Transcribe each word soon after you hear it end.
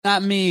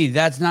Not me.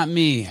 That's not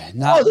me. Oh,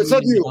 Not that's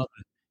not me. you. No.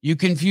 You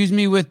confused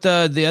me with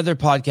the other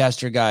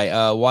podcaster guy,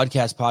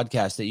 Wadcast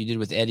podcast that you did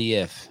with Eddie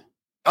If.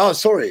 Oh,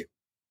 sorry.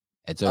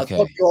 It's I thought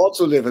okay. you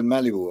also live in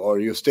Malibu or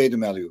you stayed in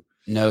Malibu.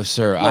 No,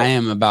 sir. I No.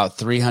 am about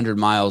 300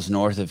 miles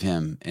north of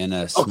him in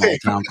a small Okay.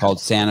 town called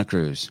Santa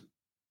Cruz.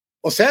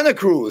 Oh, Santa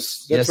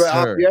Cruz. That's Yes, where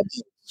sir. RPM,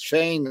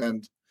 Shane,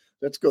 and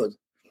that's good.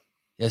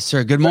 Yes,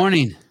 sir. Good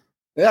morning.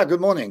 Yeah,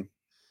 good morning.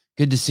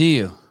 Good to see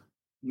you.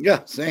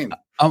 Yeah, same.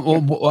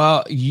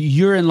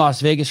 You're in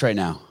Las Vegas right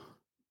now.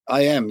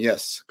 I am,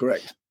 yes,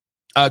 correct.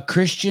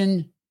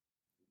 Christian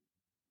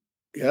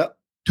Yeah.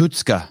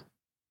 Toetzke.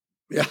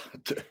 Yeah.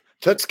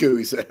 Toetzke,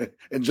 we say.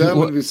 In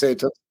German, we say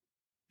Toetzke.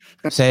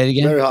 Say it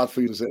again. Very hard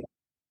for you to say.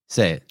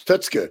 Say it.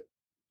 Toetzke.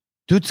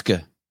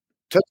 Toetzke.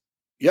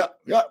 Yeah,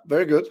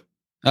 very good.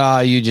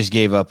 You just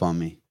gave up on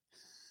me.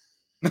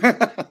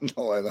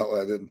 No,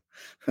 I didn't.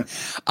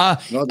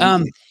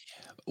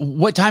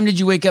 What time did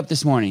you wake up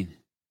this morning?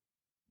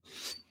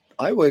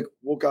 I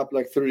woke up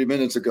like 30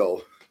 minutes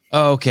ago.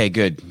 Oh, okay,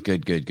 good.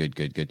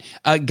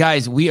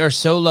 Guys, we are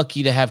so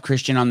lucky to have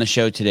Christian on the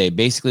show today.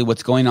 Basically,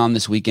 what's going on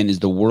this weekend is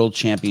the World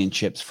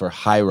Championships for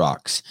High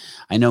Rocks.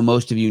 I know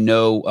most of you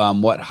know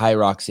what High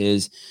Rocks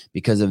is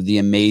because of the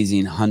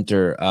amazing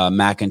Hunter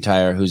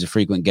McIntyre, who's a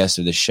frequent guest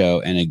of the show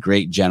and a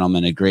great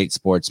gentleman, a great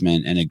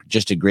sportsman, and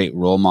just a great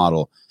role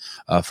model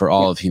for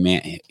all of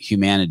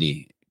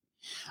humanity.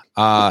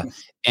 And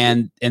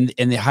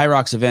the High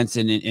Rocks event's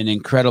an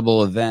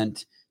incredible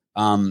event.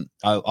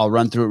 I'll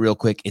run through it real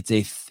quick. It's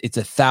a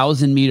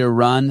 1,000-meter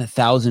run,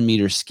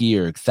 1,000-meter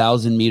skier,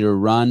 1,000-meter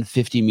run,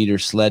 50-meter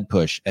sled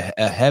push,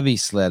 a heavy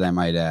sled, I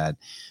might add.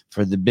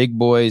 For the big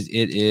boys,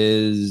 it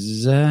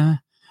is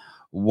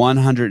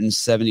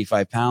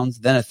 175 pounds,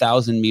 then a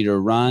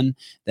 1,000-meter run,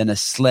 then a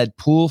sled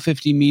pull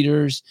 50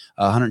 meters,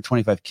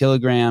 125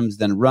 kilograms,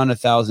 then run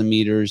 1,000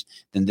 meters.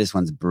 Then this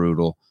one's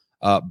brutal.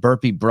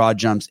 Burpee broad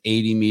jumps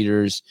 80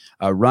 meters,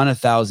 run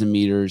 1,000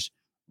 meters,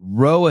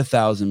 row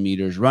 1,000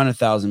 meters, run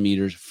 1,000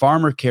 meters,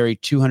 farmer carry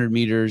 200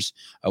 meters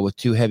with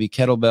two heavy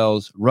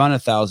kettlebells, run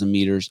 1,000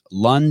 meters,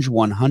 lunge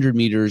 100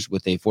 meters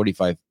with a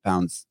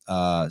 45-pound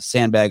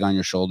sandbag on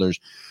your shoulders,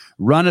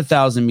 run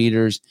 1,000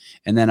 meters,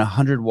 and then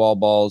 100 wall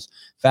balls.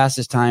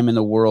 Fastest time in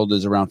the world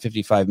is around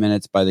 55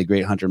 minutes by the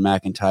great Hunter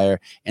McIntyre.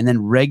 And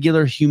then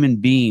regular human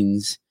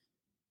beings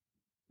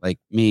like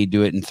me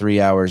do it in 3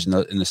 hours, and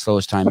the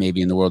slowest time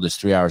maybe in the world is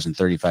 3 hours and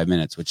 35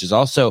 minutes, which is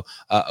also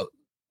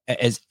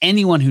as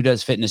anyone who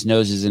does fitness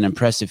knows, is an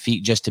impressive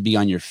feat just to be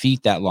on your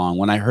feet that long.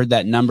 When I heard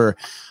that number,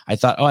 I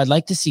thought, I'd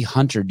like to see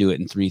Hunter do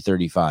it in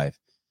 3:35.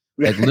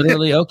 Like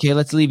literally, okay,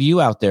 let's leave you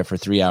out there for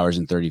 3 hours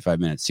and 35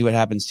 minutes. See what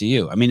happens to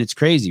you. I mean, it's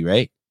crazy,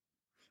 right?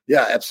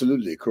 Yeah,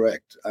 absolutely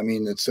correct. I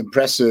mean, it's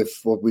impressive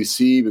what we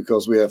see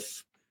because we have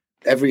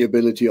every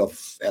ability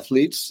of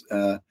athletes,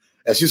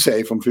 as you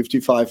say, from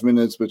 55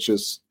 minutes, which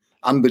is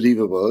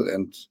unbelievable.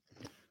 And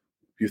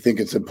you think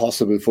it's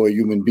impossible for a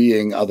human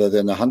being other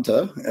than a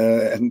hunter,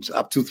 and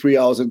up to 3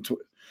 hours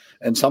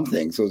and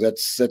something. So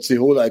that's the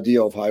whole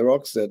idea of High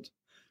Rocks, that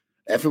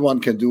everyone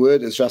can do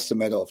it. It's just a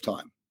matter of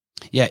time.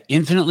 Yeah,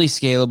 infinitely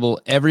scalable.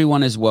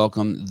 Everyone is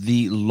welcome.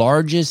 The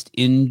largest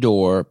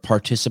indoor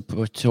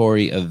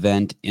participatory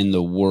event in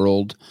the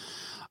world.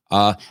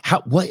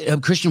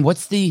 Christian,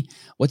 what's the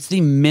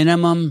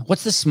minimum?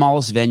 What's the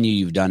smallest venue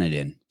you've done it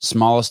in?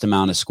 Smallest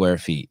amount of square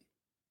feet?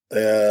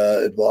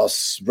 It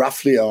was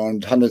roughly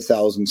around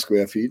 100,000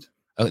 square feet.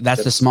 Oh,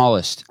 that's the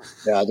smallest.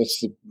 Yeah,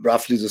 that's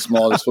roughly the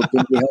smallest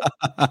footprint we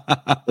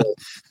have. So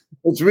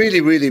it's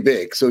really, really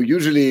big. So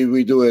usually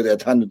we do it at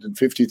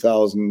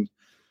 150,000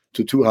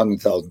 to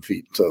 200,000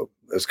 feet, so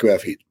square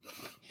feet.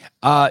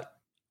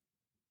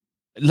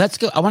 Let's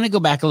go. I want to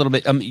go back a little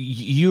bit.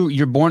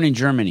 You're born in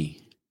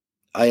Germany.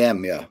 I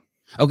am, yeah.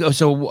 Okay,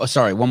 so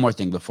sorry. One more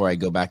thing before I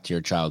go back to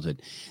your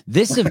childhood.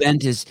 This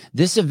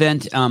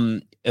event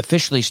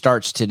officially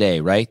starts today,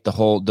 right?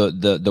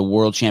 The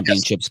World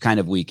Championships kind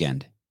of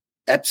weekend.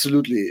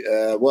 Absolutely.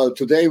 Well,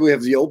 today we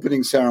have the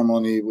opening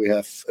ceremony. We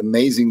have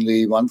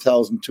amazingly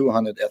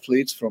 1,200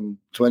 athletes from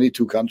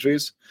 22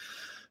 countries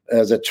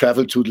that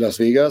travel to Las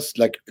Vegas.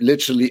 Like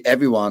literally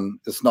everyone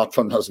is not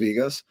from Las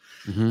Vegas.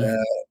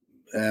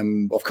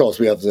 Mm-hmm. Of course,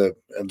 we have the.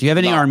 Do you have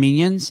any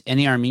Armenians?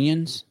 Any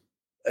Armenians?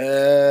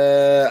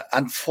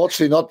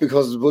 Unfortunately not,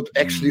 because it would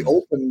actually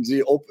open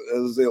the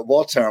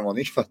award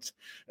ceremony, but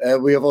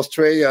we have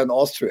Australia and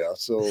Austria.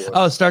 So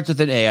it starts with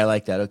an A. I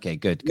like that. Okay,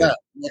 good. Yeah,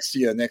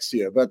 next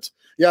year. But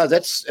yeah,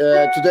 that's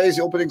today's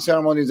the opening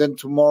ceremony. Then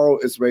tomorrow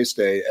is race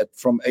day.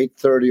 From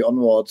 8:30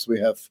 onwards, we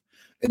have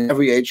in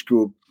every age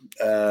group,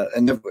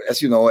 and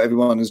as you know,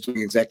 everyone is doing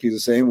exactly the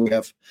same. We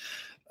have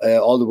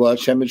all the World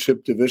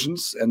Championship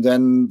divisions, and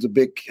then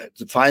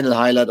the final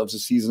highlight of the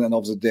season and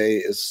of the day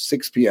is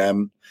 6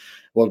 p.m.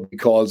 What we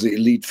call the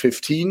Elite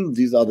 15.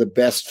 These are the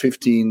best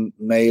 15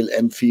 male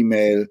and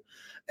female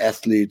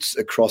athletes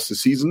across the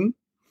season.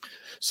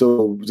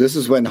 So this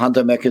is when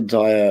Hunter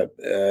McIntyre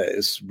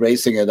is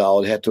racing it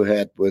out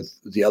head-to-head with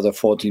the other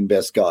 14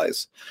 best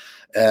guys.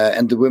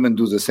 And the women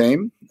do the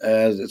same.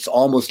 It's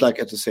almost like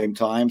at the same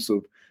time.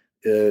 So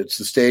It's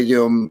the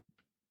stadium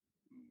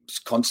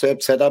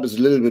concept setup is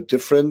a little bit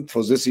different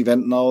for this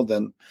event now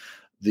than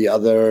the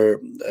other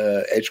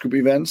age group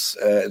events.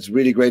 It's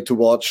really great to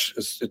watch.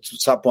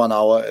 It's sub 1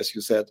 hour, as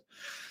you said.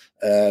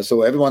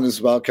 So everyone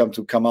is welcome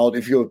to come out.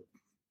 If you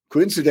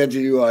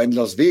are in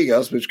Las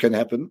Vegas, which can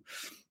happen,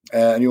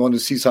 and you want to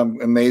see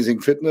some amazing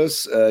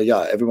fitness,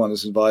 everyone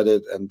is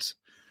invited and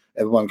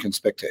everyone can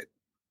spectate.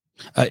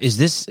 Is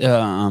this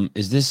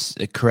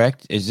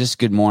correct? Is this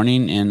good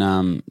morning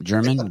in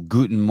German?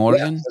 Guten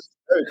Morgen? Yeah, that's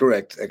very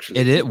correct, actually.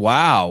 It is.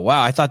 Wow.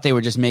 I thought they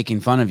were just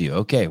making fun of you.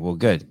 Okay, well,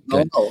 good.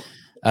 No.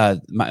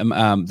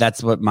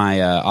 That's what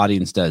my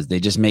audience does. They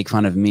just make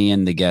fun of me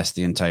and the guest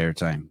the entire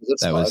time.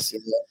 That's nice.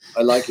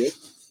 I like it.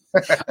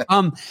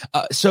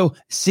 So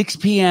 6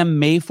 p.m.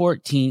 May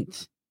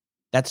 14th.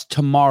 That's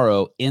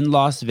tomorrow in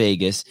Las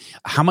Vegas.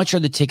 How much are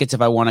the tickets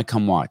if I want to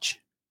come watch?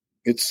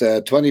 It's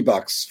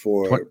 $20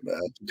 for to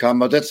come,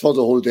 but that's for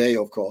the whole day,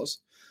 of course.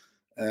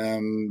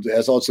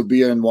 There's also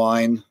beer and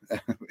wine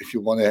if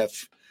you want to have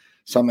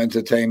some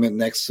entertainment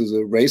next to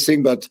the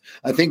racing. But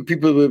I think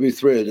people will be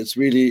thrilled.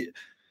 Apparently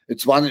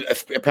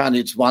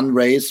it's one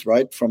race,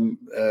 right? From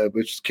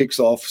which kicks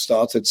off,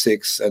 starts at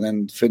 6 and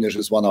then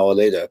finishes 1 hour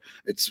later.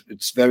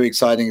 It's very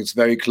exciting. It's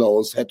very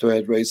close,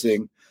 head-to-head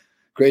racing.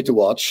 Great to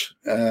watch.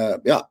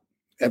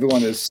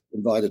 Everyone is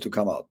invited to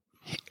come out.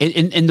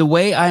 And the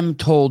way I'm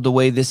told, the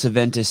way this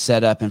event is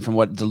set up, and from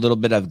what the little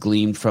bit I've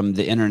gleaned from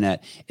the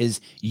internet,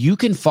 is you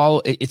can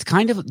follow. It's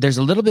kind of, there's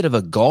a little bit of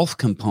a golf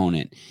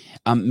component,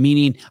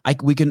 meaning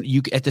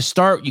you at the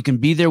start you can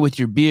be there with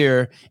your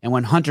beer, and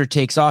when Hunter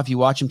takes off, you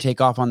watch him take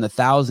off on the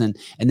 1,000,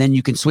 and then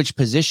you can switch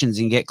positions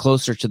and get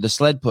closer to the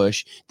sled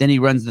push. Then he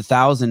runs the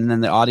 1,000, and then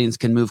the audience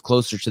can move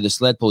closer to the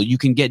sled pull. You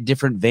can get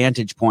different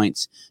vantage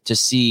points to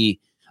see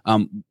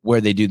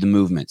where they do the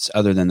movements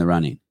other than the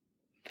running.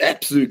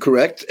 Absolutely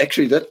correct.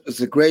 Actually, that is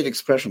a great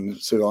expression,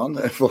 Siron.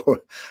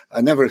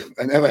 I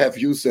never have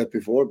used that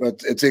before,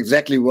 but it's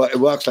exactly what it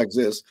works like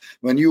this.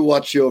 When you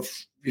watch your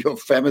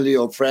family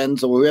or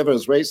friends or whoever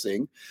is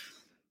racing,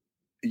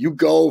 you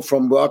go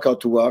from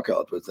workout to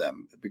workout with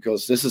them,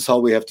 because this is how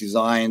we have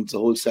designed the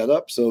whole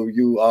setup. So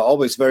you are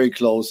always very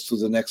close to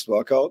the next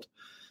workout,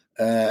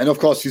 and of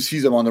course you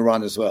see them on the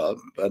run as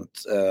well. But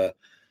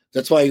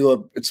that's why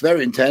it's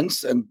very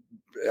intense. And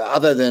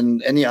other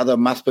than any other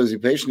mass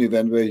participation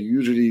event where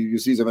usually you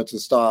see them at the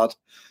start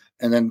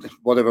and then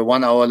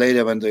 1 hour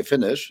later when they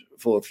finish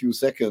for a few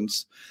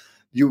seconds,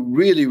 you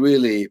really,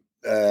 really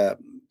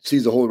see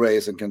the whole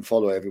race and can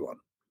follow everyone.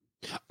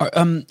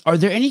 Are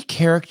there any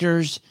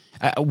characters?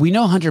 We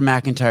know Hunter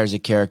McIntyre is a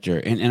character,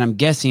 and I'm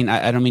guessing,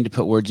 I don't mean to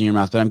put words in your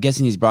mouth, but I'm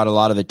guessing he's brought a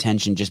lot of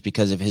attention just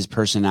because of his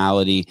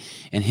personality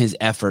and his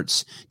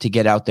efforts to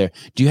get out there.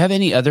 Do you have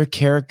any other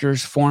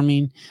characters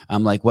forming?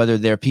 Like whether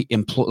they're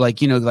like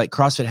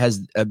CrossFit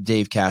has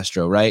Dave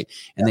Castro, right?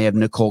 And they have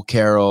Nicole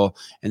Carroll,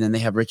 and then they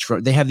have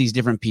they have these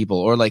different people.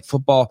 Or like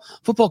football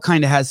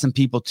kind of has some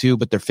people too,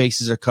 but their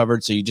faces are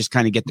covered, so you just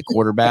kind of get the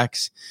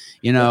quarterbacks,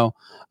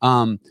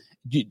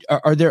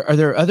 Are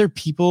there other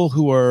people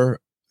who are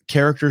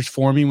characters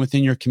forming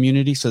within your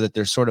community so that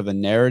there's sort of a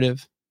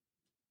narrative?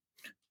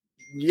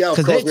 Yeah,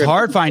 because it's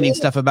hard finding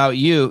stuff about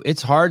you.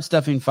 It's hard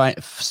stuff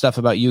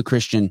about you,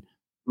 Christian.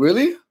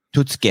 Really?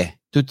 Toetzke.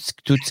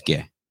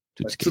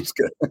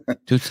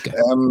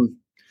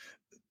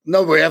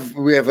 No, we have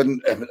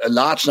a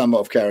large number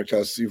of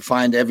characters. You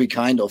find every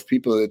kind of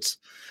people.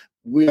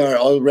 We are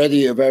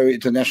already a very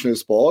international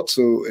sport,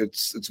 so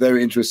it's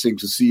very interesting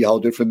to see how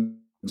different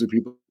the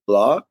people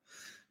are.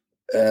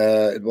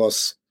 It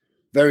was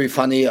very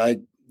funny.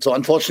 So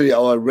unfortunately,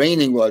 our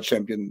reigning world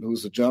champion,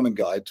 who's a German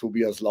guy,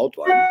 Tobias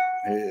Lautwan.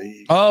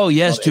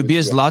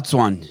 Tobias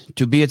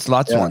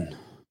Lautwan.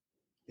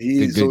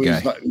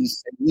 Yeah.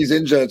 He's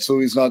injured, so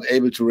he's not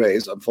able to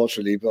race,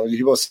 unfortunately. But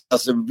he was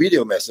just a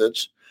video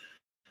message,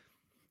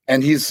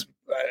 and he's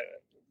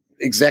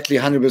exactly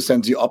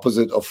 100% the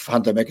opposite of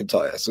Hunter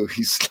McIntyre. So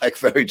he's like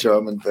very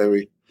German,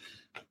 very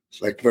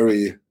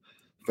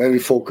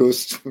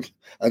focused.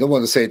 I don't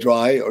want to say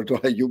dry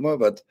humor,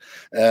 but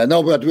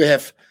but we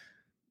have,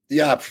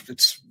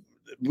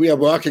 we are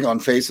working on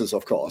faces,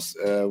 of course.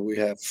 We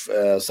have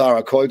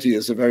Sarah Kolti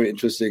is a very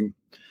interesting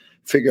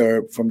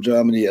figure from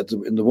Germany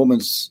in the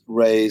women's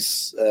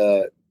race.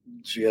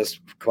 She has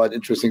quite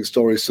interesting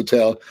stories to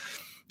tell.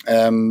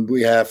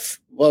 We have,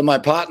 my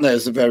partner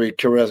is a very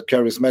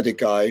charismatic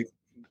guy,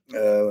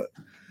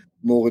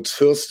 Moritz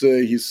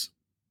Fürste.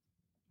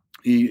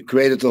 He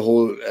created the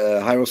whole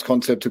Hyros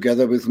concept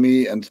together with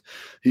me, and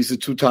he's a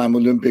 2-time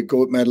Olympic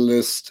gold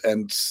medalist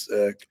and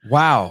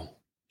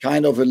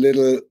kind of a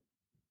little,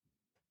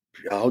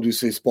 how do you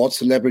say, sports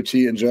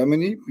celebrity in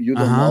Germany. You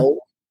don't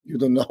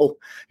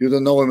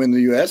know him in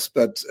the US,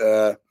 but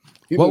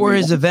what were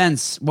his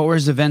events?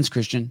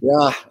 Christian?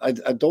 Yeah, I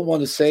don't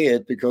want to say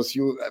it because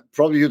you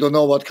don't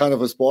know what kind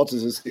of a sport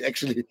this is.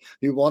 Actually,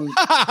 he won. He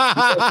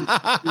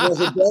was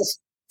the best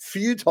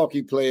field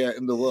hockey player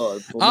in the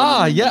world.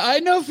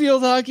 I know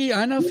field hockey.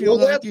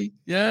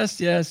 Yes.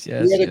 We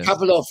had a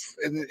couple of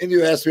in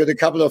the US. We had a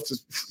couple of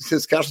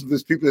discussions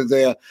with people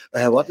there.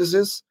 What is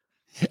this?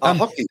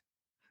 Hockey.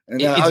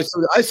 And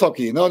ice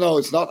hockey. No,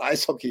 it's not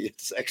ice hockey.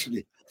 It's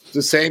actually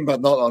the same,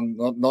 but not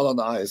on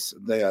ice.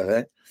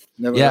 There,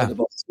 never heard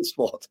about this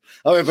sport.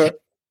 However,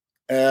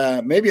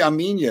 maybe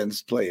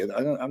Armenians play it.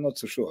 I'm not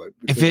so sure.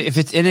 If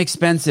it's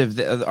inexpensive,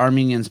 the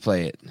Armenians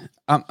play it.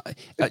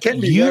 It can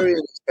be very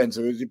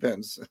inexpensive. It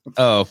depends.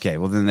 Oh, okay.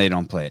 Well, then they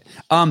don't play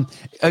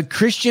it.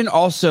 Christian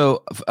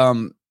also,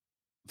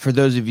 for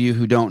those of you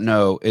who don't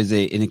know, is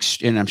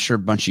and I'm sure a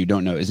bunch of you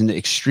don't know, is an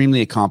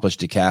extremely accomplished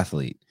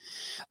decathlete.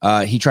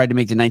 He tried to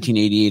make the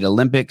 1988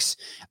 Olympics.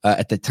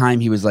 At the time,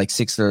 he was like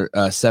 6th or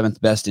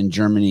 7th best in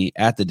Germany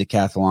at the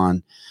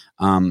decathlon.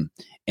 And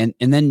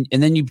then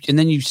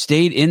you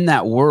stayed in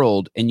that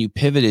world and you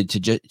pivoted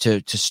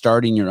to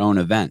starting your own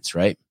events,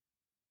 right?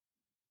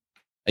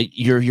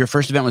 Your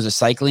first event was a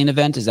cycling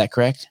event. Is that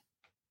correct?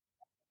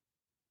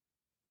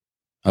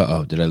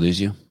 Did I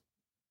lose you?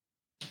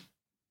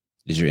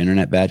 Is your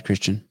internet bad,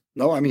 Christian?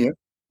 No, I'm here.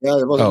 Yeah,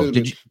 it was a little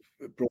bit.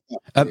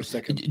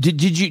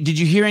 Did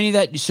you hear any of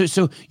that?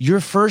 So your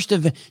first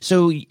event.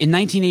 So in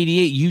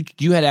 1988,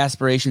 you had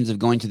aspirations of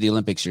going to the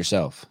Olympics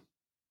yourself.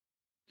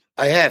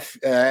 I had,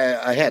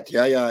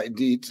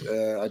 indeed.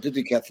 I did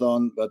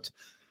decathlon, but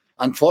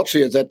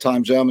unfortunately at that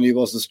time, Germany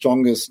was the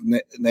strongest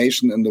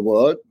nation in the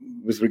world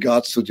with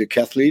regards to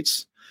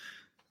decathletes.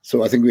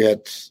 So I think we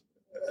had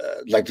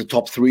like the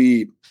top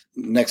 3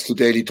 next to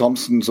Daley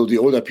Thompson. So the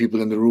older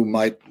people in the room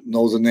might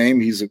know the name.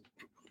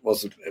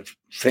 Was a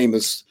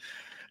famous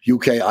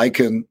UK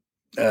icon,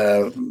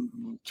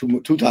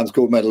 2 times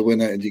gold medal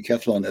winner in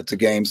decathlon at the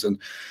games. And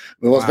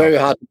it was very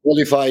hard to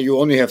qualify. You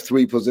only have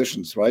 3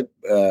 positions, right?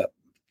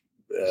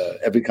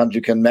 Every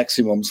country can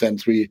maximum send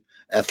 3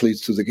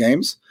 athletes to the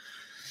games.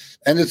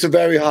 And it's a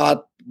very hard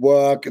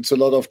work. It's a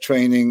lot of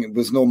training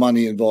with no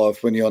money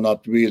involved when you're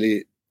not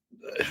really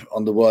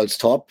on the world's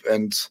top.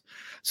 And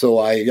so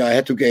I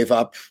had to give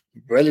up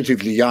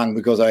relatively young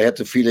because I had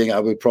the feeling I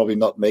would probably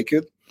not make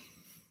it.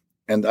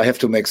 And I have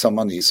to make some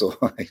money. So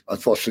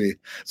unfortunately,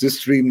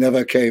 this dream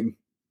never came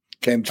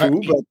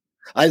true. But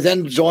I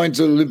then joined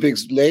the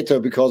Olympics later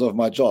because of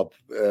my job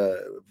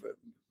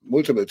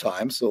multiple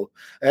times. So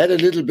I had a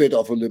little bit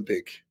of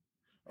Olympic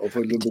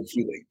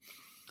feeling.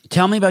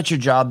 Tell me about your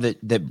job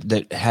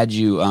that had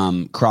you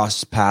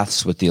cross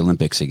paths with the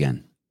Olympics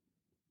again.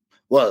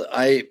 Well,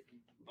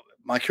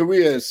 my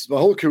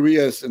whole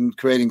career is in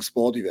creating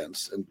sport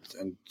events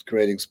and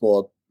creating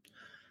sport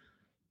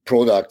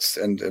products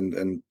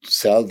and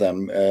sell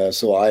them.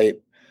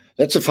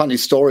 That's a funny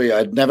story.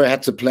 I'd never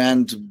had the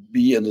plan to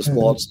be in the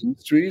sports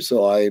industry.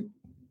 So I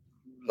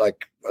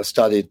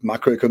studied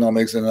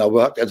macroeconomics and I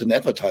worked at an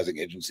advertising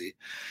agency,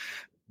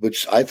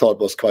 which I thought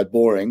was quite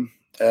boring.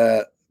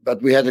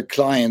 But we had a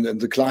client,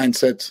 and the client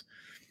said,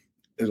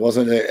 it was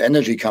an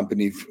energy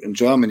company in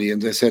Germany,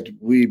 and they said,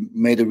 we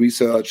made a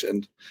research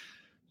and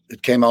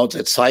it came out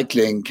that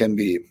cycling can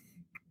be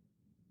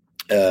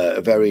a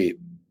very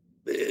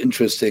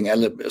interesting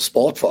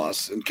sport for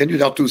us. And can you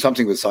not do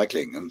something with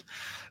cycling? And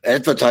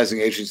advertising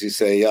agencies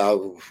say,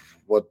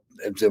 what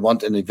they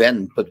want an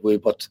event,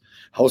 but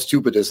how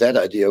stupid is that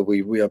idea?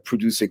 We are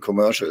producing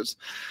commercials.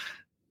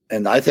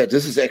 And I thought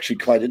this is actually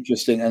quite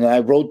interesting. And I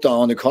wrote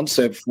down a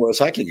concept for a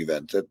cycling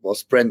event that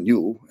was brand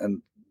new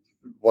and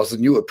was a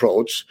new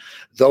approach,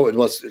 though it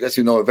was, as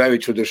you know, a very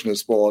traditional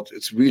sport.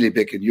 It's really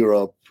big in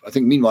Europe. I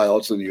think meanwhile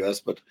also in the US,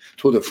 but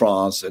Tour de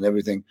France and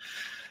everything.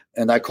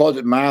 And I called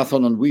it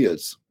Marathon on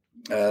Wheels.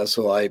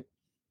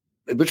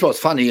 Which was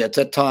funny at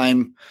that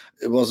time.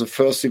 It was the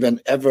first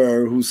event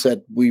ever who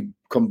said we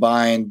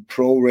combined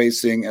pro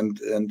racing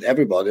and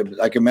everybody,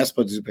 like a mass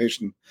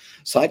participation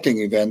cycling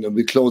event, and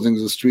we're closing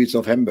the streets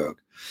of Hamburg.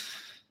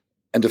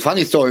 And the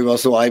funny story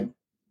was, so I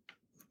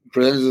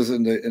presented this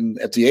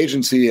at the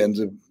agency,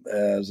 and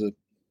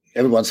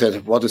everyone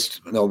said,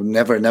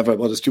 never,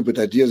 what a stupid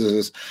idea this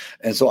is.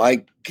 And so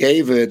I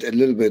gave it a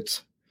little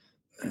bit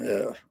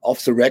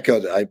off the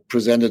record. I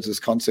presented this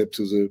concept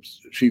to the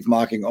chief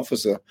marketing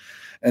officer,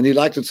 and he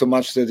liked it so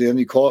much that he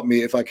only called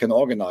me if I can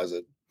organize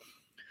it.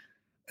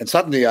 And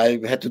suddenly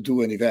I had to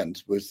do an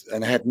event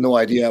and I had no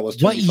idea I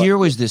was. What year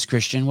was this,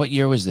 Christian? What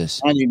year was this?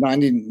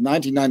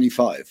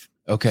 1995.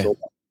 Okay. So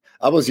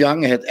I was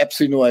young. I had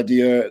absolutely no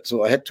idea.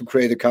 So I had to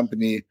create a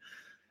company,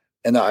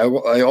 and I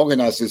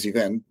organized this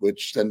event,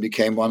 which then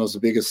became one of the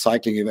biggest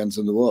cycling events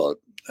in the world.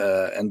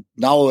 And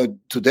now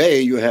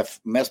today you have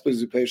mass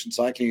participation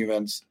cycling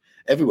events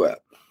everywhere.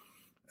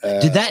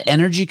 Did that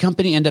energy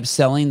company end up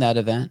selling that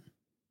event?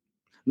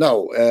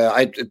 No,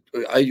 I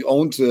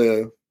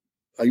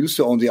used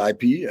to own the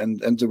IP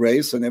and the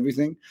race and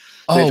everything.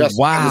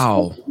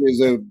 Wow!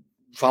 Is a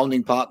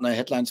founding partner,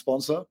 headline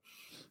sponsor.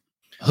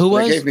 Who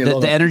was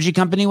the energy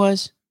company?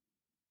 Was?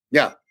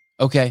 Yeah.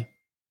 Okay.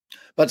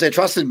 But they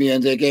trusted me,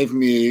 and they gave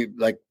me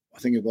I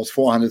think it was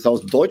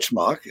 400,000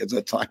 Deutschmark at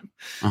that time.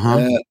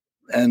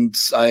 And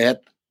I had,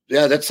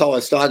 that's how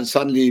I started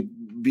suddenly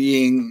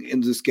being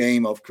in this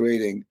game of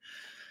creating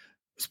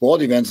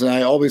sport events. And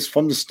I always,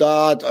 from the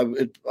start,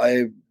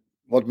 I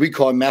what we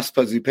call mass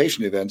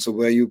participation events, so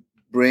where you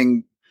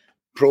bring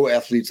pro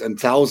athletes and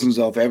thousands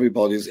of every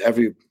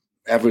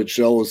average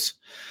Joes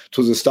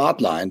to the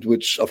start line,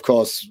 which of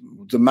course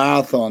the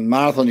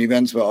marathon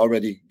events were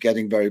already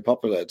getting very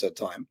popular at that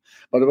time.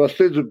 But it was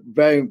still the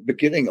very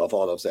beginning of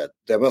all of that.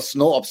 There was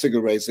no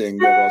obstacle racing.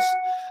 There was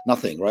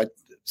nothing, right?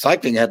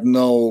 Cycling had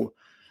no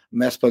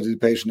mass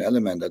participation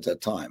element at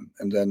that time.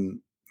 And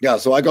then,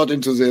 so I got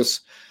into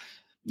this.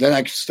 Then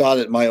I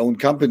started my own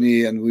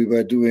company, and we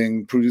were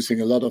producing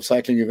a lot of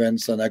cycling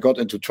events. And I got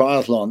into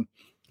triathlon.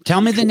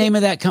 Tell me the name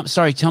of that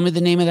company. Tell me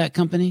the name of that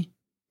company.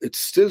 It's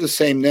still the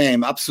same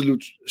name,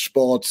 Absolute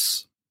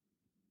Sports.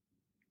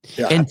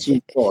 Yeah,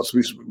 Absolute Sports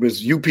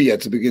with UP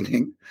at the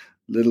beginning,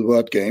 little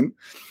word game.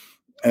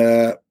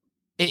 So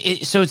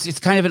it's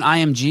kind of an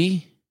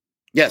IMG?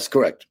 Yes,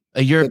 correct.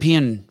 A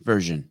European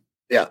version.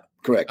 Yeah,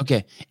 correct.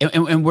 Okay.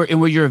 And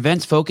were your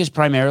events focused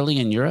primarily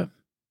in Europe?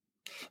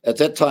 At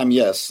that time,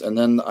 yes. And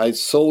then I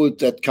sold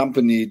that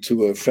company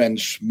to a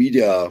French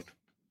media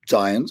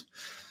giant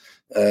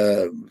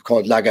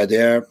called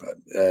Lagardère.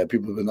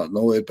 People will not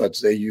know it, but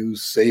they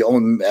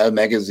own Elle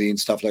magazine,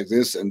 stuff like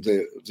this. And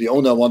the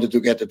owner wanted to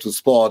get into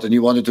sport, and he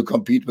wanted to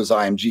compete with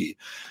IMG.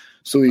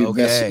 So he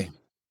invested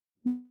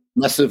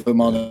massive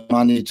amount of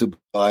money to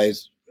buy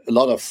a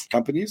lot of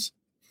companies,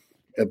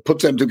 put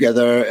them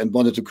together, and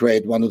wanted to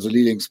create one of the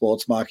leading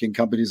sports marketing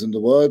companies in the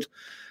world.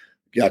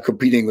 Yeah,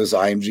 competing with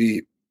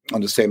IMG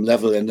on the same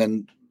level. And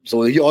then,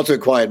 so he also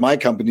acquired my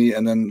company,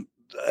 and then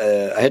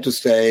I had to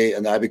stay,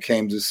 and I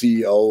became the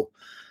CEO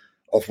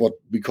of what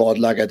we called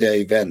Lagardère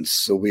Events.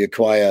 So we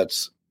acquired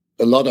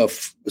a lot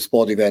of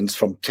sport events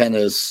from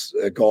tennis,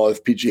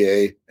 golf,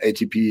 PGA,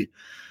 ATP.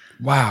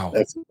 Wow.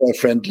 Football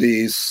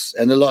friendlies,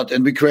 and a lot.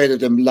 And we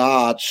created a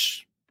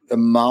large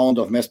amount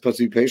of mass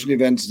participation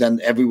events then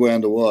everywhere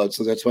in the world.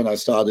 So that's when I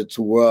started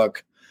to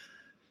work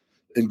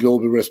in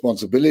global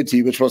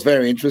responsibility, which was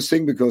very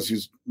interesting because you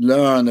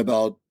learn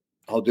about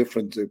how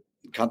different the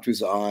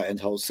countries are and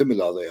how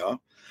similar they are.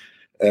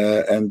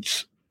 And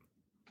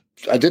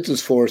I did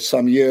this for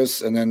some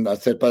years, and then I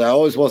said, but I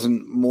always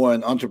wasn't more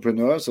an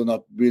entrepreneur, so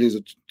not really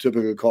the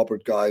typical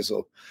corporate guy.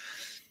 So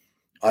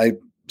I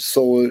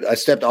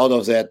stepped out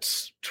of that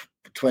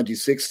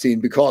 2016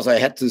 because I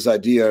had this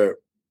idea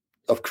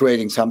of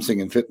creating something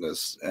in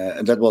fitness,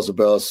 and that was the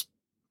birth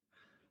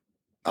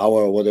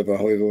hour, or whatever,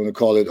 however you want to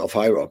call it, of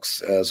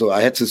Hyrox. So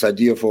I had this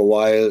idea for a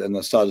while, and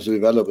I started to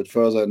develop it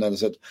further, and then I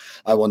said,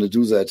 I want to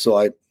do that. So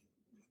I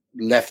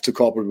left the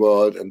corporate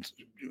world and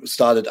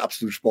started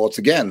Absolute Sports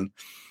again.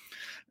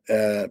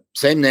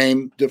 Same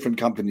name, different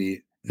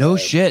company. No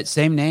shit,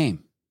 same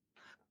name.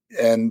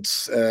 And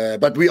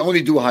but we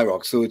only do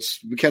Hyrox, so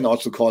we can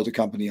also call the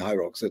company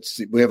Hyrox.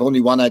 We have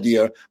only one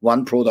idea,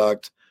 one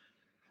product,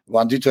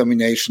 one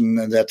determination,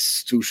 and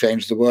that's to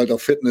change the world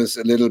of fitness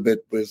a little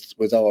bit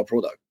with our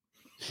product.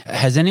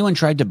 Has anyone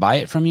tried to buy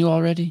it from you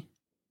already?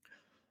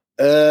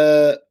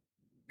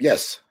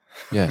 Yes.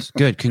 Yes.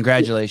 Good.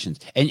 Congratulations.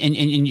 And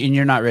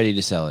you're not ready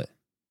to sell it.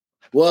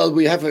 Well,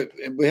 we have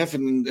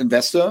an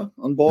investor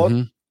on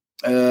board,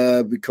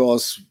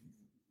 because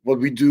what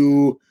we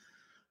do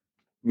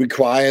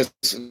requires,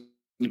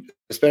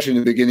 especially in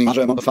the beginning, large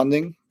amount of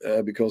funding,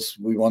 because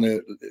we want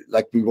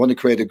to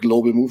create a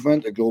global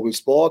movement, a global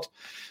sport.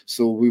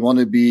 So we want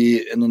to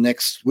be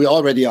we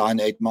already are in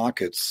 8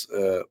 markets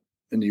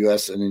in the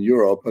US and in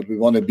Europe, but we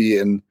want to be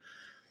in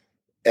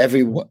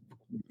every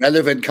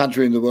relevant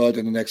country in the world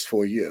in the next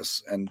 4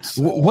 years. And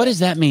what does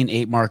that mean?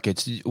 8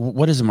 markets.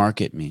 What does a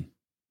market mean?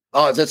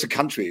 Oh, that's a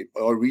country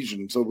or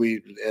region. So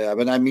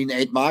when I mean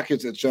 8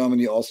 markets, it's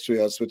Germany,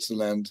 Austria,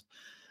 Switzerland,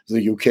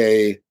 the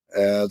UK,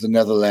 the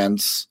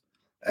Netherlands,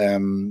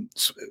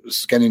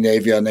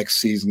 Scandinavia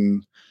next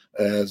season,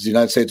 the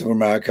United States of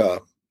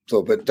America.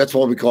 So, but that's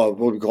what we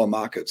call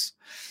markets.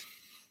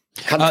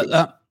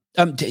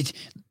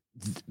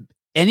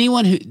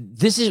 Anyone who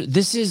this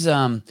is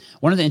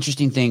one of the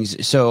interesting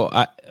things. So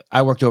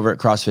I worked over at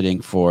CrossFit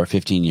Inc. for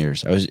 15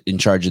 years. I was in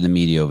charge of the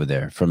media over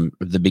there from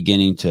the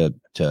beginning till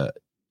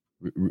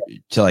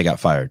I got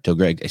fired. Till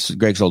Greg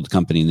sold the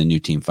company and the new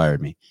team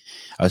fired me.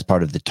 I was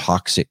part of the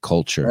toxic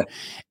culture, right.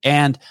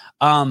 And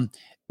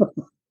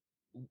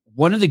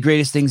one of the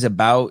greatest things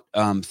about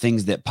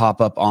things that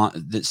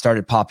that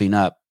started popping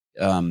up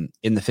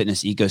in the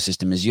fitness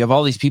ecosystem is you have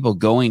all these people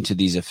going to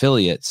these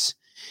affiliates,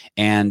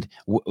 and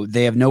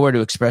they have nowhere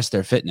to express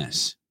their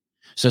fitness.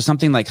 So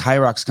something like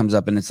Hyrox comes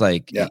up, and it's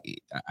like,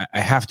 I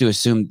have to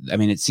assume, I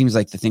mean, it seems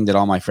like the thing that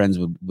all my friends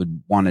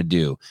would want to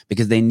do,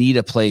 because they need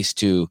a place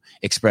to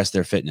express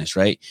their fitness,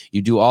 right?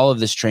 You do all of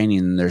this training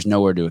and there's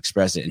nowhere to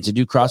express it. And to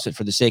do CrossFit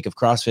for the sake of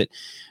CrossFit,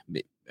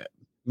 I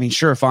mean,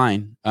 sure,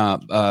 fine.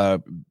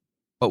 But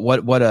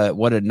what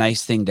a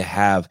nice thing to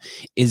have.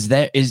 Is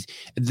there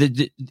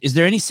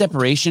any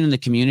separation in the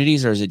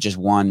communities, or is it just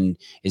one?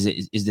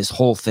 Is this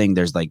whole thing?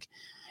 There's like,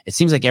 it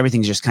seems like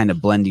everything's just kind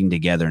of blending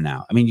together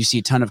now. I mean, you see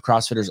a ton of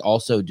CrossFitters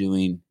also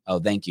doing,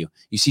 thank you.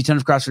 You see a ton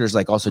of CrossFitters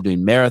like also doing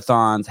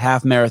marathons,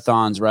 half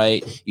marathons,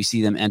 right? You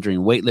see them entering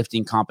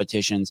weightlifting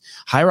competitions.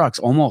 Hyrox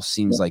almost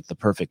seems like the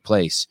perfect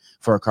place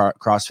for a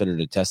CrossFitter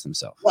to test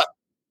themselves. Well,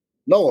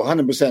 no,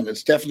 100%.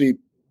 It's definitely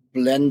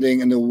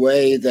blending in a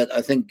way that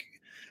I think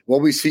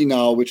what we see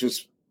now, which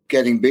is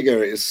getting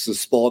bigger, is the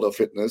sport of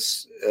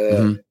fitness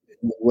in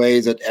a way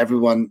that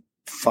everyone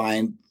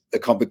find a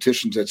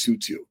competition that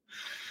suits you.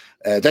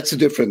 That's the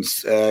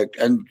difference.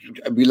 And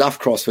we love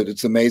CrossFit.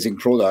 It's an amazing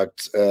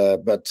product.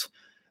 But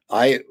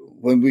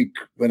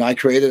when I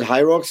created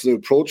High Rocks, the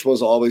approach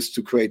was always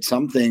to create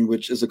something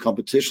which is a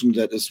competition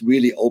that is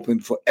really open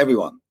for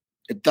everyone.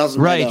 It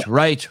doesn't matter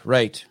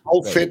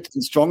how fit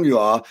and strong you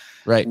are.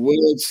 Right.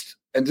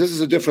 And this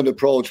is a different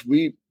approach.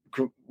 We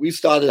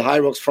started High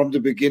Rocks from the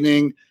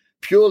beginning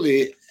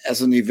purely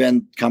as an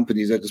event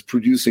company that is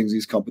producing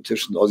these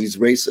competitions or these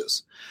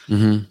races.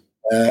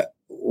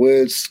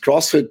 Whilst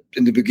CrossFit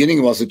in the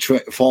beginning was a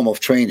form of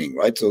training,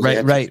 right? So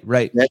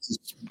right. That's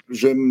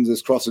gym,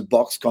 this CrossFit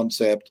box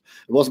concept.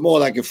 It was more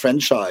like a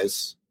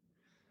franchise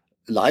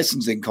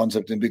licensing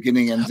concept in the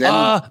beginning, and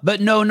then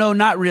but no,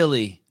 not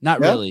really,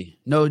 really.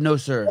 No,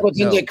 sir. But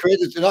then they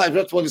created. I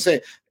just want to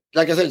say,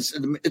 like I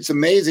said, it's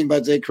amazing,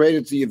 but they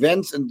created the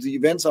events, and the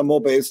events are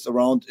more based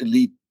around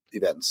elite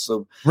events.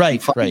 So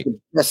the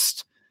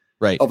best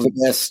of the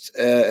best,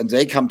 and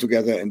they come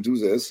together and do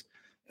this.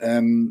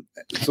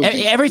 So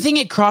everything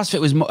at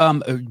CrossFit was,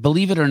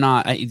 believe it or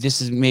not, this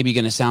is maybe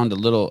going to sound a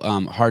little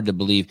hard to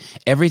believe.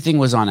 Everything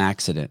was on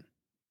accident.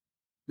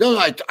 No,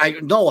 I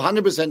know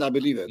 100%. I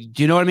believe it.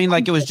 Do you know what I mean?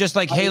 Like it was just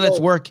like, hey, let's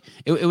work.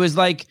 It was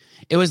like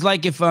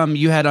if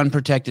you had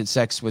unprotected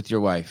sex with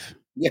your wife.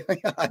 Yeah,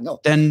 I know.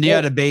 Then you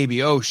had a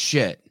baby. Oh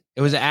shit!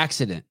 It was an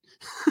accident.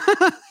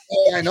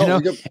 Yeah, I know.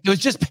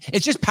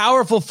 It's just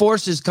powerful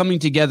forces coming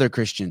together,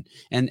 Christian,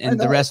 and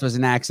the rest was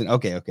an accident.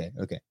 Okay.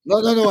 No.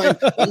 When you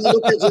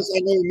look at this, I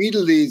know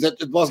immediately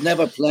that it was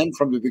never planned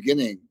from the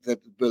beginning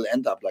that it will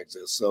end up like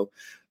this. So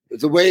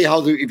the way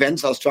how the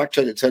events are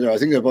structured, etc. I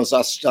think it was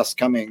us just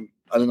coming.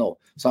 I don't know.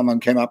 Someone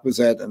came up with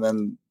that, and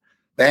then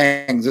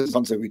bang, this is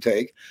something we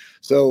take.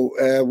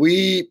 So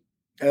we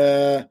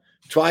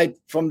tried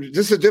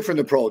this is a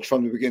different approach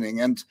from the beginning,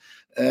 and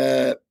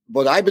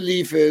what I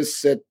believe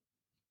is that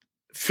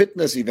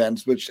fitness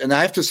events, and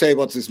I have to say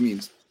what this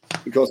means,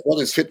 because what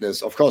is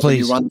fitness? Of course, when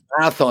you run a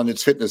marathon,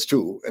 it's fitness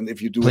too. And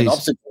if you do an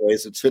obstacle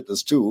race, it's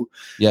fitness too.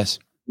 Yes.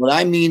 What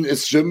I mean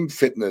is gym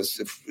fitness.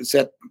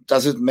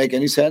 Does it make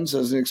any sense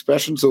as an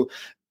expression? So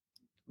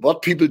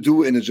what people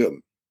do in a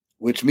gym,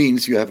 which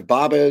means you have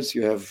barbells,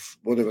 you have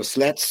whatever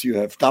sleds, you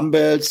have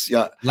dumbbells.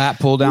 Yeah. Lat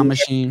pull down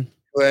machine.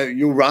 Where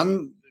you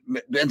run.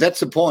 And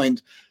that's the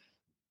point.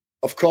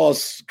 Of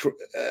course,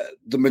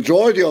 the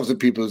majority of the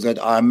people that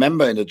are a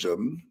member in a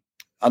gym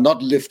are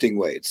not lifting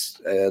weights.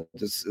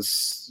 This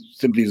is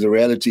simply the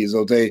reality.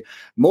 So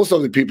most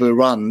of the people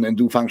run and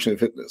do functional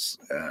fitness.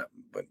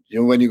 But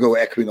when you go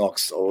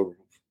Equinox or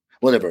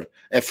whatever,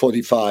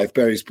 F45,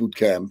 Barry's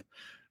Bootcamp,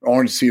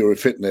 Orange Theory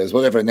Fitness,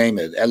 whatever, name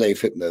it, LA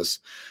Fitness.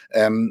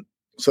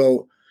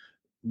 So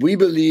we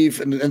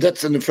believe, and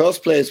that's in the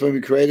first place when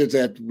we created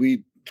that,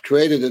 we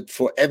created it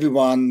for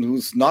everyone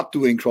who's not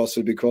doing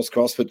CrossFit, because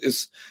CrossFit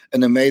is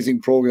an amazing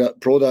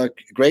product,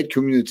 great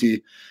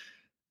community.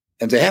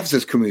 And they have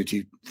this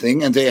community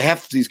thing, and they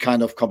have these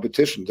kind of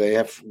competition. We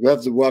have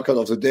the workout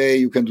of the day.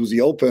 You can do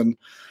the open,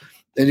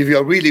 and if you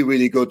are really,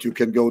 really good, you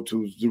can go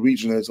to the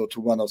regionals or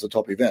to one of the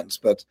top events.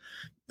 But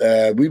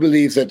we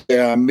believe that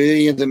there are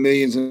millions and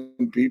millions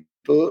of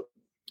people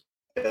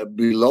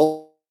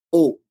below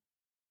or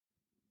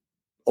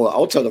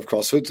outside of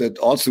CrossFit that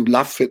also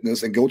love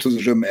fitness and go to the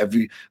gym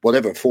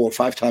 4 or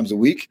 5 times a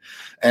week.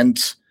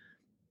 And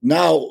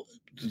now,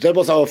 that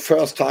was our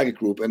first target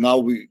group, and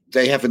now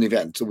they have an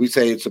event. So we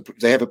say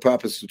they have a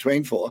purpose to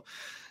train for.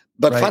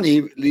 But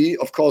funnily,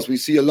 of course, we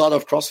see a lot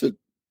of CrossFit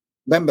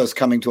members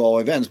coming to our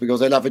events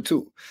because they love it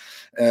too.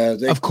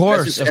 Of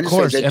course.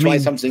 They try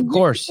something. Of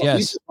course,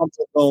 yes.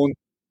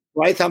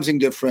 Try something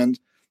different.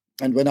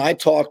 And when I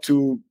talk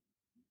to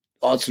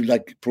also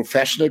like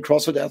professional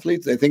CrossFit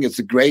athletes, they think it's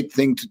a great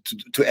thing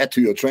to add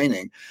to your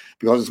training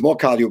because it's more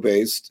cardio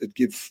based. It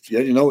gives,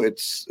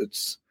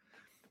 it's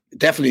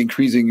definitely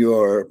increasing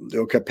your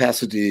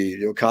capacity,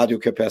 your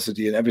cardio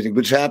capacity and everything,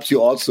 which helps you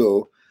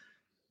also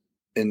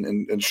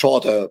in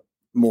shorter,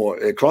 more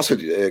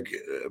CrossFit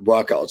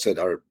workouts that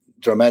are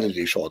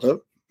dramatically shorter,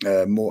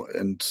 more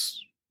and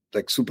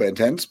like super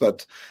intense.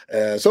 But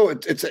so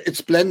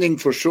it's blending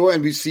for sure.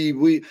 And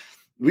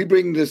we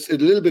bring this a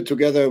little bit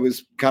together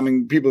with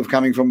people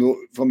coming from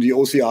the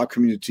OCR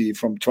community,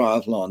 from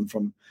triathlon,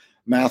 from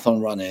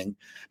marathon running.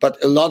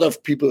 But a lot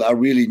of people are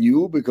really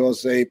new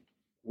because they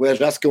were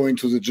just going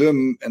to the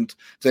gym and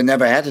they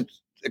never had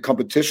a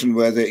competition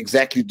where they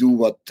exactly do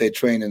what they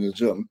train in the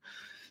gym.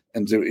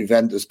 And the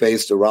event is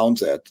based around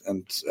that.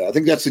 And I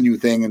think that's a new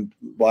thing and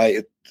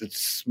why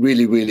it's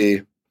really,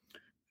 really,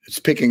 it's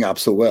picking up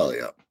so well.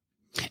 Yeah.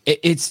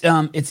 It's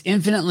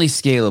infinitely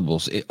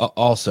scalable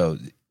also,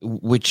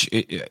 which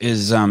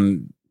is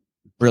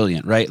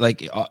brilliant, right?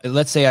 Like,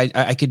 let's say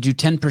I could do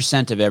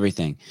 10% of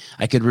everything.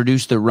 I could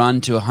reduce the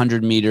run to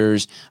 100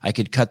 meters. I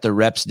could cut the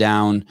reps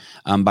down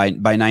by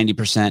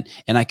 90%,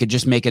 and I could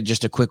just make it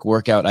just a quick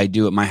workout I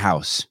do at my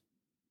house.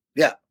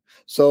 Yeah.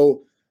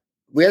 So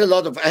I had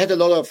a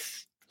lot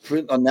of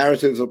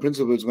narratives or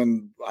principles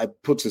when I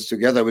put this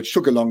together, which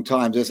took a long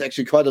time. There's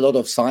actually quite a lot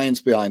of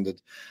science behind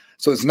it.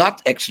 So it's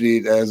not actually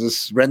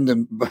this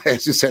random,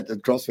 as you said, at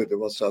CrossFit. It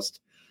was just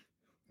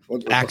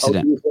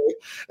accident.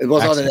 It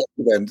was not an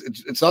accident.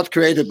 It's not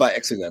created by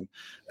accident.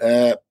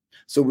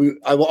 So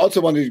I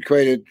also wanted to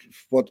create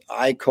what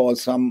I call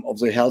some of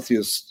the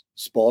healthiest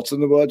sports in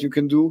the world you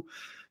can do,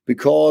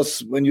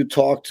 because when you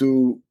talk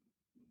to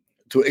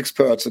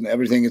experts and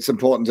everything, it's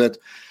important that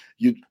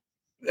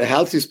a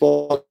healthy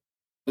sport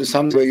is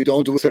something where you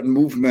don't do certain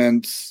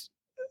movements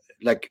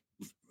like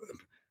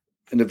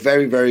in a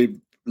very, very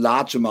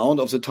large amount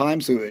of the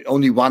time. So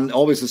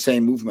always the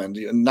same movement,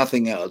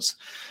 nothing else.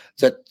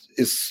 That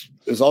is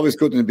always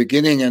good in the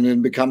beginning and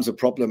then becomes a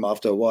problem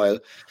after a while.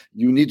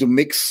 You need to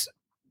mix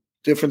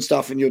different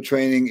stuff in your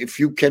training if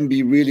you can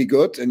be really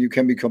good and you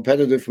can be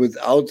competitive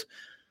without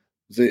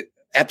the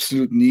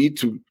absolute need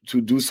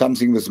to do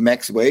something with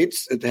max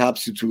weights. It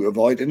helps you to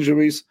avoid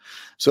injuries.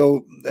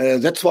 So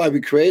that's why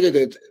we created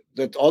it,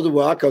 that all the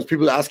workouts,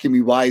 people asking me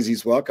why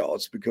these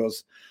workouts,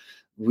 because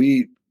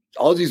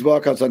all these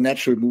workouts are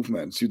natural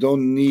movements. You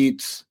don't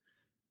need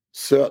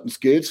certain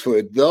skills for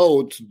it,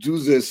 though. To do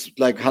this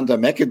like Hunter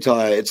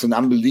McIntyre, it's an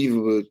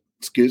unbelievable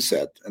skill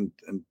set and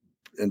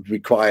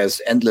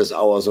requires endless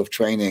hours of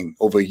training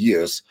over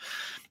years.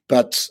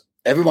 But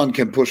everyone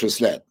can push a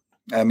sled.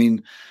 I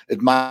mean,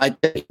 it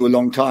might take you a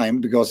long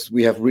time because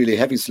we have really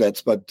heavy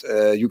sleds, but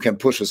you can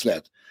push a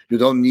sled. You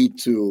don't need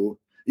to,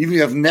 even if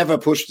you have never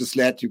pushed a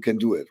sled, you can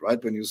do it,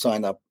 right? When you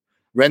sign up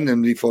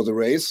randomly for the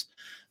race.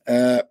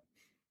 And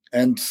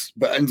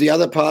the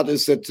other part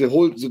is that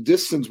the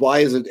distance, why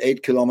is it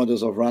 8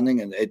 kilometers of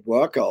running and 8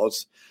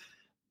 workouts?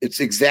 It's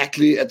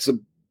exactly at the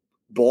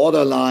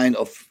borderline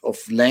of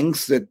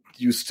length that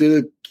you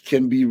still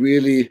can be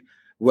really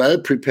well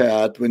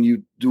prepared when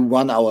you do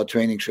 1 hour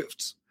training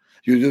shifts.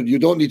 You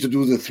don't need to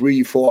do the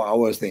 3-4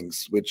 hour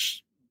things,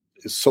 which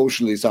is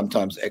socially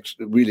sometimes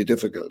actually really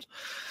difficult.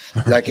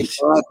 Like in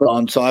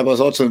marathon, so I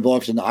was also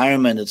involved in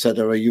Ironman,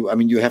 etc.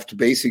 You have to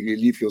basically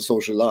leave your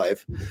social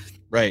life,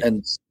 right?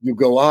 And you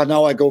go,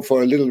 now I go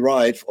for a little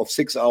ride of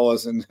 6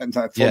 hours and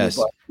I follow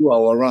by a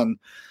 2-hour run,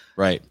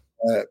 right?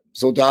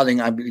 So, darling,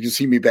 you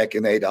see me back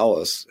in 8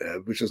 hours,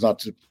 which is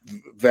not a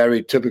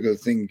very typical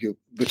thing.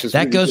 Which is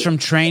that really goes good. from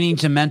training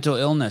to mental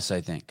illness,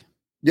 I think.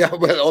 Yeah,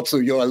 well, also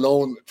you're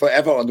alone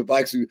forever on the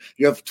bike, so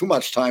you have too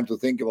much time to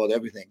think about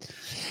everything.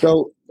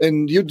 So,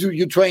 and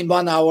you train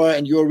 1 hour,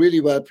 and you're really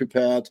well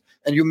prepared,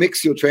 and you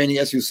mix your training,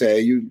 as you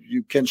say.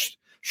 You can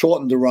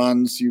shorten the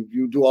runs.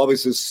 You do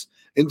always this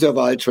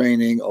interval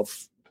training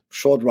of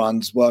short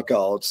runs,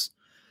 workouts.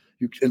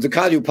 And the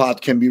cardio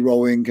part can be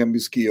rowing, can be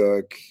ski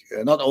erg,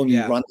 not only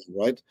running,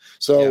 right?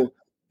 So,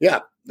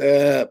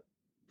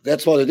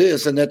 that's what it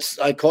is, and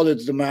I call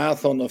it the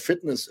marathon of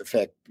fitness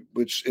effect,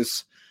 which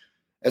is.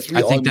 I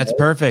think that's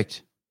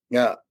perfect.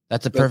 Yeah,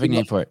 that's a perfect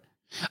name for it.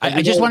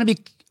 I just want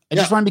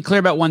to be clear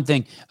about one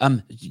thing.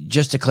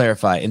 Just to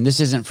clarify, and this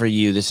isn't for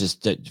you. This is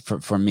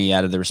for me,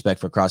 out of the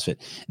respect for CrossFit.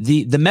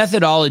 The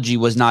methodology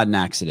was not an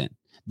accident.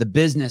 The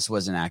business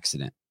was an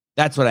accident.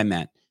 That's what I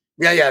meant.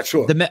 Yeah,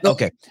 sure.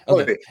 Okay.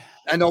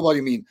 I know what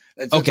you mean.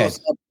 Okay.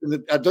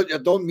 I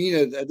don't mean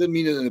it. I didn't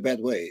mean it in a bad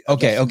way.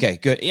 Okay,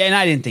 good. Yeah, and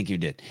I didn't think you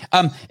did.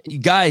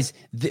 Guys,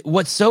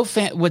 what's so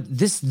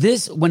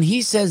when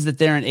he says that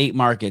they're in 8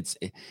 markets,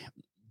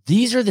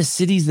 these are the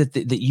cities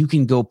that you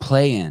can go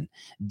play in: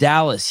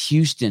 Dallas,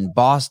 Houston,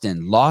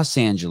 Boston, Los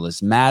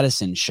Angeles,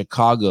 Madison,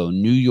 Chicago,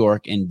 New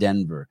York, and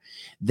Denver.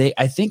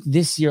 I think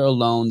this year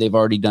alone they've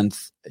already done.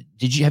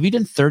 Have you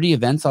done 30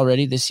 events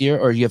already this year,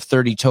 or you have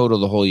 30 total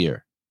the whole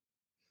year?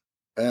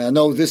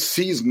 No, this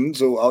season.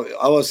 So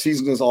our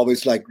season is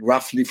always like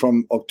roughly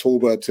from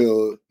October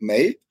till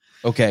May.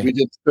 Okay. We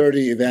did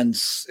 30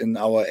 events in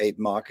our 8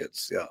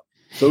 markets. Yeah.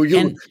 So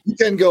you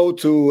can go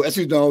to, as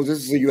you know,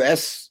 this is a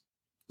US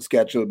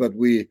schedule, but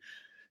we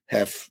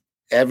have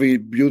every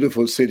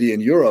beautiful city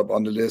in Europe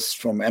on the list,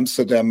 from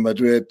Amsterdam,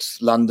 Madrid,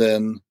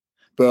 London,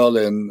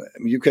 Berlin.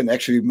 You can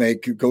actually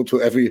go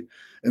to every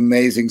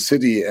amazing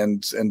city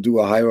and do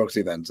a High Rocks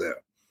event there.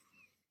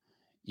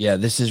 Yeah,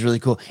 this is really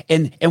cool.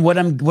 And what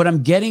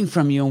I'm getting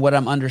from you and what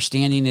I'm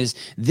understanding is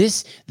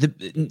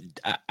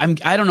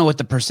I don't know what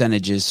the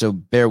percentage is, so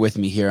bear with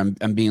me here.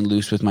 I'm being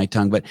loose with my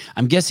tongue, but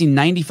I'm guessing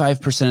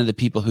 95% of the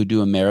people who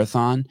do a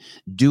marathon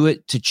do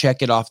it to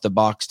check it off the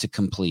box to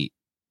complete.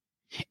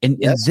 And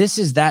this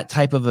is that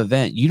type of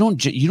event. You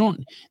don't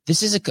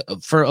this is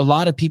for a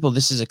lot of people,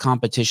 this is a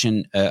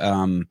competition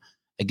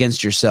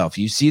against yourself.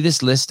 You see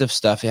this list of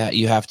stuff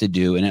you have to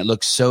do, and it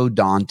looks so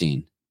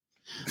daunting.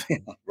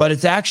 But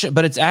it's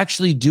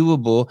actually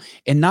doable.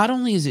 And not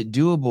only is it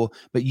doable,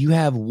 but you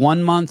have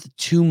 1 month,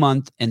 2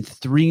 month, and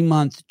 3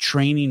 month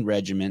training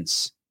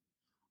regiments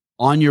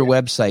on your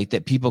website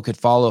that people could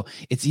follow.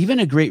 It's even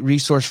a great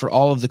resource for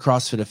all of the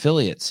CrossFit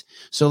affiliates.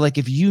 So like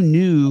if you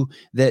knew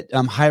that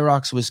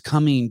Hyrox was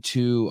coming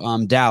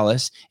to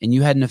Dallas and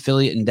you had an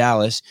affiliate in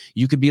Dallas,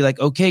 you could be like,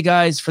 okay,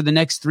 guys, for the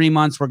next 3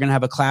 months, we're going to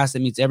have a class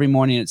that meets every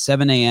morning at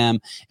 7 a.m.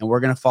 And we're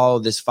going to follow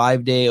this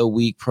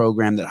 5-day-a-week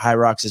program that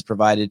Hyrox has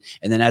provided.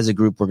 And then as a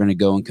group, we're going to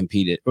go and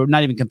compete it, or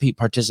not even compete,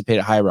 participate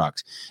at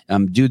Hyrox,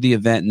 do the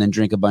event and then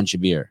drink a bunch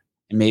of beer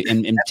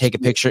and take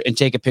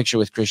a picture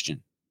with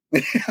Christian.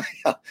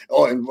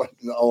 Or in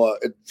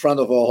front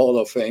of our Hall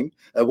of Fame,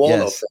 a wall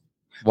of fame.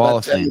 Wall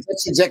of Fame.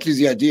 That's exactly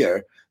the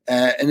idea.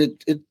 And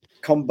it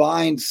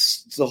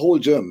combines the whole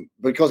gym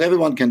because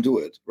everyone can do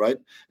it, right?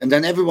 And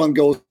then everyone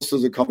goes to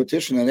the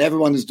competition and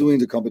everyone is doing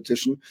the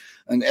competition.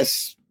 And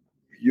as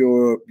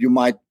you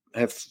might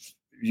have,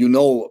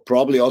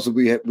 probably also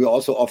we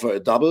also offer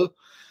a double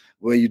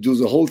where you do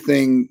the whole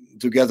thing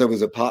together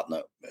with a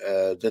partner.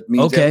 That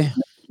means you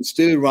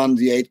still run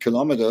the 8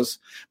 kilometers,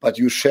 but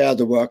you share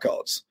the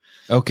workouts.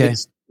 Okay.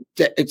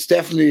 It's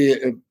definitely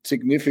a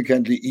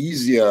significantly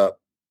easier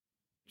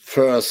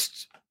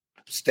first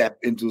step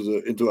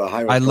into a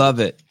higher. I love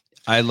it.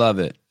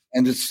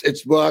 And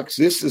it works.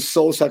 This is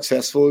so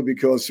successful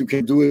because you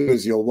can do it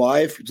with your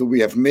wife. So we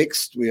have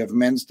mixed, we have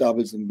men's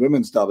doubles and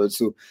women's doubles.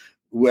 So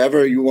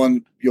whoever you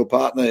want your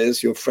partner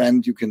is, your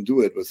friend, you can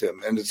do it with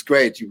him. And it's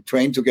great. You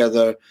train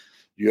together,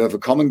 you have a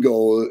common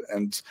goal,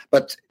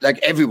 but like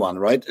everyone,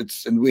 right?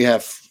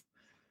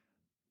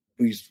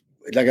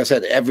 Like I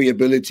said, every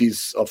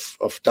abilities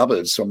of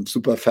doubles from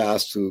super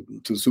fast to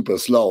super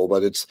slow,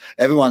 but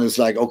everyone is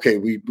like, okay,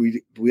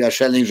 we are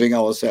challenging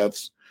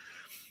ourselves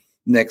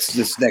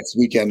this next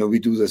weekend, or we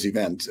do this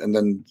event. And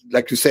then,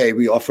 like you say,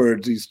 we offer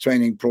these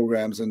training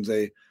programs and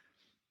they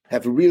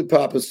have a real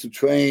purpose to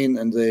train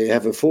and they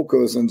have a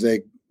focus and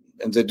they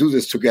do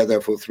this together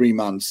for 3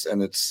 months.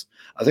 And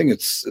I think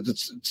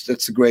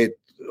that's a great,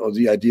 or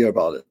the idea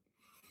about it.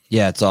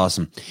 Yeah, it's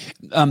awesome.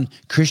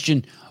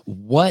 Christian,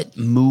 what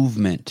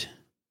movement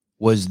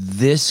was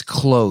this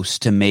close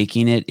to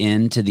making it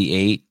into the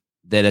 8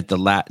 that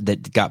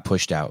that got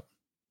pushed out?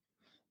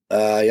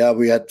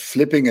 We had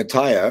flipping a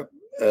tire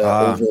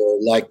over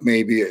like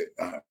maybe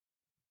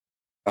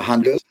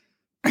 100.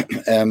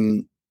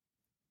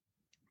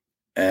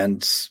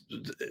 And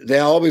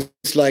there are always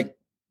like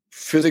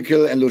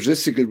physical and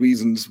logistical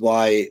reasons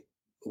why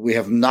we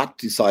have not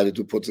decided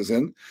to put this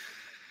in.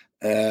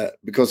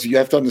 Because you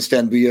have to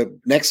understand,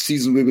 next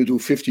season we will do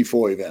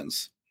 54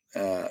 events.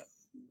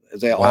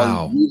 They're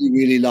all really,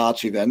 really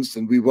large events,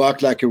 and we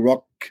work like a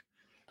rock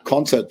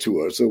concert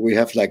tour. So we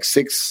have like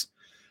 6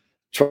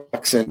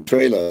 trucks and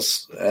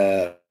trailers,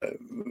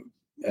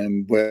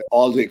 and where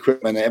all the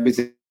equipment and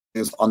everything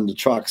is on the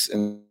trucks,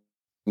 and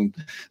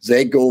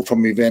they go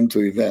from event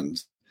to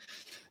event.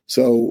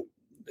 So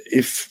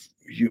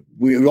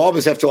we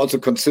always have to also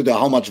consider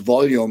how much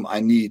volume I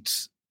need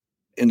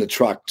in the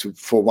truck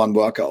for one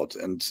workout.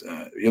 And,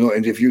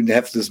 and if you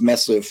have this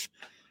massive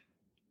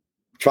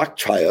truck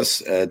tires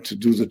to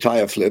do the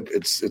tire flip,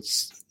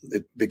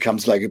 it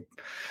becomes like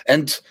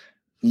and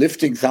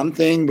lifting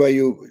something where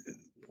you,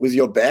 with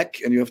your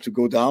back and you have to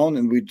go down.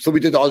 And we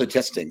did all the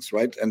testings,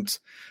 right? And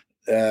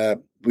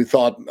we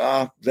thought,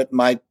 that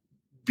might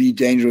be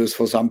dangerous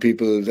for some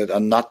people that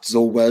are not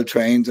so well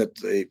trained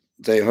that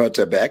they hurt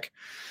their back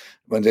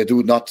when they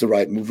do not the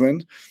right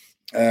movement.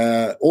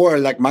 Or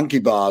like monkey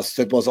bars,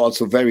 that was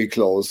also very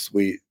close.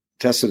 We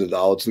tested it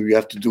out. So you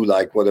have to do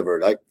like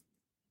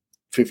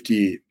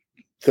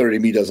 30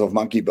 meters of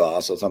monkey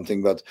bars or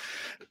something, but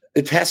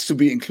it has to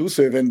be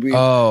inclusive. And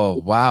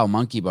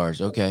monkey bars.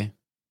 Okay.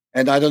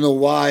 And I don't know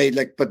why,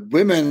 but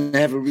women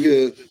have a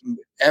real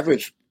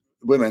average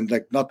women,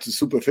 like not the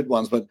super fit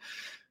ones, but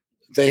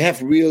they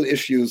have real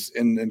issues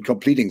in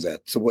completing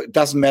that. So it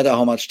doesn't matter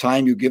how much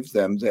time you give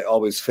them, they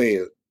always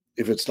fail.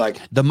 If it's like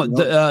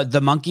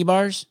the monkey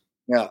bars.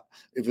 Yeah,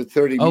 if it's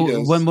 30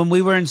 meters. When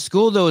we were in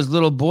school, those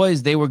little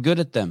boys, they were good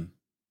at them.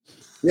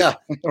 Yeah,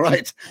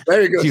 right.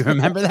 Very good. Do you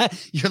remember that?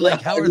 You're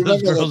like, how are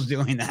those girls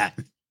doing that?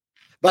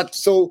 But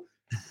so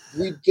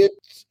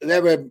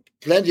there were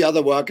plenty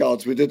other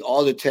workouts. We did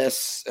all the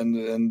tests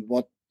and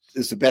what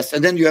is the best.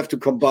 And then you have to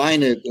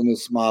combine it in a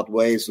smart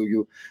way. So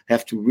you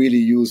have to really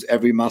use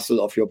every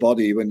muscle of your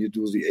body when you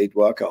do the 8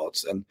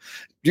 workouts. And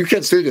you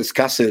can still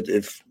discuss it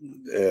if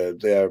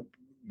it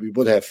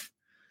would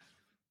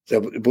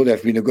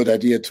have been a good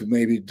idea to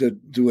maybe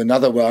do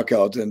another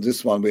workout than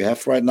this one we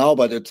have right now,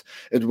 but it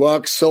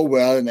works so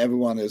well and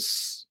everyone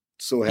is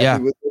so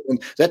happy with it.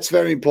 And that's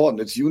very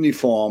important. It's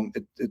uniform.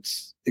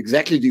 It's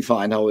exactly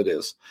defined how it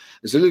is.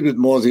 It's a little bit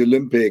more the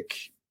Olympic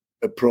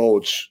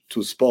approach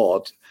to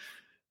sport.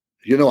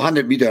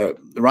 100-meter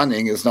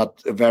running is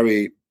not a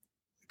very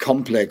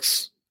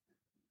complex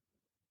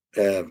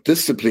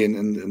discipline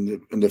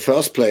in the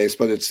first place,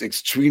 but it's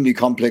extremely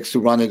complex to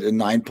run it in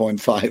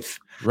 9.5.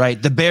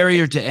 Right. The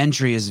barrier to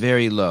entry is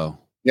very low.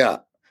 Yeah.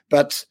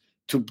 But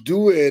to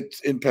do it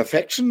in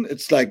perfection,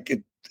 it's like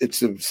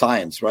it's a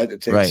science, right?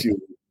 It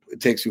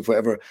takes you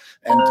forever.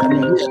 And I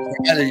mean,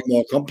 it's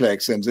more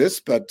complex than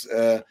this, but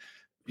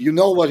you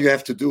know what you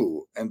have to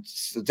do. And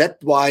so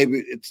that's why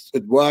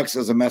it works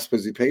as a mass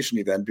participation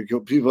event,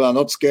 because people are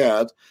not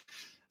scared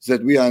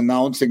that we are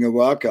announcing a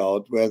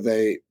workout where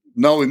they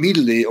know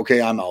immediately,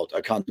 okay, I'm out.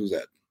 I can't do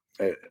that.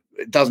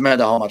 It doesn't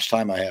matter how much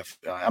time I have.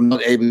 I'm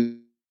not able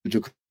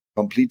to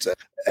complete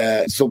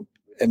that. So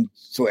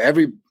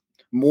every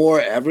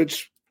more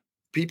average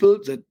people,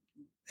 that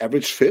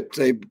average fit,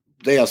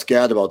 they are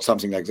scared about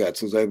something like that.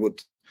 So they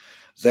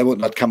would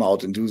not come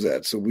out and do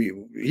that. So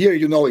here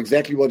you know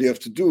exactly what you have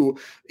to do,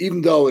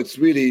 even though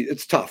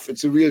it's tough.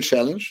 It's a real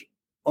challenge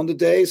on the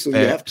day. So you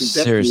have to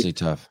seriously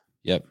tough.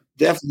 Yep.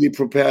 Definitely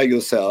prepare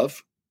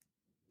yourself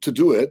to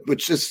do it,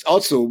 which is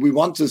also, we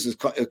want this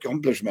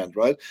accomplishment,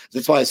 right?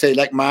 That's why I say,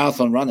 like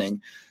marathon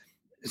running,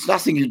 it's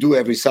nothing you do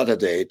every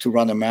Saturday to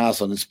run a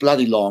marathon. It's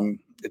bloody long.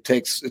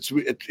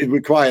 It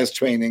requires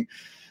training,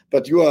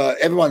 but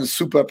everyone is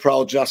super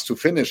proud just to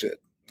finish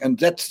it. And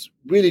that's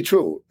really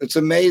true. It's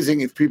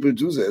amazing if people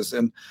do this.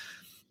 And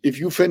if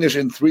you finish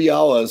in 3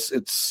 hours,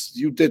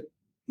 you did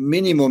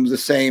minimum the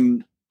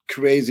same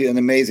crazy and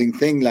amazing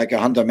thing like a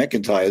Hunter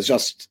McIntyre. It's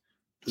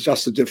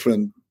just a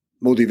different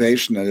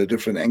motivation and a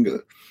different angle.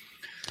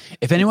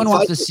 If anyone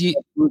wants to see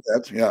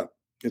that, yeah.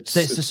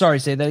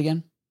 Say that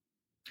again.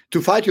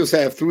 To fight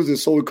yourself through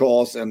this whole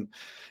course and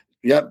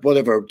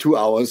 2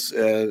 hours,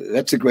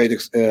 that's a great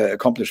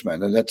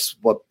accomplishment. And that's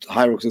what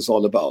Hyrox is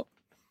all about.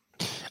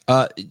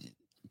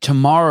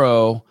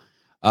 Tomorrow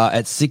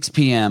at 6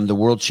 p.m., the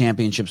World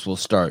Championships will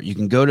start. You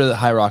can go to the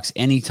Hyrox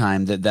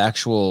anytime. The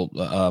actual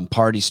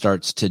party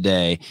starts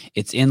today.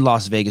 It's in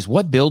Las Vegas.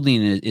 What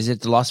building is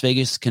it? The Las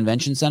Vegas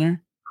Convention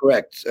Center?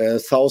 Correct.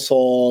 South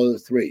Hall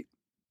 3.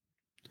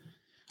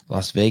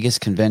 Las Vegas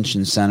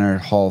Convention Center,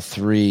 Hall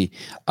 3.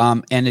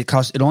 And it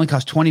only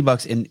costs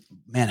 $20. And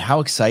man, how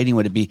exciting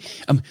would it be?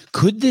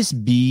 Could this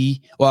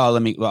be, I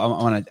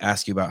want to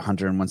ask you about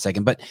Hunter in 1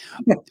 second, but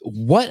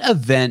what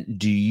event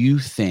do you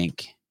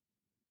think,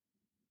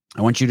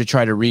 I want you to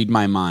try to read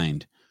my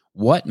mind.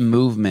 What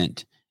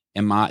movement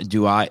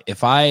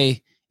if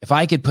I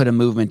could put a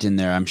movement in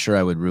there, I'm sure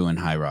I would ruin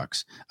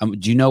Hyrox.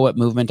 Do you know what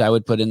movement I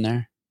would put in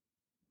there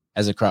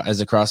as a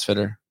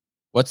CrossFitter?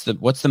 What's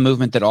the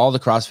movement that all the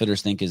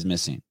CrossFitters think is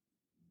missing?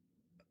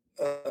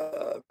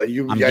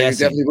 You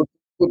definitely would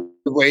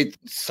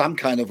some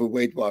kind of a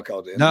weight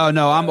workout in.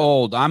 No, I'm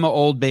old. I'm an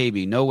old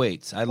baby. No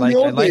weights. I like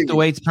the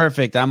weights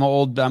perfect. I'm an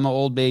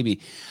old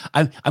baby.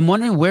 I'm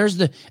wondering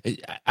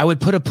I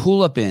would put a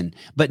pull up in,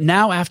 but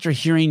now after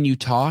hearing you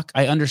talk,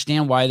 I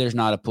understand why there's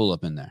not a pull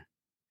up in there.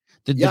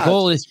 The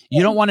goal is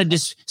you don't want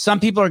to some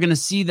people are going to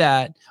see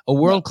that a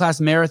world-class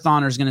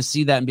marathoner is going to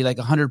see that and be like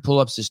 100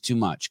 pull-ups is too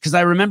much. Because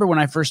I remember when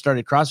I first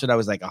started CrossFit, I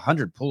was like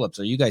 100 pull-ups.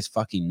 Are you guys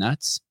fucking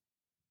nuts?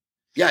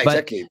 Yeah,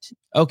 exactly.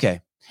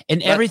 Okay.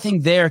 And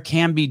everything there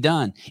can be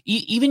done.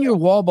 Even your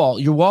wall ball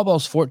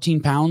is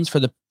 14 pounds for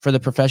the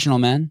professional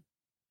men.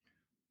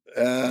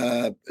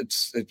 I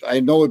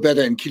know it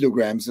better in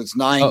kilograms. It's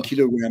 9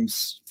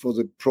 kilograms for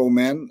the pro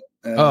men.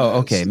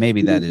 Okay.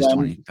 Maybe that is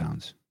 20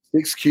 pounds.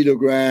 6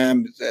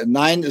 kilograms.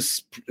 9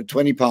 is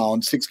 20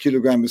 pounds. 6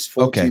 kilograms is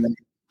 14. Okay.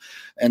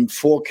 And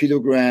 4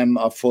 kilograms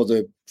are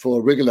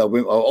for regular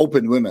women or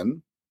open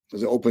women.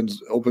 The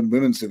open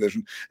women's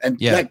division. And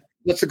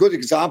that's a good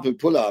example.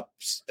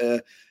 Pull-ups.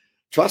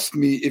 Trust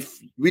me, if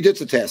we did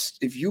the test,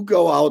 if you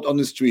go out on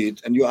the street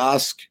and you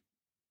ask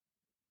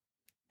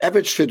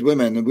average fit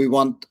women, and we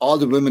want all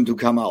the women to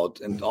come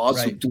out and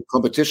also do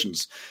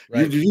competitions,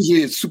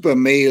 usually it's super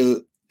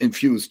male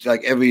infused.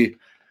 Like every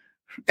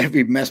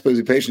mass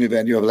participation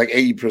event, you have like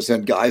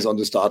 80% guys on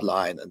the start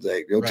line, and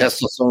they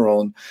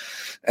testosterone.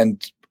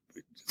 And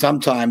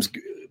sometimes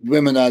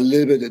women are a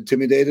little bit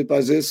intimidated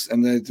by this,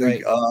 and they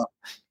think,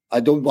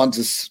 I don't want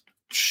this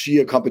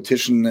sheer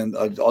competition and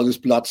all this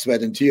blood,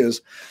 sweat, and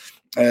tears.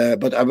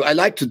 But I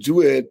like to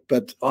do it,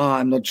 but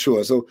I'm not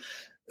sure. So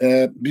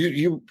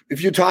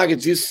if you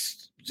target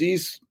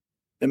these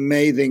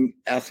amazing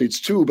athletes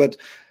too, but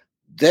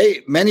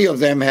many of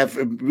them have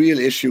a real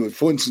issue,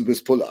 for instance,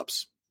 with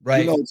pull-ups.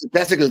 Right. It's a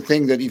classical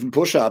thing that even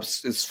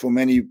push-ups is for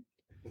many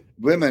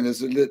women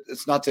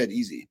it's not that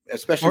easy,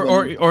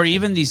 especially or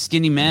even these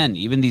skinny men,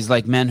 even these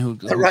like men who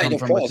come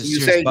from a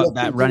serious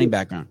running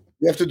background.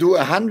 You have to do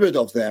 100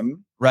 of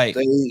them. Right.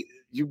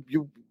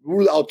 You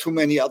rule out too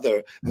many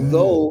other.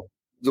 Though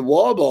the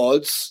wall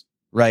balls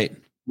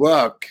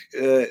work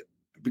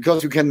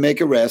because you can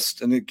make a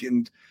rest and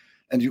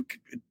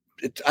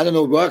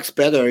works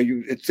better.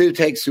 It still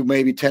takes you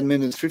maybe 10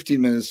 minutes,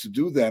 15 minutes to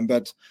do them,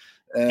 but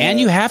and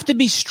you have to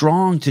be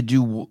strong to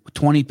do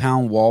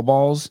 20-pound wall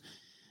balls.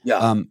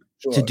 Yeah.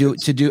 Sure.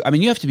 To do. I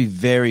mean, you have to be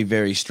very,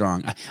 very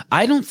strong.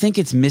 I don't think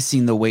it's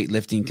missing the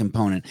weightlifting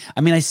component.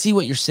 I mean, I see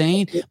what you're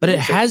saying, but it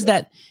has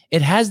that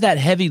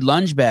heavy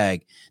lunge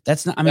bag.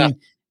 That's not. I mean,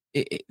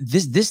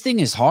 this thing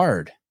is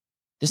hard.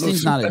 This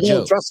thing's not a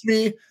joke. Trust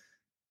me,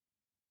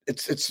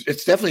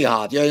 it's definitely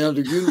hard. Yeah, you know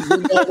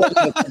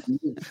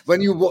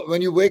when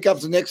you wake up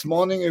the next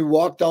morning and you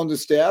walk down the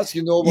stairs,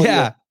 you know what.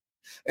 Yeah,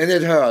 and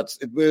it hurts.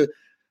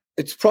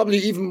 It's probably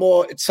even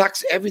more. It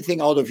sucks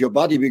everything out of your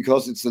body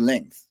because it's the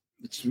length.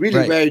 It's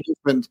really very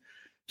different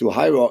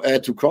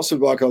to CrossFit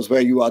workouts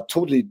where you are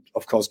totally,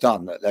 of course,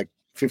 done, like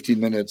 15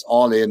 minutes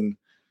all in.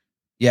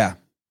 Yeah.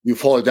 You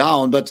fall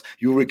down, but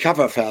you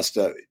recover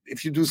faster.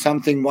 If you do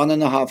something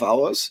 1.5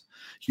 hours,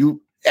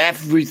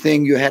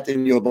 everything you had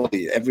in your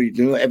body,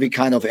 every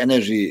kind of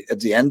energy at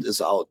the end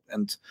is out.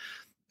 And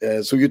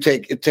so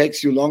it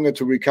takes you longer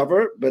to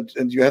recover,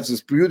 and you have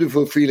this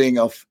beautiful feeling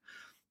of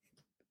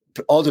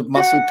all the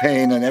muscle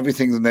pain and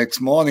everything the next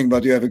morning,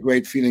 but you have a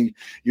great feeling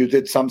you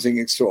did something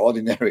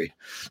extraordinary,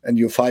 and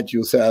you fight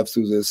yourself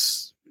through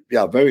this,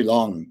 very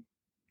long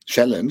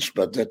challenge.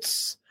 But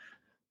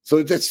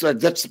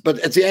but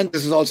at the end,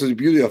 this is also the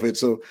beauty of it.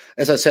 So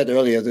as I said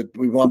earlier, that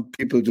we want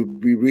people to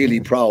be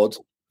really proud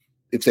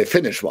if they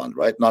finish one,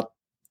 right? Not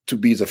to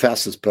be the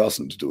fastest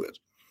person to do it.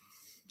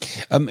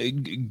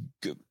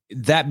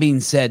 That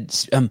being said,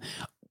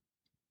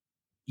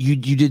 you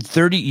did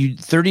 30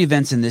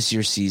 events in this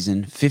year's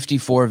season,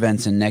 54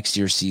 events in next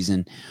year's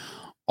season.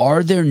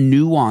 Are there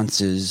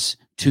nuances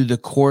to the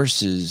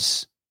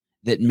courses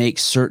that make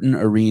certain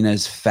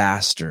arenas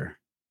faster?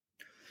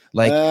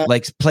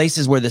 Like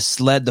places where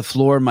the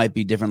floor might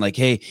be different. Like,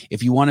 hey,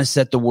 if you want to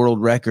set the world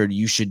record,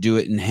 you should do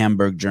it in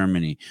Hamburg,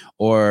 Germany.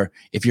 Or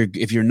if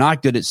you're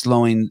not good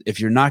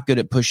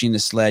at pushing the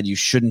sled, you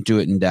shouldn't do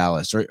it in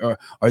Dallas. Or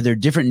are there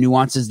different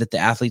nuances that the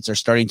athletes are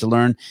starting to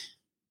learn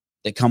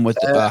that come with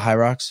High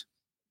Rocks?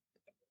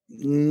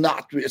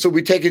 Not really. So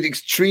we take it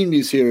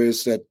extremely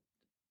serious that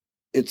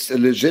it's a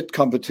legit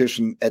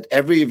competition at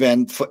every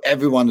event for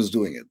everyone who's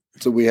doing it.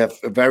 So we have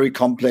a very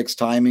complex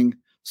timing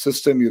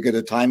system. You get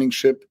a timing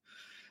chip.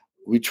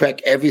 We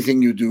track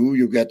everything you do.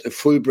 You get a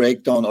full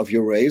breakdown of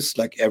your race,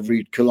 like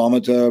every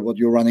kilometer, what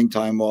your running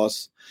time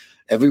was,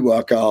 every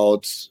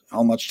workout,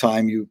 how much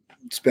time you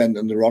spend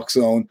in the rock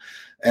zone.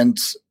 And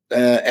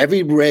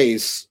every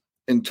race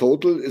in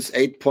total is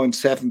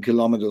 8.7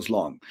 kilometers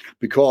long,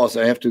 because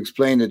I have to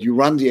explain that you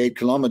run the 8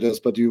 kilometers,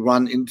 but you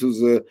run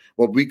into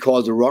what we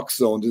call the rock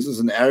zone. This is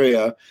an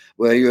area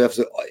where you have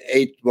the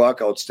 8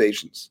 workout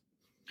stations.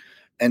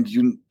 And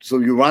you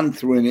run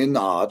through an in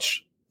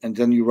arch, and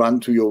then you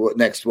run to your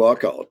next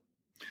workout.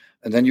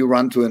 And then you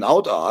run to an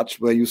out arch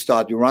where you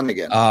start your run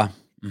again.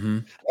 Mm-hmm.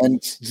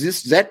 And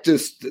that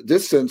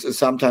distance is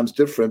sometimes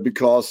different,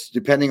 because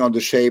depending on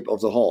the shape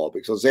of the hall,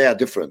 because they are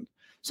different.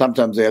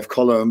 Sometimes they have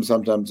columns,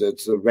 sometimes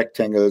it's a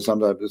rectangle,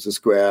 sometimes it's a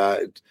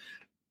square.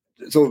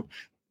 So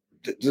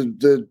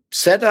the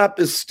setup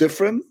is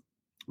different,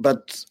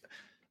 but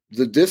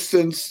the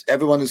distance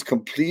everyone is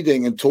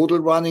completing in total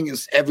running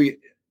is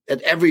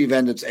at every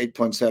event, it's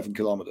 8.7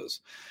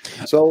 kilometers.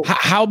 So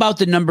how about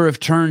the number of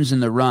turns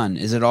in the run?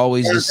 Is it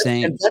always the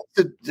same? And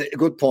that's a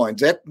good point.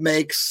 That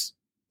makes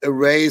a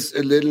race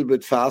a little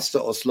bit faster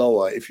or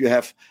slower. If you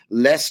have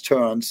less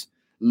turns,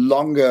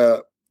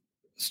 longer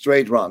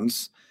straight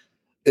runs,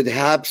 it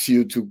helps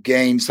you to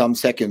gain some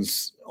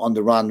seconds on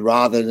the run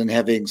rather than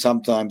having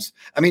sometimes.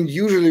 I mean,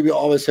 usually we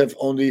always have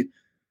only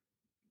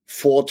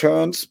 4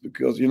 turns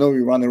because, we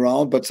run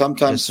around, but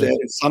sometimes there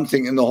is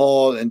something in the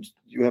hall and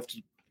you have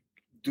to.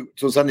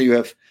 So suddenly you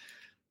have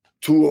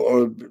 2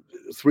 or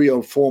 3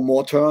 or 4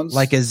 more turns,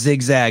 like a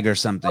zigzag or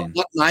something.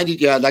 Not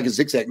 90, like a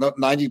zigzag, not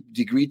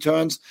 90-degree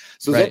turns.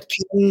 So right.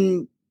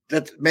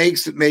 that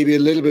makes it maybe a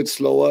little bit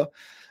slower.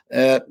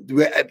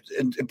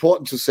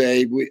 Important to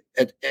say,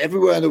 at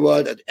everywhere in the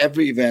world, at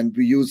every event,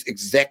 we use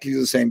exactly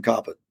the same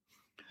carpet.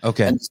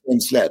 Okay, and the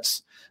same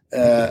sleds.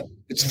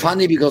 It's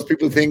funny because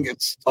people think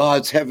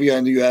it's heavier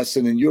in the US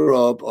than in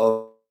Europe,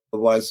 or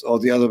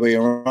the other way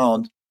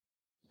around.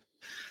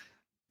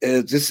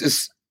 This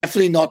is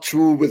definitely not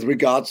true with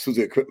regards to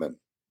the equipment.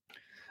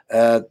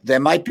 There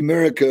might be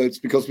miracles,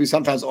 because we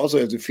sometimes also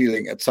have the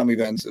feeling at some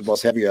events it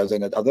was heavier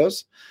than at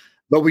others,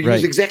 but we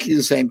use exactly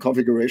the same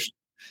configuration.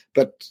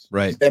 But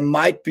there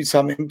might be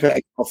some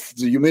impact of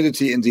the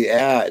humidity in the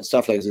air and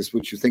stuff like this,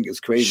 which you think is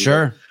crazy.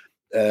 Sure.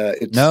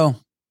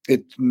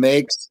 It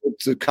makes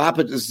the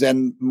carpet is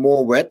then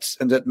more wet,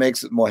 and that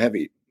makes it more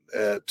heavy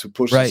to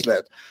push the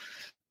sled.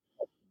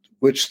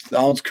 Which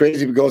sounds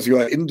crazy because you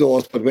are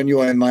indoors, but when you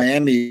are in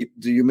Miami,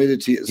 the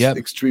humidity is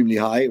extremely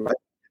high, right?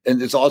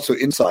 And it's also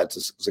inside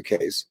the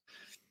case.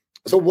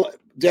 So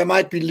there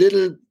might be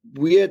little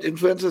weird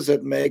influences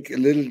that make a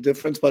little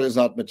difference, but it's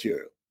not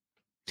material.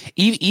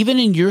 Even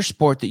in your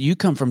sport that you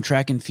come from,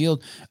 track and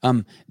field,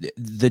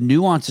 the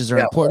nuances are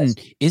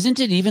important. Isn't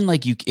it even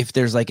like if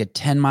there's like a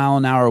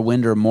 10-mile-an-hour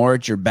wind or more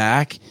at your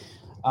back,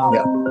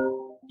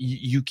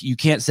 you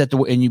can't set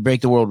and you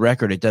break the world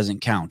record, it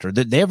doesn't count? Or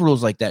they have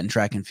rules like that in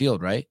track and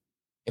field, right?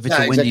 If it's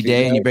a windy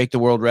day and you break the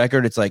world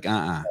record, it's like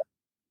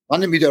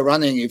 100-meter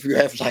running, if you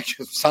have like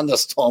a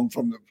thunderstorm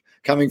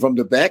coming from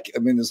the back, I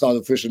mean, it's not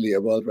officially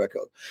a world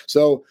record.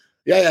 So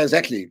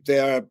exactly.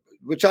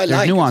 Which I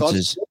like.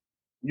 Nuances.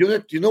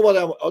 You know what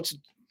I also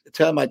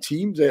tell my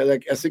team? They're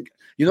like, I think,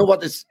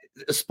 what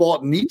a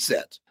sport needs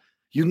that.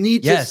 You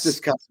need this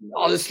discussion.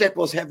 Oh, the sled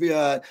was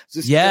heavier.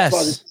 This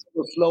was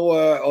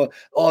slower.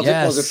 Or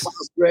that was a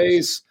fast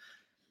race.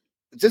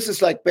 This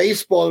is like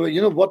baseball.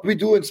 What we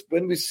do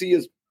when we see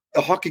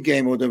a hockey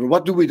game or whatever.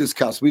 What do we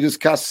discuss? We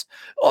discuss,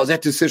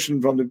 that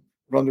decision from the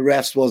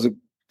refs was a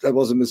that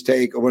was a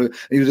mistake, or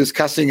you're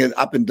discussing it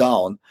up and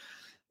down.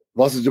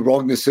 Was it the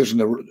wrong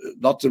decision or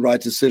not the right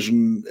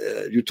decision?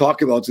 You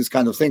talk about these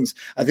kind of things.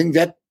 I think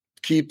that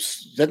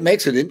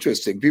makes it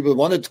interesting. People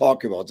want to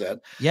talk about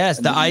that. Yes,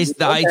 and the ice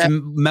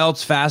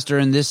melts faster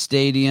in this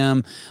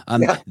stadium.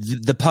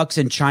 The pucks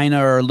in China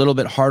are a little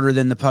bit harder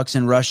than the pucks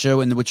in Russia,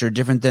 and which are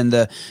different than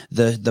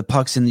the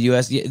pucks in the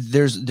US.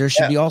 There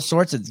should be all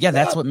sorts of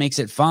that's what makes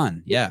it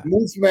fun. Yeah,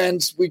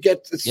 movements we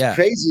get, it's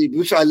crazy,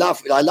 which I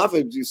love. I love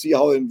it. You see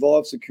how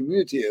involved the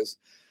community is.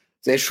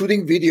 They're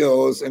shooting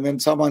videos, and then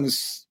someone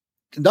is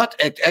not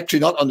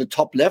on the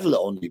top level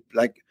only,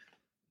 like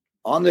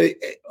on the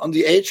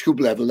age group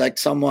level, like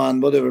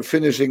someone, whatever,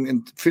 finishing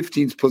in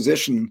 15th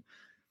position,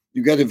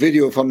 you get a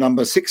video from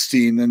number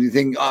 16 and you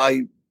think,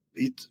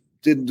 he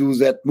didn't do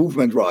that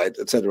movement right,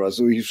 etc.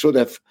 So he should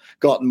have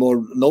gotten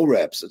more no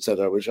reps,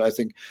 etc. Which I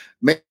think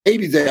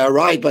maybe they are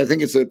right, but I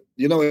think it's a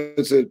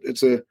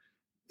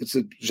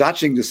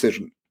judging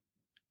decision,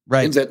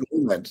 right, in that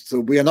movement. So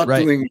we are not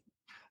doing.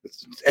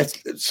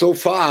 So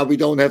far, we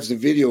don't have the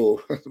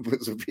video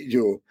with the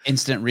video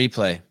instant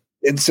replay,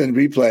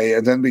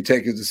 and then we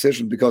take a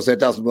decision because that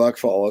doesn't work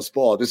for our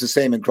sport. It's the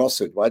same in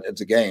CrossFit, right? At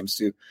the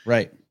games,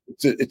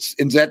 it's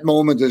in that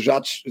moment the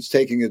judge is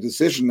taking a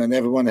decision, and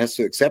everyone has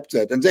to accept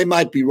that. And they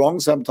might be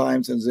wrong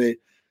sometimes, and they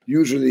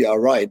usually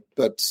are right.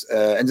 But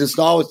and it's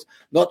now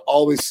not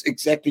always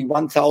exactly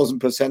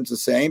 1,000% the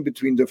same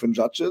between different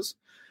judges.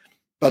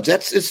 But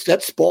that's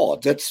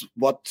sport. That's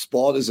what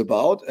sport is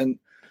about, and.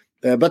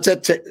 But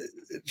that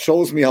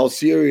shows me how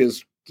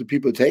serious the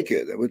people take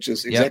it, which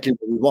is exactly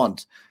what we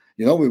want.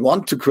 We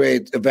want to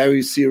create a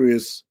very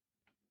serious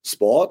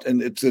sport,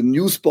 and it's a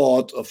new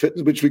sport of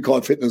fitness, which we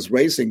call fitness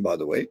racing, by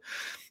the way.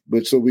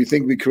 But so we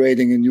think we're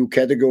creating a new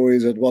category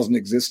that wasn't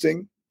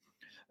existing.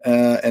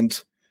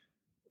 And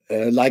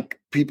like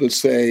people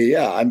say,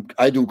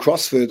 I do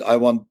CrossFit. I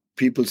want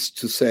people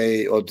to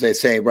say, or they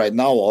say right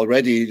now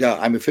already,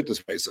 I'm a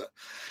fitness racer.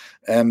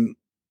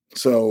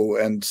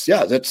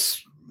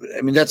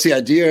 That's the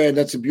idea, and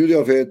that's the beauty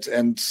of it.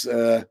 And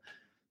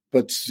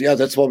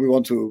that's what we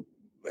want to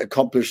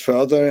accomplish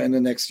further in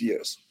the next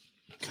years.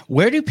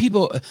 Where do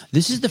people?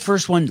 This is the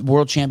first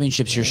World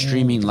Championships you're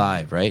streaming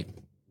live, right?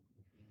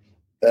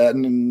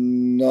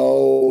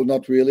 No,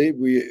 not really.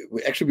 We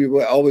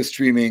were always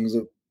streaming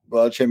the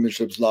World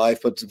Championships live,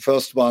 but the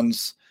first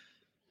ones.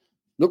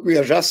 Look, we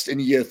are just in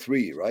year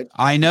 3, right?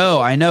 I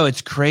know.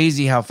 It's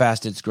crazy how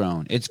fast it's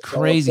grown. It's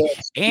crazy.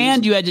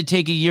 And you had to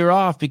take a year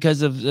off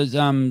because of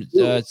some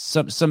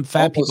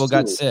fat people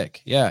got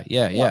sick.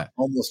 Yeah.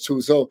 Almost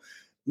 2. So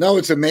now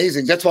it's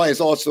amazing. That's why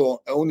it's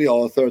also only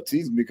our 3rd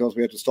season, because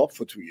we had to stop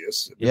for 2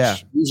 years.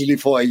 Usually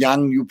for a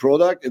young new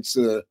product, it's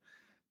a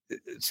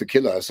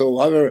killer.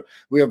 So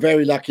we are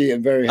very lucky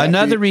and very happy.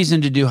 Another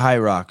reason to do High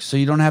Rocks, so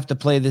you don't have to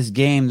play this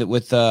game that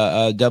with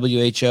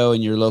WHO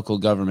and your local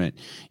government.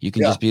 You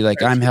can just be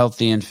like, I'm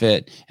healthy and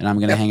fit, and I'm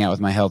going to hang out with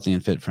my healthy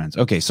and fit friends.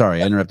 Okay,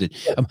 sorry, I interrupted.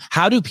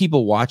 How do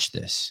people watch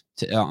this?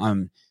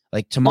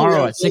 Like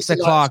tomorrow at 6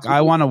 o'clock, I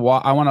want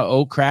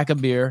to crack a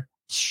beer.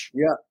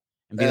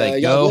 And be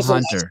like, go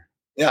Hunter.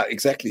 Yeah,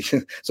 exactly.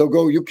 So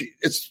go.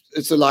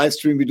 It's a live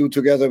stream we do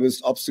together with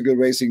Obstacle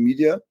Racing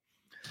Media.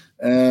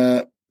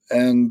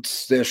 And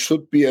there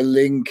should be a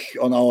link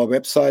on our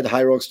website,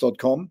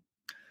 hyrocks.com,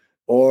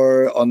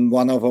 or on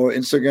one of our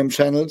Instagram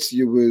channels.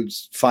 You will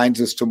find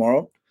this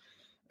tomorrow,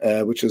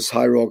 which is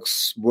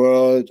Hyrox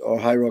World or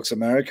Hyrox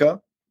America.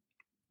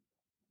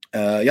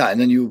 And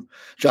then you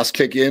just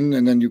click in,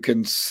 and then you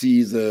can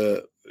see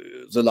the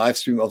live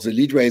stream of the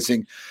lead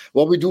racing.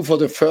 What we do for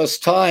the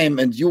first time,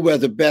 and you were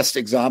the best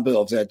example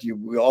of that.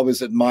 We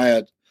always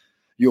admired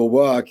your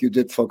work you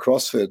did for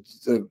CrossFit,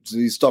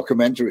 these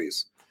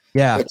documentaries.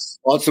 Yeah. That's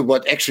also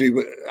what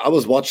actually I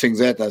was watching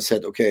that and I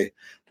said, okay,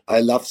 I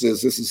love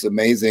this. This is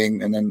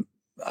amazing. And then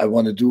I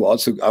want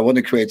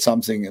to create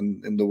something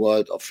in the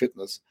world of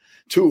fitness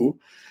too.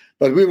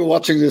 But we were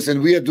watching this,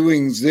 and we are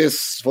doing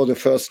this for the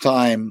first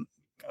time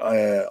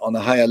on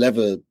a higher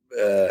level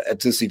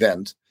at this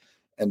event.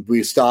 And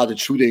we started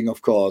shooting,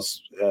 of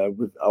course,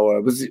 with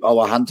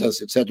our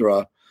hunters,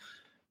 etc.,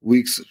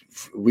 weeks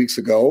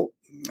ago.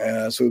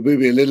 So it will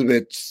be a little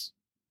bit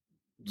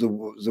the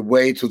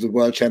way to the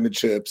World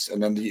Championships,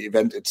 and then the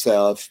event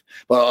itself,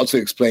 but also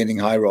explaining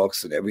High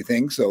Rocks and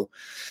everything. So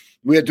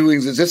we are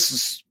doing this. This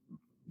is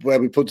where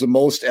we put the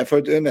most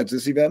effort in at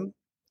this event.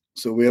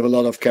 So we have a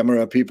lot of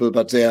camera people,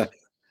 but they're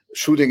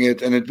shooting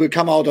it, and it will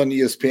come out on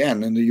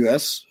ESPN in the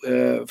US,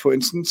 for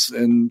instance.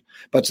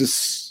 But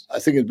I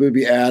think it will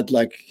be aired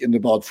like in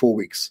about 4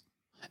 weeks.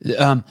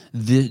 The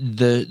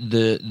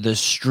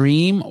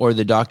stream or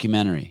the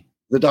documentary?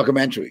 The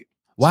documentary.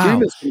 Wow.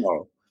 Stream is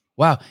tomorrow.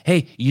 Wow.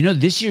 Hey,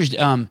 this year's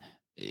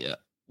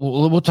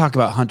we'll talk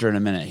about Hunter in a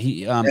minute.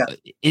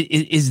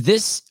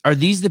 Are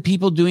these the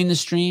people doing the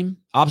stream?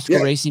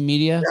 Obstacle Racing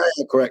Media?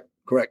 Yeah, correct.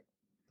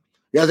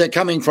 Yeah, they're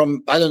coming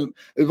from,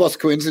 it was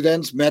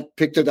coincidence. Matt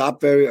picked it up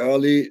very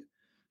early.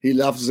 He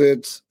loves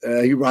it.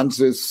 He runs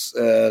this,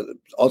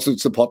 also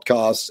it's a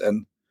podcast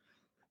and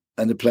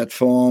the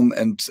platform,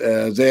 and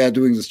they are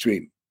doing the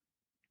stream.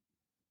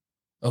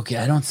 Okay,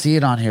 I don't see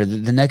it on here.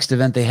 The next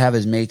event they have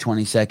is May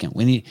 22nd.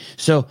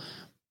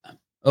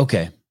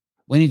 Okay.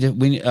 I need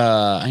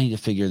to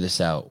figure this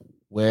out.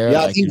 Where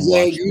Yeah, I I think can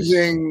they're watch this.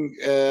 using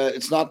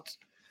it's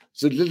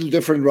a little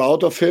different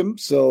route of him,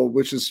 so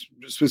which is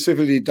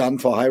specifically done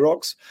for High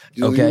Rocks.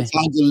 You'll Okay.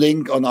 find the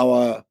link on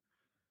our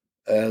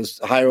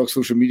High Rocks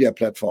social media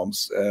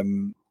platforms.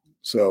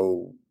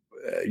 So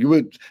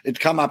it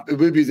come up. It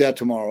will be there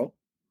tomorrow.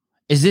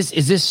 Is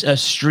this a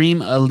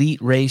Stream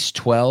Elite Race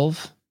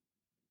 12?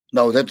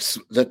 No, that's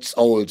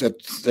old.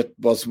 That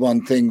was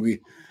one thing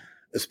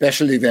a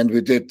special event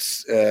we did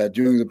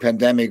during the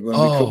pandemic when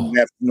we couldn't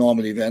have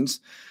normal events.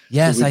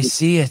 Yes, So I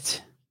see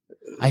it.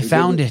 I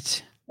found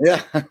it.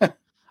 Yeah.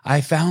 I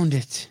found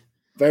it.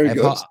 Very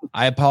good.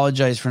 I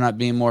apologize for not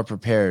being more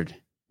prepared.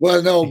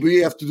 Well, no, we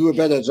have to do a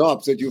better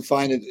job that you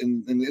find it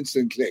in an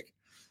instant click.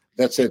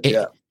 That's it.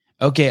 Yeah.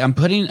 Okay, I'm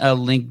putting a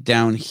link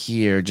down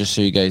here just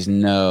so you guys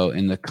know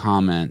in the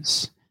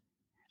comments.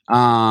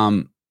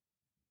 And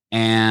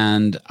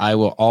I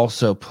will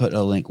also put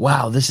a link.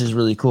 Wow, this is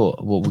really cool.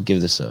 We'll give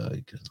this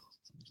a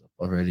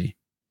already.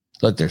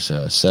 Look, there's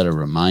a set a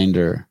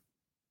reminder.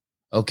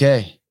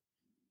 Okay.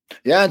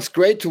 Yeah, it's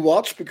great to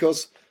watch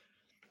because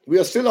we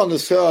are still on the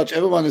search.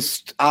 Everyone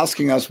is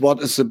asking us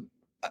what is a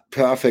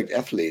perfect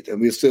athlete,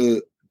 and we're still.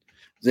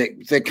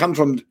 They come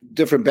from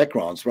different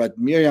backgrounds, right?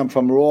 Miriam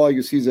from Raw,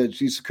 you see that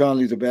she's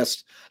currently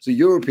the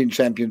European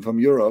champion from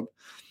Europe.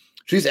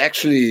 She's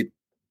actually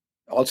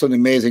also an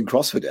amazing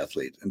CrossFit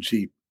athlete, and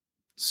she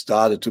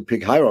started to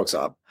pick High Rocks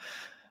up.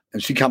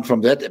 And she comes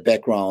from that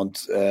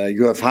background.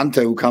 You have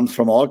Hunter, who comes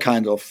from all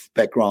kinds of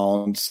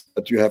backgrounds,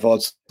 but you have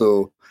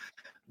also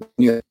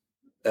like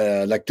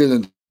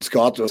Dylan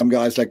Scott or some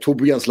guys like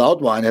Tobias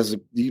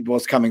Lautwein he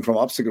was coming from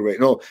obstacle race.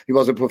 No, he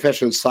was a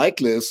professional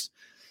cyclist.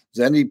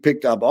 Then he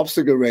picked up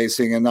obstacle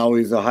racing, and now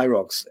he's a High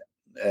Rocks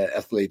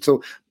athlete.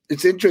 So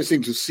it's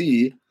interesting to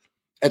see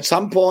at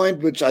some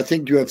point, which I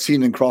think you have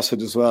seen in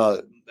CrossFit as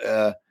well.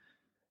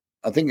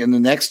 I think in the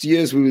next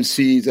years, we will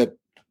see that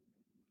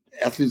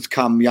athletes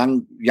come,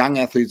 young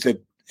athletes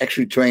that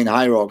actually train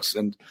High Rocks,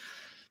 and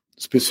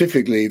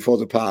specifically for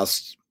the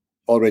past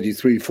already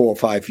 3, 4,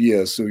 5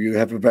 years. So you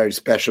have a very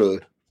special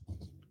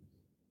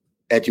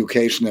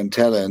education and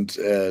talent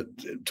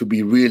to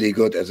be really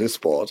good at this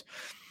sport.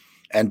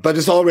 But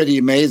it's already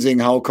amazing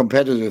how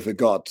competitive it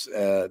got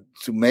to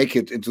make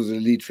it into the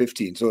Elite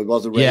 15. So it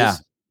was a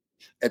race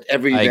at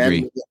every event.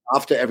 Agree.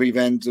 After every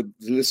event, the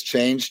list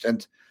changed,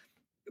 and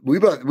we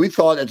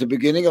thought at the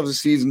beginning of the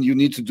season you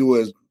need to do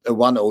a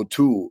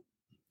 1:02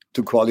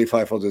 to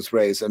qualify for this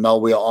race, and now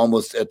we are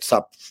almost at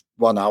sub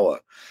 1 hour,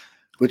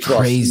 which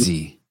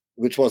crazy.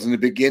 Which was in the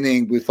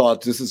beginning we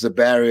thought this is a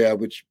barrier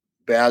which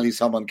barely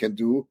someone can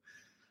do,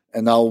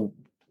 and now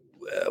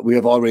we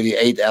have already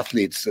 8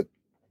 athletes that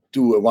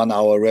do a 1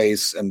 hour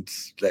race, and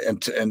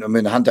I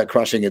mean Hunter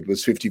crushing it with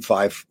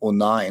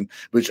 55:09,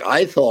 which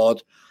I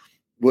thought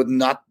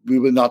we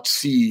will not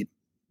see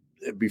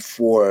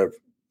before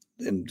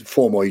in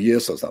 4 more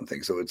years or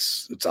something. So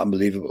it's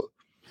unbelievable.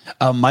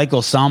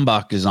 Michael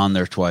Sambach is on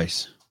there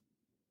twice.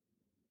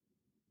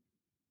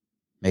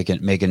 Make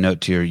a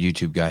note to your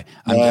YouTube guy.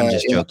 I'm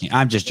just joking.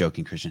 I'm just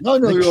joking, Christian. No,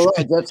 you're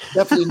right. That's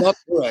definitely not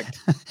correct.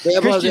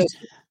 Christian,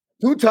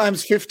 2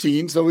 times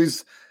 15, so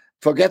he's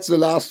forgets the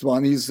last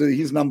one.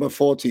 He's number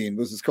 14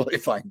 was his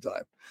qualifying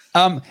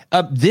time.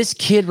 This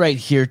kid right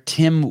here,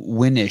 Tim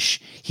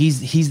Winish,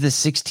 he's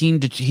 16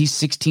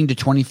 to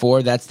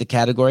 24. That's the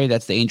category.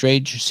 That's the age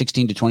range,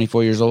 16 to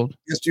 24 years old.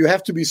 Yes, you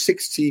have to be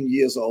 16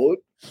 years old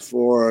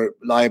for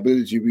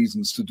liability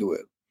reasons to do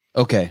it.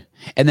 Okay,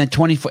 and then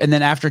 24, and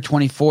then after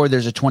 24,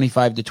 there's a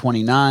 25 to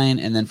 29,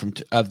 and then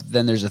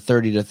then there's a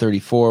 30 to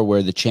 34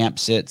 where the champ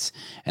sits,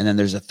 and then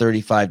there's a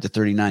 35 to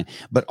 39.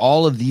 But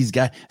all of these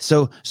guys,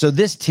 so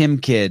this Tim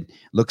kid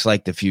looks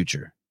like the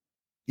future.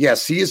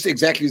 Yes, he is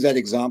exactly that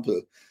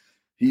example.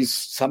 He's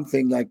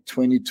something like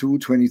 22,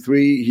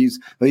 23.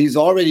 He's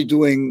already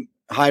doing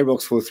High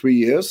Rocks for 3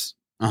 years,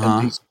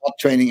 and he's not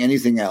training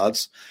anything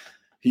else.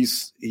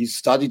 He's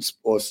studied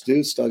or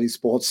still studies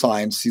sports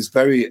science. He's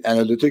very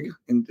analytic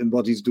in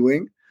what he's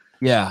doing.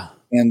 Yeah.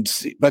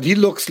 But he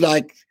looks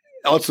like,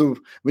 also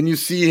when you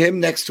see him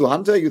next to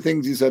Hunter, you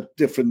think these are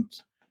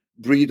different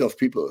breed of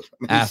people. I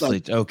mean,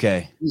 athlete.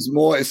 Okay. He's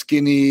more a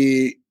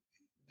skinny,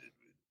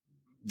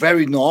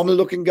 very normal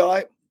looking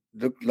guy.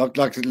 Not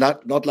like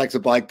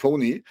the bike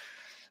pony.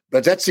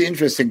 But that's the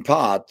interesting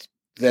part,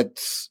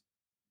 that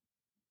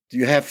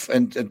you have,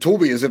 and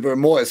Toby is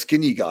a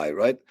skinny guy,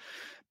 right?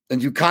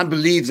 And you can't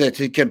believe that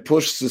he can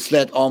push the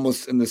sled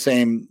almost in the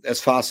same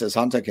as fast as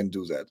Hunter can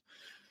do that.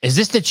 Is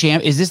this the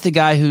champ? Is this the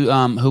guy who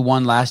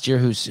won last year?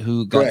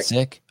 Who got Correct.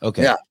 Sick?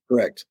 Okay, yeah,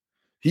 correct.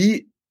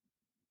 He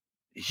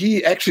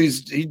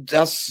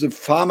does the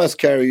farmer's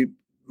carry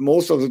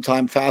most of the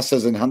time faster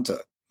than Hunter.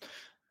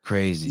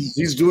 Crazy.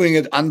 He's doing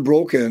it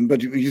unbroken,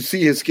 but you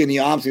see his skinny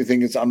arms, you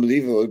think it's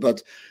unbelievable.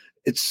 But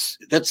that's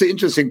the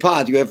interesting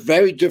part. You have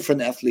very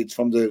different athletes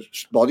from the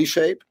body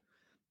shape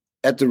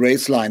at the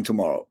race line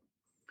tomorrow.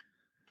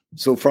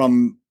 So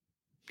from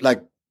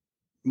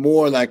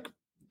more like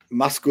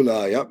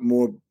muscular,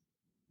 more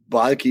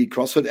bulky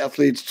CrossFit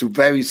athletes to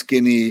very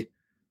skinny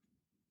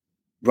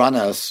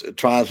runners,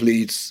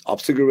 triathletes,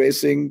 obstacle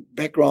racing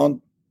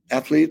background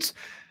athletes.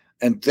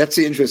 And that's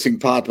the interesting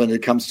part when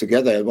it comes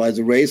together, why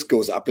the race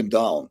goes up and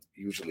down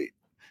usually.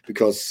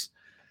 Because,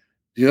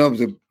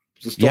 the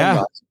strong guys,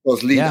 of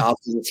course, lead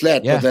after the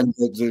flat, but then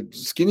the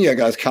skinnier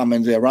guys come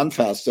and they run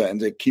faster and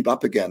they keep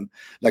up again.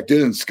 Like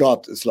Dylan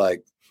Scott is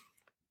like,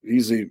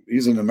 he's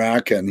an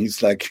American. He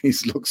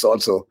looks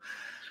also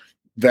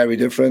very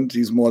different.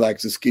 He's more like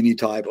the skinny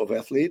type of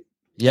athlete.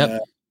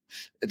 Yep.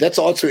 That's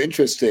also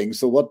interesting.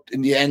 So what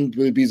in the end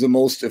will be the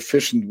most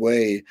efficient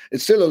way?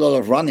 It's still a lot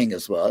of running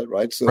as well,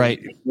 right? So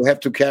you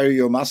have to carry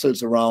your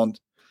muscles around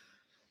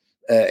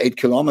 8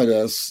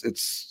 kilometers.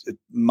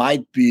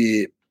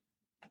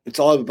 It's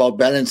all about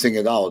balancing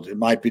it out. It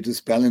might be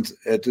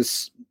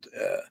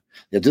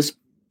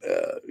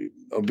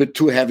a bit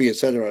too heavy,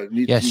 etc.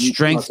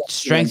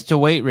 Strength to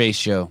weight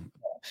ratio.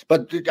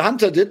 But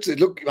Hunter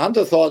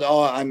Hunter thought,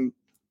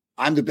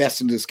 I'm the best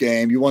in this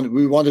game. We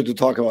wanted to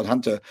talk about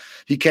Hunter.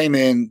 He came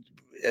in.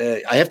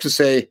 I have to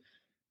say,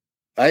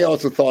 I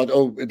also thought,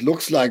 it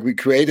looks like we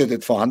created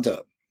it for Hunter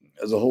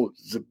as a whole.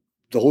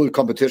 The whole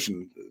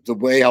competition, the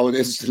way how it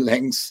is, the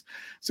lengths,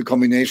 the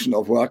combination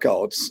of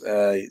workouts.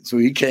 So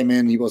he came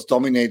in, he was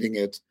dominating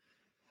it.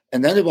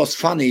 And then it was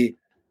funny.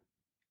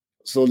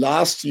 So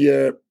last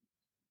year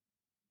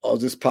or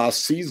this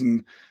past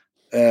season,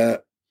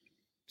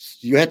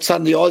 you had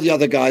suddenly all the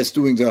other guys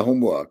doing their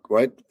homework,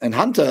 right? And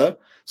Hunter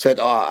said,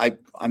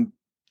 I'm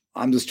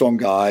the strong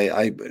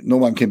guy. No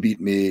one can beat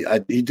me.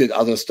 He did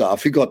other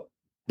stuff. He got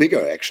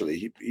bigger,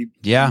 actually. He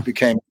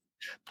became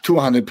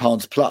 200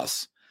 pounds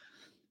plus.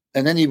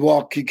 And then he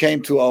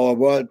came to our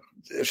World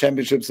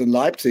Championships in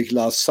Leipzig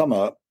last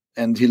summer,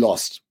 and he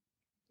lost.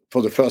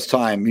 For the first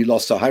time, he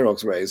lost a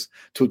Hyrox race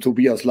to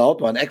Tobias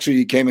Lautmann. Actually,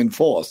 he came in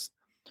fourth.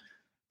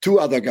 2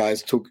 other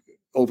guys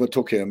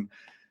overtook him.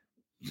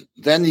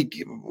 Then he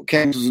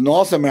came to the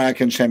North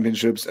American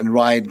Championships, and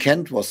Ryan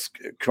Kent was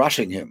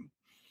crushing him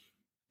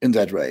in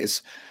that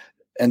race.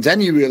 And then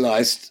he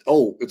realized,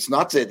 it's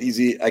not that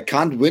easy. I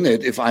can't win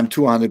it if I'm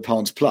 200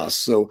 pounds plus.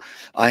 So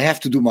I have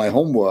to do my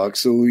homework.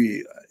 So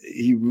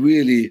he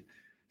really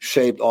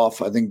shaved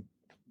off, I think,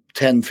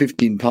 10,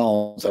 15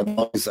 pounds and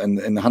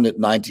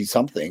 190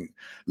 something,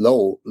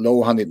 low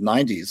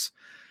 190s.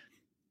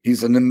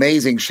 He's in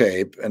amazing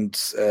shape, and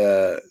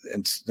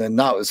then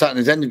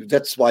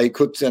that's why he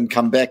could then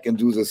come back and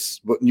do this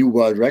new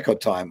world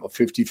record time of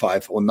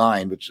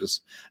 55:09, which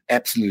is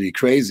absolutely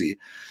crazy.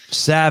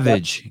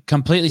 Savage,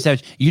 completely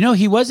savage.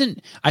 He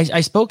wasn't.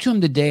 I spoke to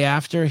him the day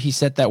after he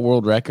set that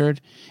world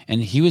record,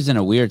 and he was in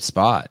a weird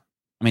spot.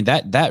 I mean,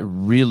 that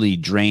really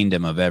drained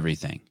him of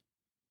everything.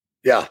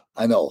 Yeah,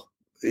 I know.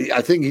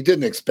 I think he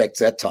didn't expect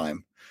that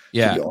time.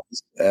 Yeah. To be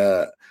honest.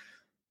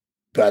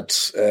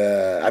 But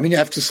you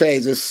have to say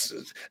this.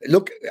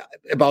 Look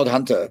about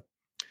Hunter.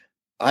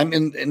 I'm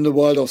in the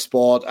world of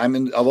sport. I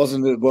was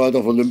in the world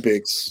of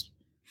Olympics,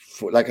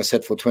 like I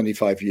said, for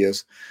 25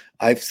 years.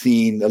 I've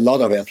seen a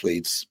lot of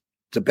athletes,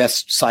 the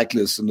best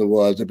cyclists in the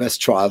world, the best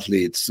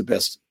triathletes, the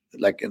best,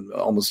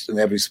 almost in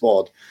every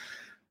sport.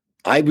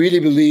 I really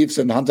believe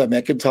that Hunter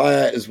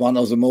McIntyre is one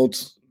of the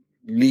most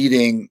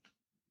leading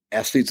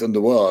athletes in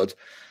the world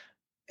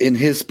in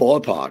his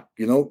ballpark.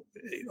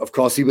 Of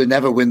course, he will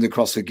never win the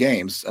CrossFit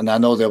Games. And I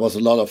know there was a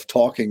lot of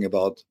talking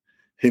about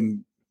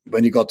him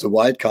when he got the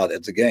wild card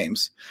at the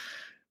Games.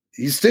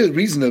 He's still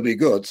reasonably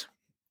good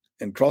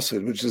in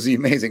CrossFit, which is the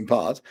amazing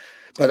part.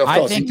 But of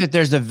course, I think that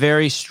there's a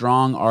very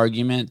strong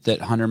argument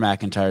that Hunter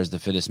McIntyre is the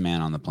fittest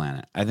man on the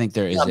planet. I think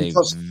there is a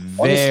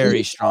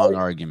very strong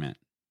argument.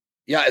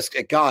 Yeah, it's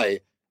a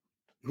guy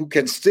who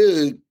can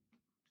still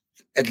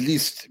at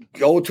least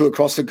go to a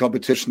CrossFit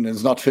competition and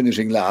is not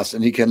finishing last,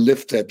 and he can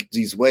lift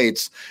these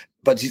weights.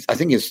 But I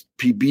think his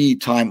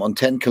PB time on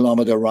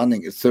 10-kilometer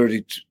running is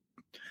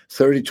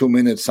 32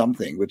 minutes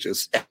something, which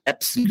is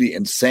absolutely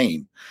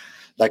insane.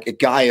 Like a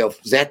guy of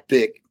that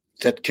big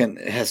that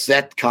has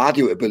that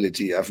cardio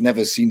ability. I've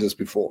never seen this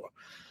before.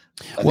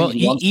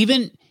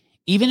 Even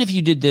if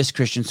you did this,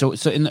 Christian, so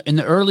in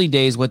the early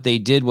days, what they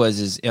did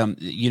was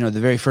the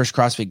very first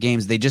CrossFit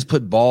Games, they just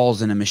put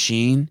balls in a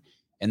machine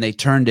and they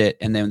turned it,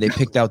 and then they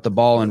picked out the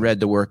ball and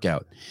read the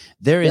workout.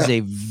 There is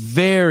a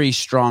very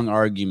strong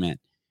argument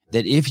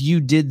that if you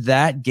did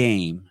that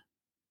game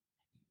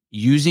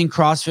using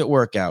CrossFit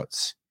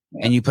workouts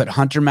and you put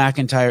Hunter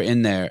McIntyre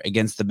in there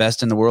against the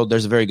best in the world,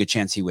 there's a very good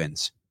chance he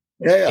wins.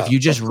 Yeah. If you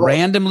just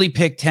randomly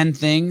pick 10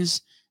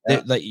 things,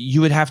 you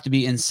would have to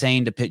be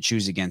insane to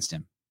choose against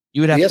him.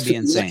 You would have to be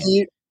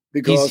insane.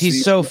 Because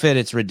he's so fit,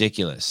 it's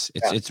ridiculous.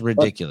 It's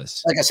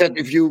ridiculous. But like I said,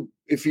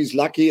 if he's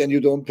lucky and you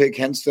don't pick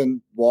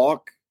handstand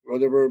walk,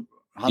 whatever,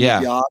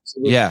 100 yards.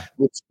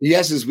 Which he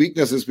has his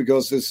weaknesses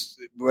because this is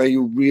where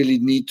you really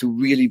need to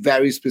really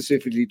very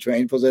specifically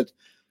train for that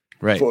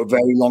for a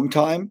very long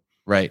time.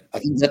 Right. I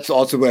think that's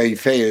also where he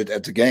failed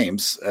at the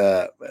Games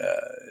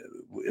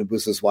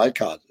with his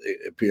wildcard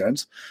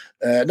appearance.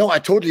 No, I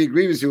totally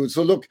agree with you.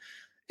 So look,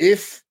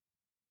 if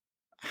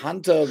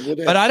Hunter would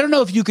have. But I don't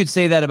know if you could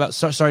say that about.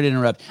 Sorry to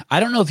interrupt. I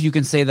don't know if you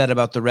can say that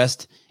about the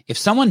rest. If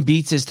someone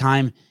beats his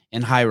time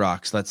in High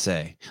Rocks, let's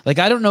say, like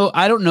I don't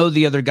know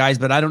the other guys,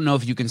 but I don't know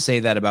if you can say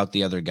that about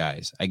the other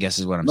guys. I guess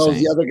is what I'm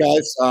saying. The other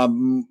guys are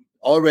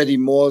already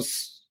more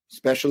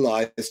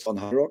specialized on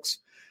High Rocks.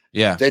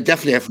 Yeah, they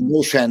definitely have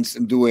no chance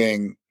in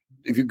doing.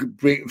 If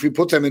you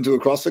put them into a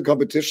CrossFit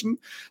competition,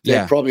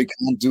 they probably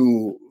can't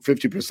do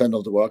 50%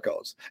 of the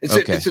workouts. It's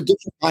a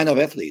different kind of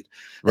athlete.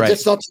 Right.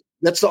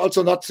 That's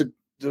also not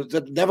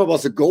that never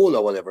was a goal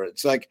or whatever.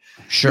 It's like,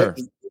 sure.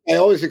 I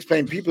always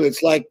explain people,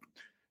 it's like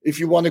if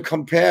you want to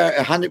compare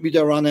a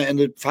 100-meter runner and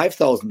a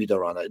 5,000-meter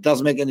runner, it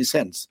doesn't make any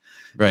sense.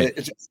 Right.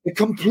 It's a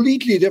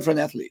completely different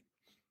athlete.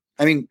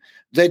 I mean,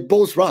 they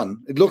both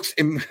run. It looks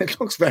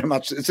very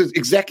much, it's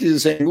exactly the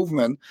same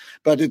movement,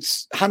 but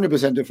it's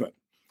 100% different.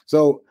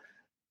 So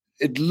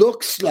it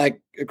looks like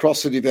a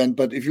CrossFit event,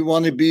 but if you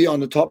want to be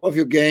on the top of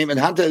your game, and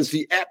Hunter is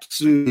the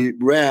absolutely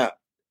rare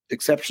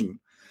exception,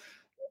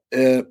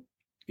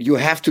 you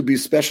have to be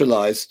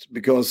specialized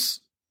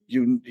because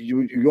you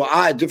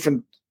are a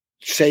different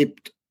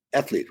shaped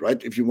athlete,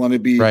 right? If you want to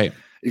be, if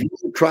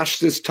you crush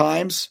these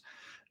times,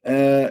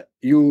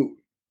 you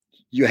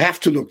have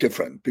to look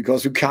different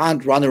because you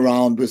can't run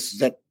around with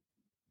that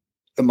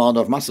amount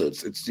of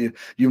muscles.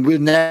 You will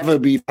never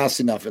be fast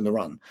enough in the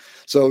run.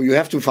 So you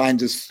have to find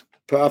this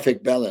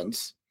perfect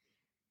balance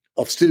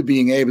of still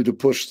being able to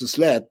push the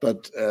sled,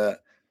 but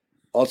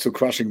also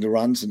crushing the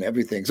runs and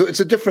everything. So it's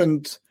a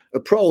different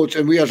approach,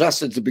 and we are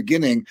just at the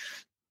beginning.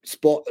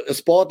 A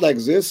sport like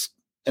this,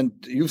 and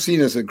you've seen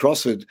this in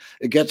CrossFit,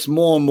 it gets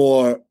more and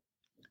more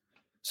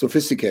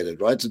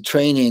sophisticated, right? The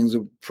training,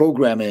 the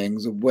programming,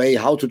 the way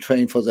how to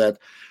train for that.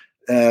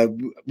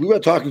 We were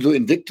talking to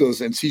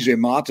Invictus and CJ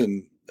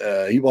Martin.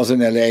 He was in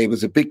LA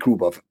with a big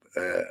group of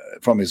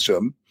from his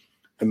gym.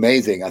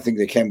 Amazing. I think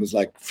they came with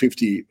like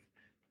 50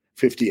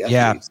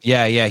 athletes.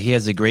 Yeah. He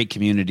has a great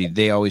community.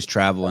 They always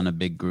travel in a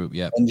big group.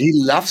 Yeah. And he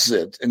loves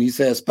it. And he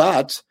says,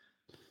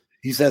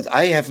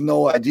 I have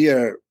no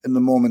idea in the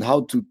moment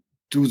how to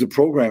do the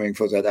programming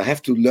for that. I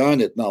have to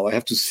learn it now. I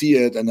have to see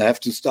it and I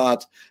have to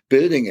start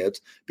building it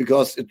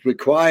because it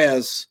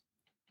requires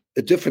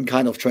a different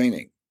kind of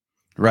training.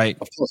 Right.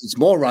 Of course, it's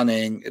more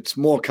running, it's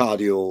more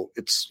cardio,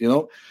 it's,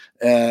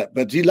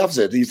 but he loves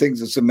it. He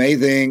thinks it's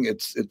amazing.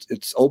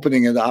 It's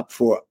opening it up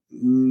for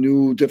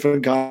new,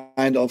 different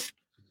kind of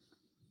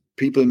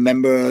people,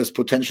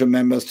 potential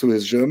members to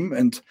his gym.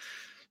 And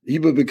he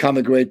will become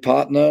a great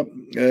partner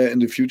in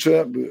the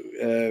future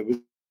with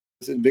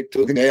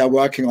Invictus. They are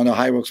working on a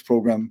High Rocks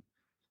program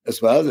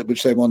as well,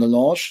 which they want to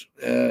launch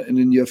in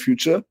the near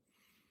future,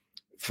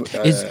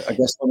 I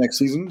guess for next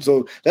season.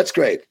 So that's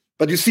great.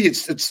 But you see,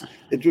 it's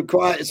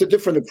a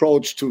different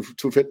approach to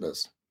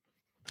fitness.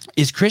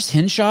 Is Chris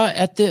Hinshaw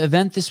at the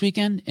event this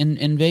weekend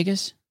in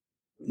Vegas?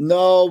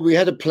 No, we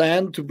had a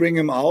plan to bring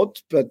him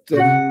out, but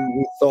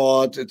we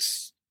thought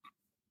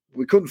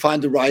we couldn't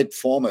find the right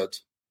format.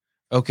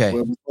 Okay.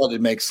 We thought it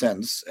makes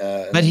sense.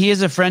 But he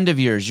is a friend of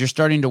yours. You're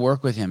starting to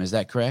work with him. Is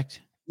that correct?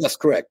 That's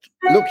correct.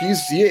 Look,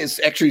 he is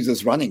actually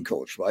this running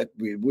coach, right?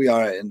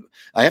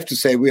 I have to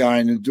say, we are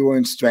an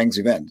endurance strength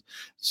event.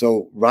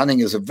 So running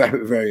is a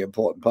very, very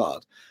important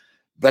part.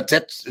 But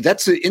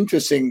that's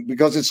interesting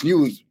because it's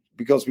new,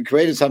 because we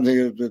created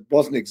something that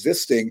wasn't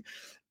existing.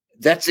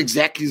 That's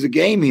exactly the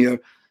game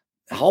here.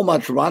 How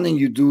much running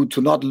you do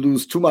to not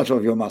lose too much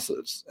of your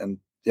muscles. And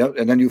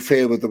then you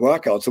fail with the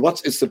workout. So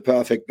what is the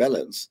perfect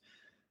balance?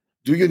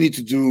 Do you need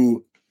to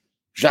do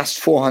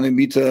just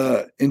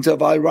 400-meter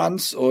interval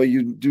runs, or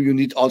do you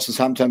need also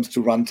sometimes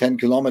to run 10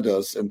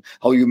 kilometers, and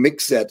how you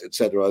mix that,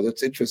 etc.?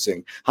 That's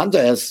interesting.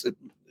 Hunter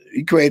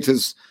he created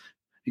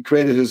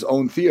his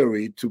own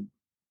theory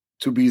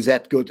to be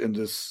that good in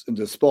this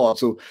sport.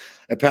 So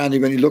apparently,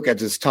 when you look at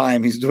his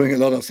time, he's doing a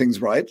lot of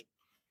things right.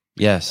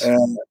 Yes,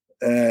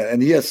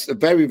 and he has a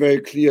very,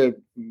 very clear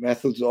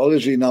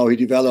methodology now he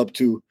developed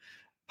to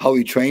how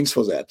he trains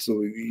for that.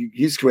 So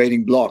he's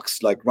creating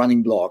blocks, like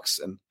running blocks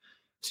and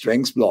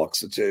strength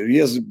blocks. He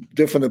has a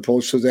different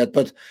approach to that,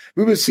 but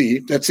we will see.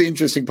 That's the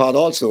interesting part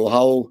also.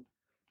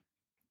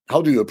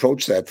 How do you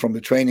approach that from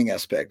the training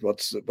aspect?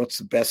 What's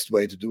the best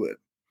way to do it?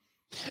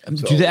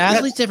 Do the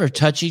athletes ever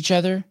touch each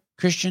other,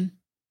 Christian?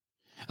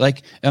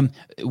 Like,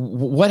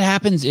 what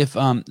happens if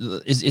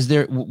is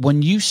there,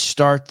 when you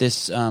start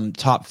this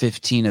top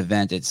 15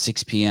 event at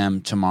 6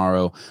 p.m.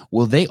 tomorrow,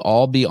 will they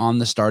all be on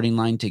the starting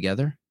line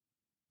together?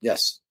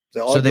 Yes.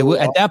 So they will,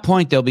 at that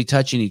point, they'll be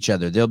touching each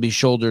other. They'll be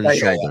shoulder to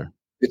shoulder. Yeah.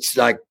 It's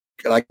like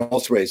a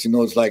horse race,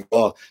 it's like,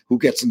 who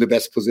gets in the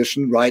best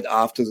position right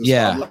after the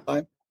start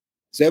line.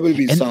 So there will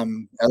be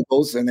some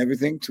elbows and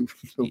everything too.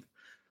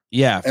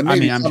 Yeah. And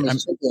maybe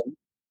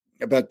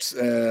but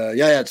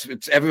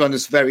it's everyone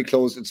is very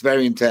close. It's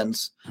very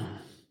intense,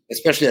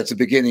 especially at the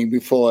beginning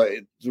before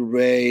the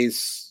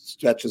race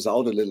stretches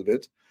out a little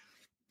bit.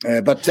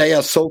 But they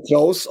are so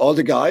close, all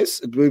the guys.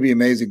 It will be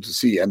amazing to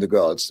see, and the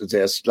girls.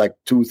 There's like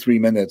 2-3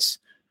 minutes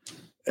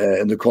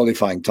in the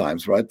qualifying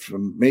times, right?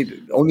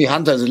 Only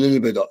Hunter is a little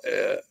bit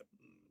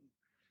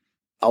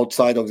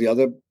outside of the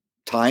other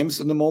times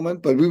in the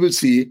moment, but we will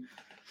see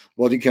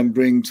what he can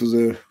bring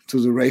to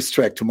the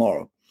racetrack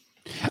tomorrow.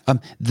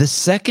 The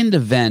second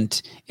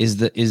event is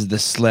the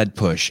sled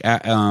push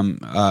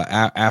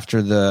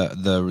after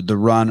the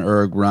run,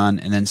 erg run,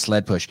 and then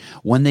sled push.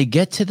 When they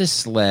get to the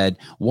sled,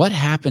 what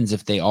happens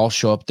if they all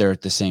show up there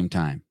at the same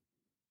time?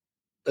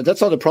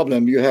 That's not a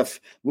problem.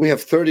 We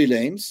have 30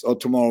 lanes, or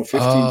tomorrow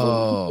 15.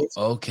 Oh,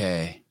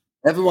 okay.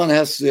 Everyone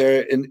has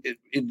their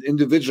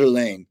individual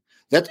lane.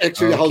 That's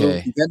actually how the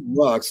event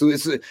works. So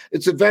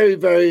it's a very,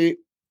 very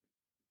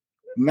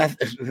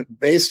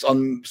based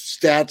on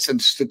stats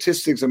and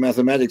statistics and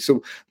mathematics.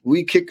 So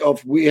we kick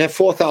off. We have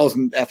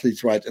 4,000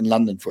 athletes, right, in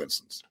London, for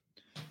instance,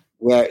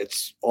 where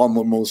it's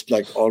almost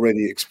like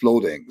already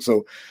exploding.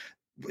 So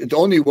it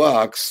only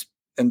works,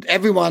 and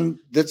everyone.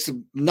 That's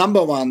the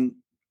number one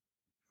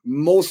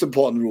most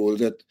important rule,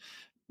 that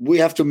we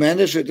have to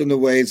manage it in a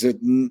way that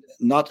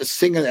not a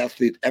single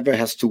athlete ever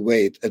has to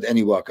wait at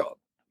any workout,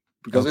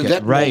 because in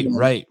that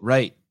moment,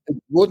 it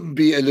wouldn't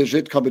be a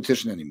legit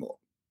competition anymore.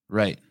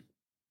 Right.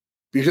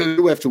 Because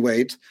you have to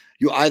wait.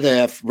 You either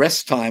have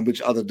rest time,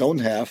 which others don't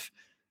have,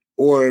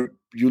 or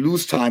you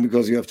lose time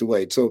because you have to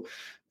wait. So,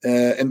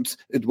 and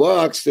it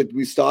works that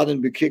we start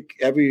in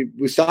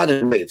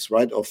waves,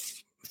 right, of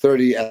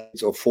 30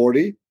 athletes or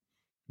 40.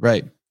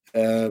 Right.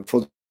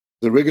 For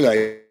the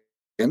regular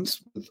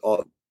events with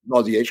all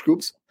the age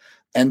groups.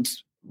 And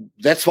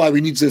that's why we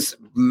need this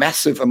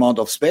massive amount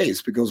of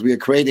space, because we are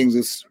creating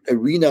this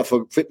arena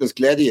for fitness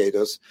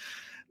gladiators,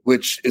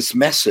 which is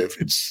massive.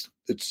 It's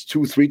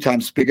 2-3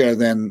 times bigger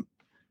than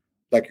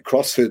like a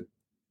CrossFit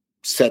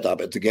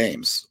setup at the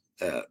games,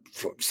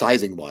 for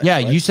sizing wise. Yeah,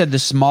 right? you said the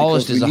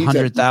smallest is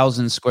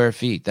 100,000 square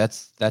feet.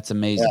 That's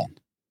amazing.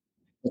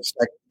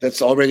 Yeah.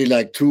 That's already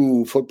like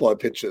 2 football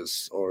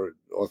pitches or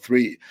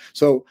 3.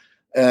 So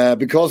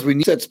because we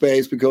need that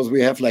space, because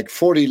we have like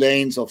 40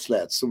 lanes of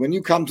sleds. So when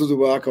you come to the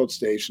workout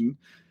station,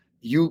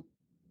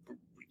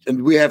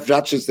 and we have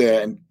judges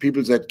there and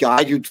people that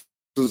guide you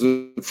to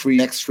the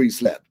next free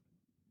sled.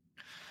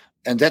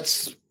 And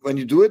that's when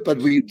you do it. But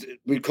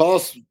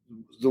because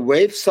the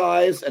wave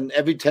size, and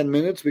every 10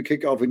 minutes we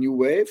kick off a new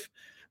wave,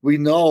 we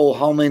know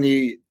how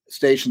many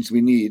stations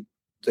we need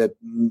that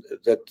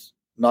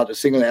not a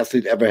single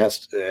athlete ever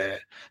has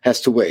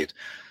to wait.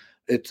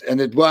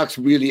 It works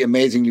really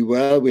amazingly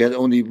well. We had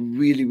only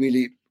really,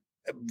 really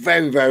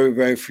very, very,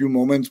 very few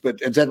moments, but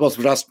that was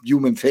just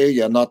human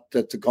failure, not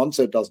that the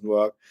concept doesn't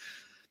work.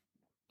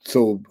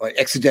 So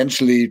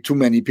accidentally, too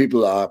many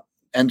people are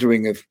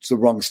entering the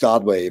wrong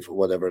start wave or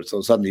whatever.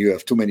 So suddenly you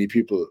have too many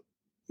people,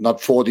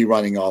 not 40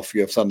 running off.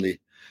 You have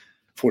suddenly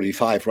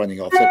 45 running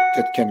off.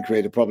 That can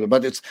create a problem.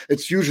 But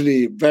it's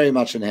usually very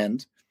much in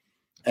hand.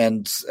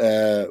 And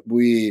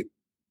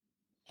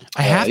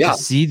I have to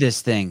see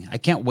this thing. I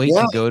can't wait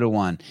to go to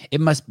one.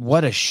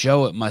 What a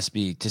show it must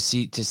be to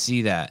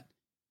see that.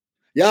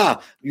 Yeah,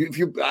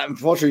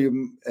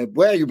 unfortunately,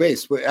 where are you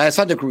based?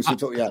 Santa Cruz.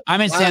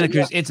 I'm in Santa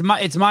Cruz. Yeah.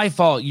 It's my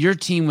fault. Your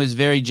team was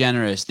very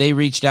generous. They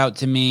reached out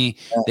to me.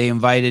 Yeah. They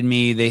invited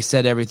me. They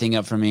set everything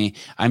up for me.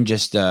 I'm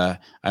just I'm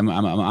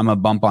a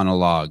bump on a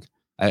log.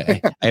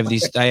 I have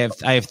these. I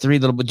have 3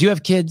 little. Do you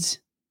have kids,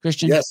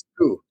 Christian? Yes,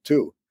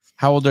 2.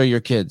 How old are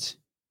your kids?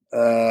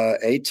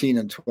 18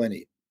 and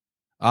 20.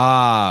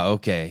 Ah,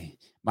 okay.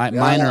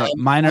 Mine are.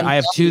 I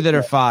have 2 that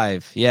are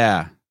 5.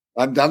 Yeah.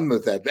 I'm done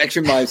with that.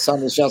 Actually, my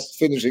son is just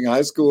finishing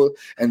high school,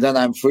 and then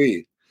I'm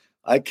free.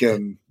 I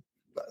can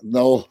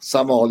no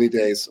summer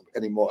holidays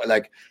anymore.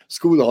 Like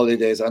school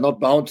holidays, I'm not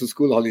bound to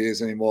school holidays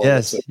anymore.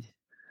 Yes.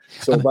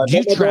 So, do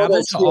you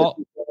travel to all?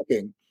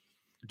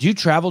 Do you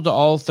travel to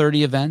all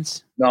 30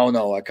 events?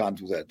 No, I can't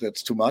do that.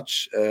 That's too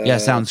much.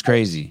 Sounds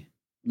crazy.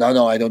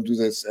 No, I don't do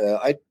this.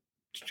 I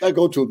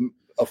go to,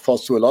 of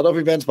course, to a lot of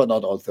events, but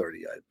not all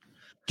 30.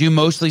 Do you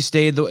mostly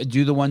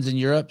do the ones in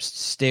Europe?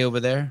 Stay over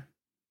there?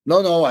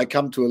 No, I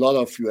come to a lot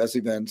of US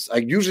events. I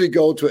usually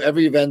go to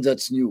every event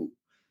that's new.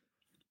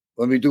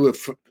 When we do it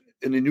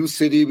in a new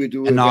city, we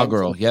do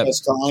inaugural. Yeah.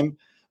 First time,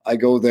 I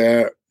go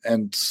there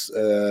and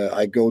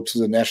I go to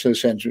the national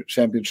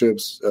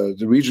championships,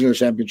 the regional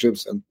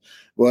championships, and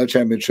world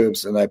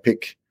championships, and I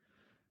pick.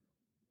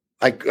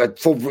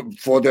 For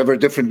whatever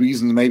different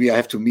reasons, maybe I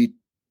have to meet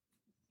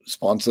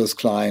sponsors,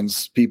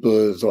 clients,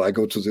 people, so I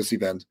go to this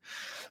event.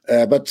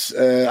 But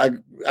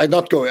I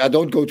don't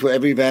go to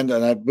every event,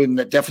 and I will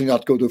definitely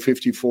not go to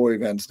 54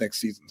 events next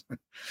season.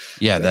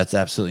 Yeah, that's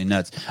absolutely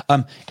nuts.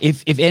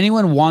 If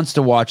anyone wants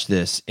to watch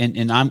this,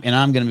 and I'm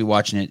going to be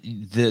watching it,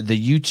 the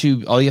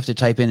YouTube, all you have to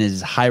type in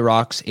is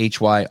Hyrox,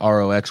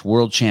 HYROX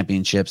World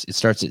Championships. It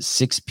starts at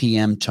 6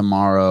 p.m.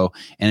 tomorrow,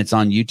 and it's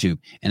on YouTube.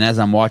 And as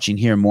I'm watching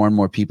here, more and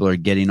more people are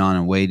getting on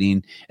and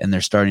waiting, and they're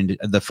starting to.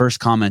 The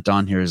first comment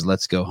on here is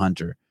 "Let's go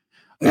Hunter,"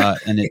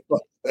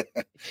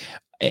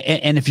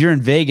 And if you're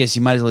in Vegas,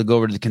 you might as well go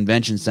over to the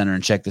convention center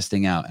and check this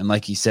thing out. And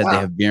like he said, they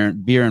have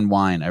beer and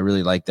wine. I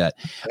really like that.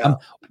 Yeah.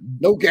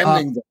 No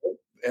gambling,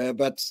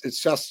 but it's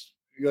just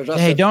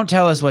hey, don't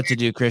tell us what to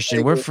do,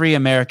 Christian. We're free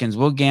Americans.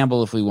 We'll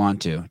gamble if we want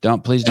to.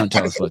 Please don't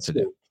tell us what to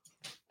do.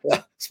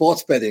 Yeah,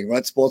 sports betting,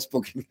 right? Sports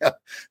booking.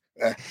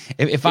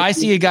 If I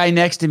see a guy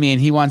next to me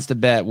and he wants to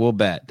bet, we'll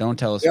bet. Don't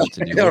tell us what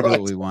to do. We'll do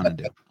what we want to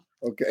do.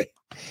 Okay.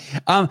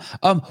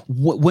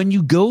 When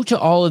you go to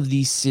all of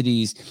these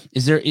cities,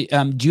 is there?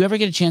 Do you ever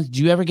get a chance?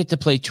 Do you ever get to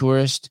play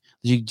tourist?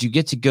 Do you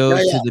get to go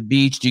to the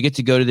beach? Do you get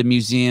to go to the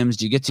museums?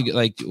 Do you get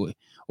to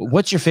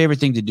what's your favorite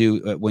thing to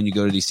do when you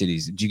go to these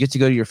cities? Do you get to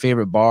go to your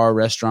favorite bar,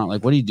 restaurant?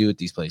 Like, what do you do at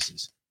these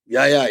places?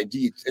 Yeah,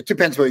 indeed. It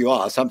depends where you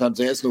are. Sometimes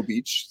there's no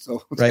beach,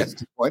 so that's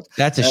the point.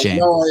 That's a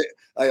shame.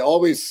 I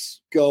always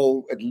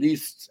go at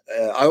least.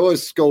 I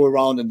always go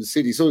around in the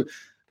city. So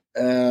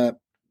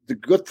the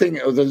good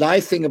thing or the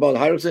nice thing about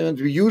Hyrox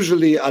events, we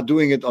usually are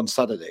doing it on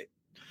Saturday.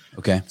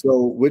 Okay.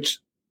 So which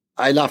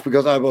I love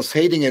because I was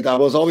hating it. I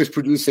was always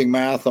producing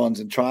marathons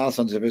and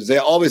triathlons.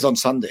 They're always on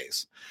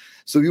Sundays.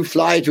 So you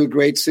fly to a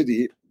great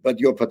city, but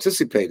you're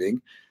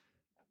participating.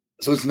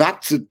 So it's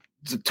not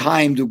the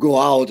time to go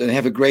out and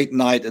have a great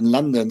night in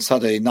London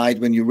Saturday night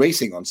when you're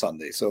racing on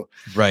Sunday. So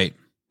right.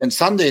 And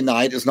Sunday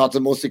night is not the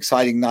most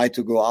exciting night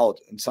to go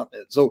out. And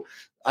so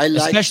I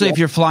like, especially if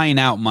you're flying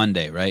out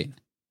Monday, right?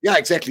 Yeah,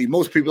 exactly.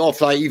 Most people all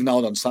fly even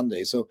out on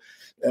Sunday. So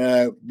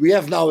we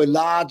have now a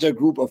larger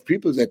group of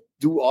people that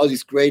do all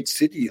this great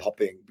city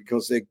hopping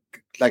because they,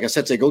 like I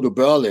said, they go to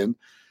Berlin,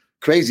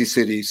 crazy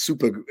city,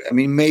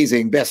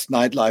 amazing, best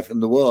nightlife in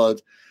the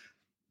world.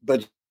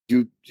 But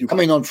you come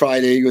in on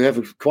Friday, you have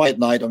a quiet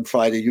night on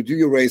Friday, you do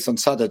your race on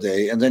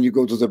Saturday, and then you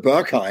go to the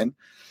Berghain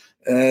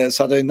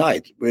Saturday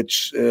night,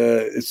 which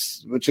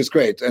is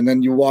great. And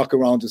then you walk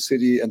around the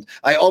city, and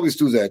I always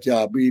do that.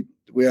 Yeah, we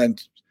are in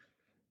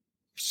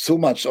so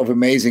much of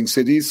amazing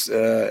cities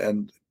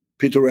and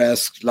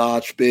picturesque,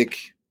 large, big,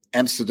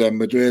 Amsterdam,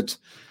 Madrid,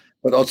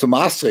 but also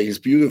Maastricht is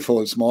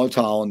beautiful, small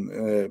town.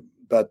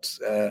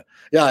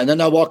 And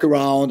then I walk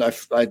around.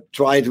 I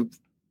try to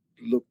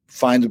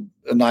find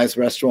a nice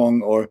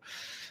restaurant or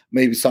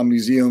maybe some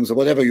museums or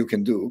whatever you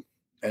can do.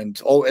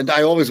 And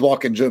I always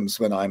walk in gyms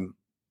when I'm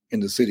in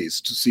the cities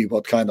to see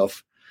what kind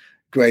of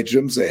great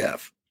gyms they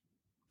have.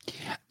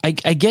 I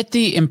get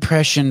the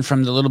impression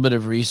from the little bit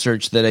of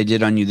research that I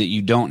did on you that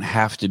you don't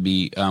have to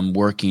be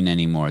working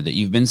anymore, that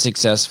you've been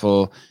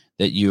successful,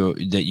 that you're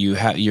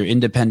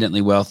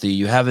independently wealthy,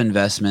 you have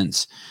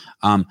investments.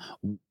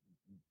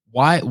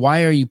 Why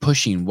are you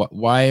pushing?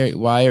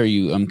 Why are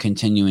you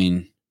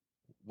continuing?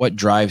 What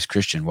drives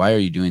Christian? Why are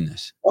you doing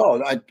this?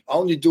 Oh, I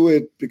only do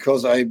it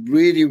because I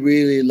really,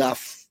 really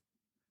love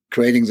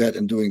creating that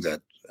and doing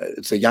that.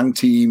 It's a young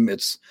team.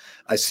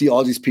 I see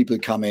all these people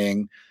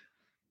coming.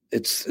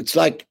 It's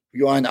like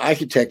you are an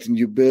architect and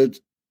you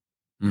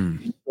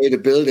create a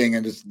building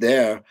and it's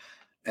there.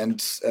 And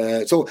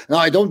so now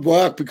I don't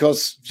work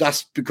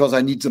just because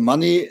I need the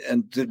money,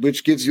 and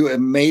which gives you an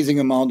amazing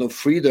amount of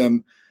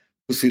freedom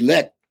to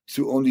select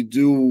to only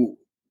do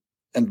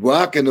and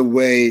work in a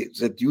way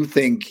that you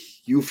think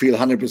you feel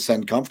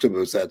 100% comfortable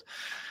with that.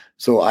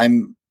 So I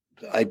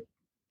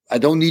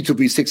don't need to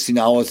be 16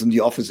 hours in the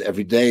office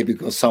every day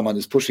because someone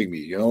is pushing me.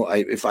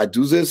 If I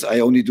do this, I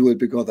only do it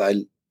because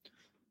I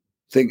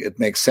think it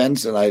makes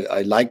sense and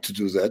I like to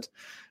do that.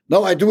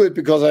 No, I do it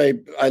because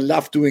I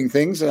love doing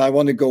things and I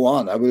want to go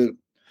on.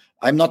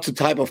 I'm not the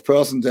type of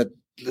person that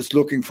is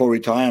looking for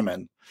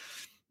retirement.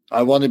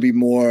 I want to be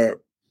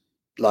more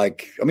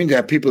there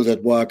are people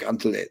that work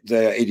until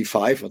they're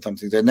 85 or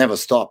something. They never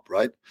stop,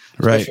 right?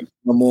 Right. Especially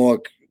more,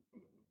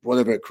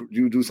 whatever,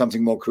 you do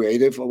something more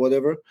creative or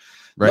whatever.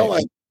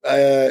 Right.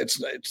 No,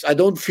 I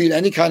don't feel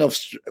any kind of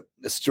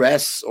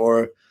stress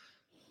or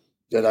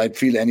that I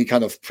feel any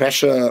kind of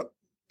pressure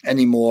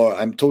anymore.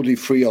 I'm totally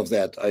free of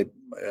that.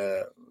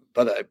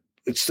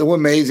 It's so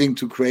amazing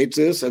to create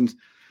this, and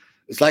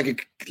it's like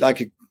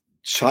a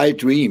child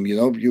dream.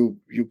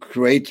 You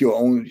create your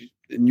own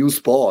new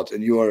sport,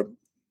 and you are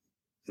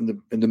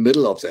in the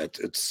middle of that.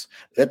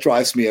 That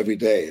drives me every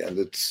day, and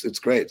it's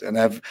great.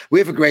 And we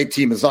have a great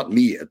team. It's not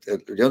me.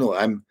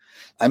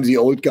 I'm the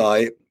old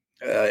guy.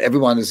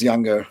 Everyone is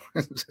younger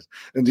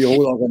in the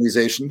whole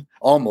organization,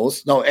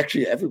 almost. No,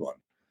 actually everyone.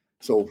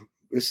 So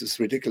this is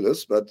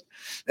ridiculous,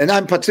 and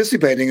I'm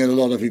participating in a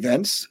lot of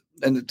events,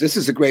 and this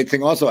is a great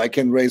thing. Also, I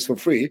can race for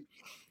free.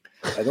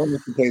 I don't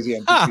have to pay the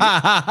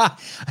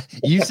entry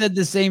fee. You said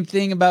the same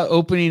thing about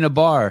opening a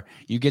bar.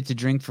 You get to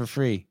drink for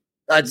free.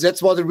 That's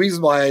the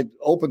reason why I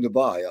opened the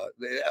bar.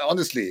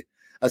 Honestly,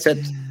 I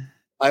said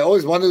I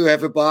always wanted to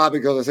have a bar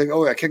because I think,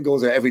 I can go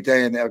there every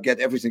day and I'll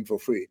get everything for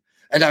free.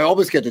 And I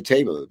always get a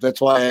table.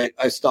 That's why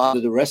I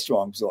started a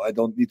restaurant, so I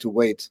don't need to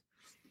wait.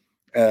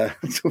 I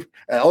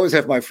always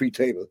have my free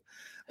table.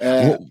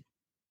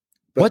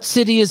 What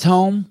city is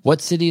home? What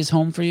city is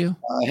home for you?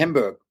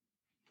 Hamburg.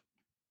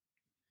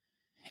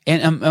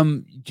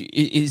 And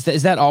is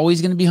that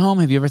always going to be home?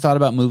 Have you ever thought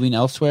about moving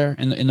elsewhere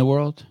in the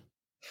world?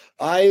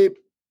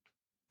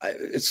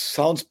 It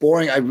sounds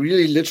boring. I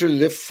really literally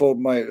lived for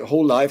my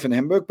whole life in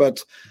Hamburg,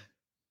 but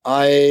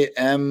I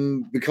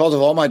am, because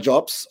of all my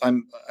jobs,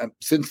 I'm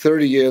since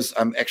 30 years,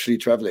 I'm actually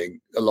traveling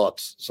a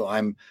lot. So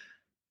I'm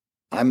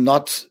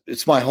not,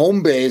 it's my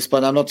home base,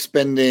 but I'm not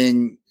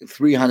spending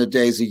 300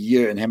 days a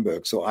year in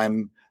Hamburg. So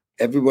I'm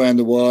everywhere in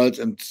the world,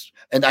 and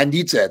I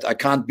need that. I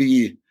can't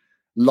be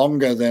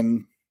longer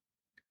than.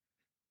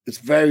 It's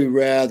very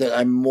rare that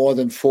I'm more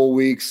than 4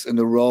 weeks in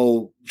a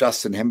row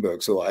just in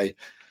Hamburg. So I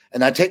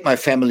take my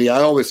family.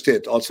 I always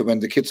did. Also, when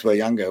the kids were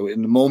younger,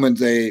 in the moment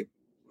they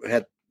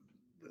had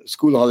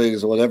school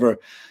holidays or whatever,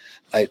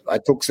 I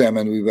took them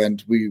and we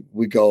went. We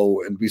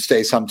go and we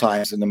stay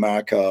sometimes in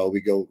America. Or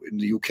we go in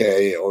the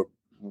UK or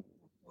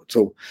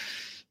so.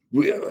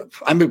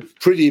 I'm a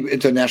pretty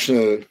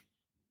international,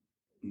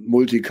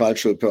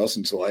 multicultural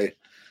person. So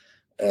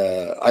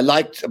I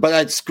liked, but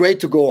it's great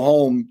to go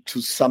home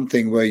to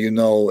something where you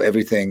know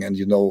everything and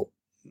you know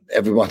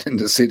everyone in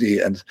the city,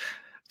 and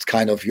it's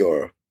kind of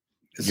your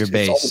base.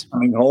 It's always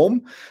coming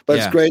home, but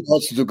it's great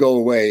also to go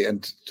away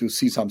and to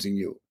see something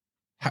new.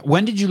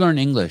 When did you learn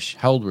English?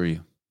 How old were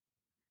you?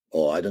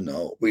 Oh, I don't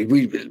know. We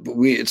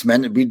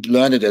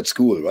learned it at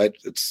school, right?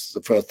 It's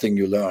the first thing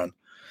you learn.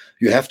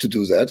 You have to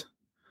do that.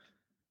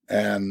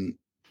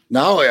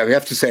 Now I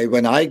have to say,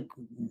 when I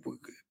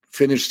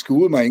finished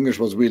school, my English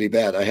was really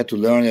bad. I had to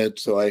learn it.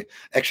 So I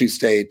actually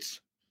stayed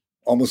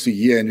almost a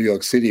year in New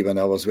York City when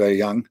I was very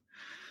young.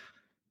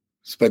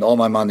 Spent all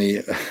my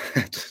money.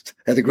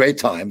 Had a great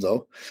time,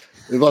 though.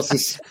 It was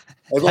this.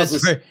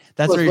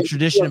 That's where your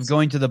tradition of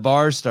going to the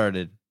bar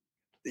started.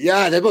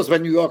 Yeah, that was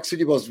when New York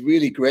City was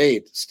really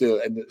great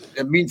still. And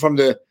I mean, from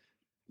the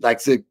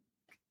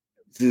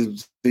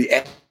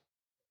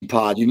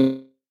part, you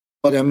know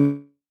what I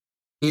mean?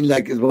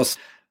 Like it was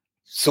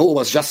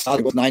just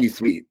started. It was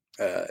 93.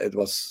 It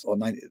was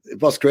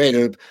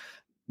great.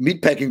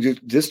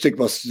 Meatpacking district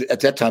was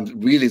at that time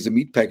really the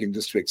meatpacking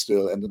district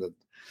still, and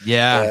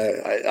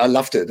I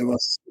loved it. It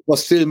was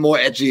still more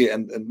edgy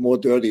and more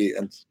dirty,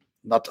 and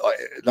not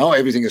now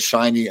everything is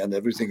shiny and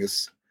everything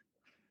is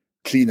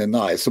clean and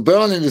nice. So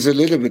Berlin is a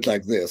little bit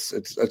like this.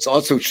 It's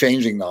also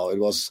changing now. It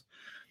was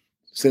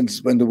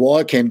since when the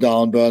wall came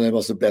down, Berlin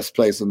was the best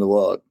place in the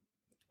world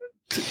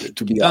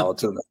to be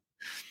out.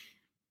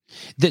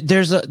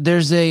 There's a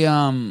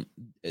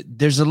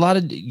lot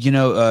of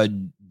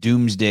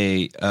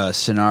doomsday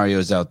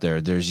scenarios out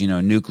there. There's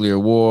nuclear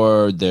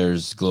war,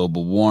 there's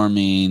global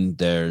warming,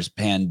 there's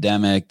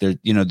pandemic,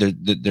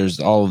 there's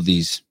all of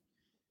these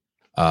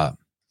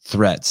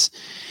threats.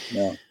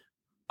 Yeah.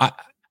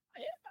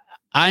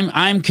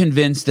 I'm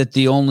convinced that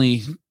the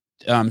only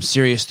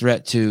serious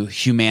threat to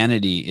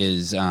humanity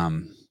is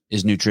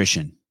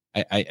nutrition.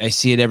 I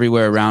see it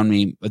everywhere around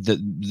me.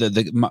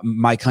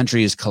 My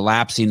country is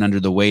collapsing under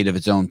the weight of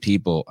its own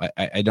people.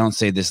 I don't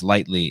say this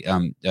lightly.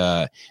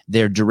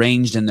 They're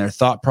deranged in their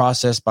thought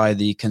process by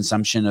the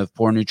consumption of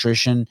poor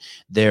nutrition.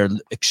 They're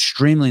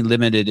extremely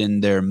limited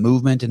in their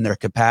movement and their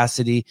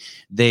capacity.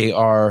 They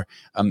are.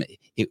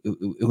 It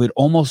would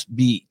almost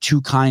be too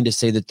kind to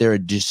say that they're a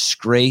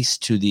disgrace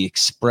to the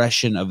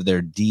expression of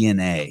their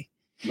DNA.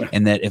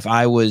 And that if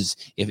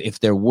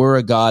there were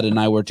a God and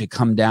I were to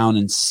come down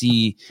and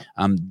see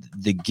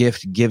the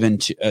gift given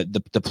to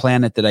the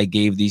planet that I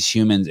gave these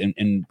humans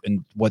and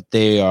what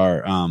they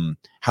are,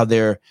 how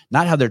they're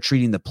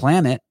treating the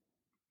planet,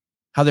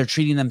 how they're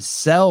treating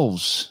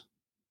themselves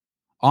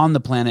on the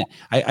planet,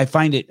 I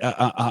find it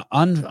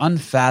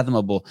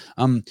unfathomable.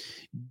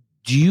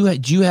 Do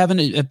you have an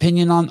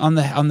opinion on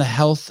the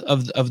health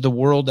of the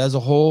world as a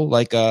whole?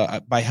 Like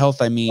by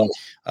health, I mean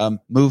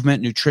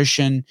movement,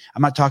 nutrition.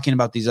 I'm not talking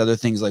about these other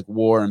things like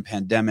war and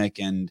pandemic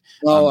and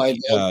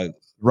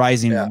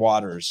rising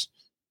waters.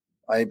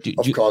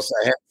 Of course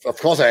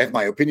I have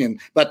my opinion,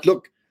 but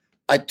look,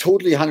 I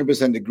totally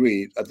 100%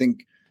 agree. I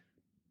think,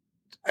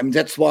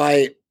 that's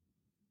why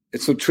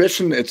it's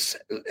nutrition. It's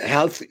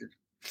health.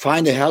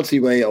 Find a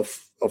healthy way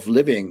of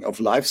living, of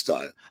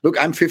lifestyle. Look,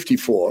 I'm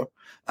 54.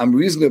 I'm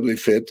reasonably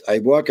fit. I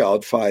work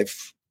out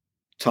 5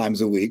 times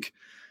a week.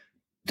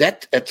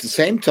 That at the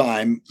same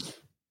time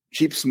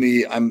keeps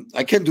me.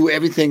 I can do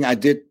everything I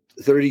did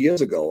 30 years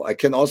ago. I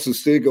can also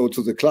still go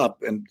to the club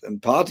and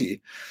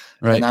party.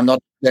 Right. And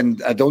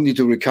I don't need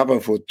to recover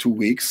for 2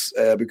 weeks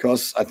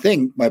because I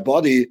think my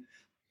body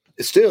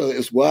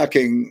is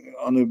working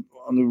on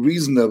a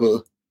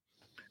reasonable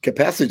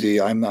capacity.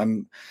 I'm not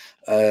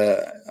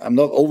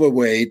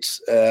overweight.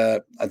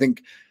 I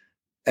think,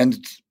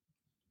 and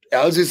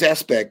all these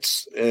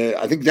aspects,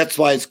 I think that's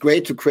why it's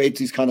great to create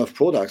these kind of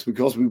products,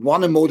 because we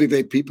want to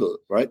motivate people,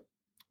 right?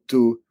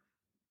 To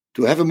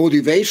have a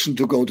motivation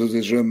to go to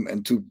the gym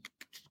and to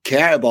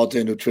care about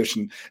their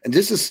nutrition. And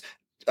this is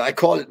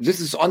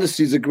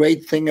honestly the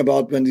great thing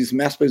about when these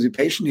mass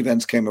participation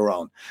events came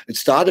around. It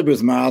started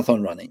with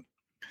marathon running,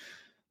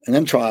 and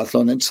then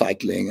triathlon and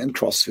cycling and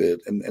CrossFit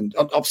and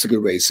obstacle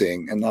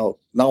racing, and now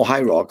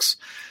high rocks.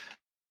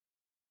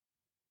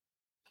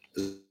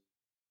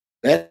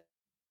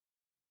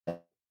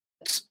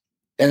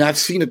 And I've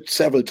seen it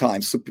several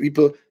times. So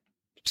people,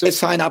 they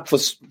sign up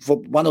for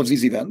one of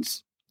these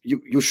events.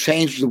 You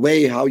change the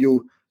way how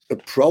you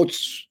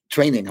approach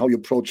training, how you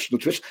approach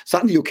nutrition.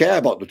 Suddenly you care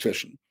about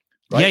nutrition.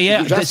 Right?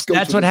 Yeah. That's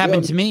what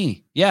happened to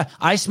me. Yeah.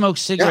 I smoked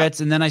cigarettes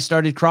and then I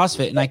started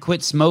CrossFit, and I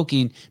quit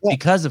smoking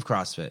because of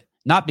CrossFit.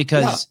 Not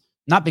because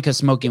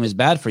smoking was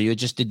bad for you.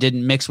 It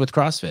didn't mix with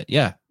CrossFit.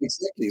 Yeah.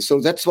 Exactly. So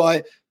that's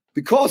why,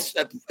 because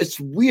it's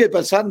weird,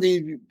 but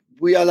suddenly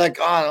we are like,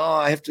 oh, no,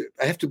 I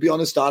have to be on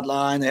the start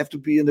line. I have to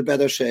be in a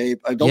better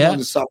shape. I don't want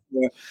to suffer.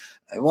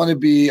 I don't want to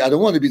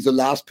be the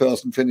last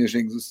person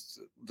finishing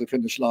the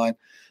finish line.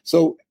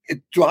 So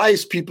it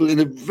drives people in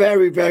a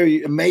very,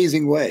 very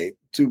amazing way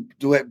to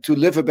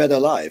live a better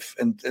life.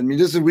 And I mean,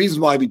 this is the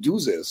reason why we do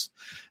this.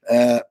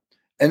 And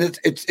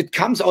it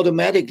comes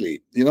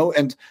automatically, you know,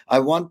 and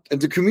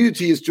the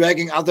community is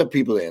dragging other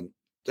people in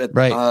that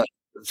are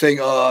saying,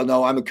 oh,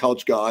 no, I'm a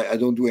couch guy. I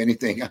don't do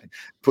anything.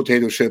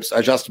 Potato chips.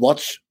 I just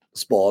watch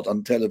sport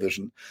on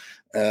television.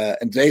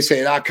 And they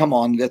say, come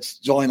on, let's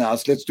join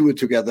us. Let's do it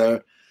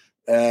together.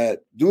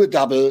 Do a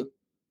double,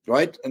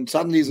 right? And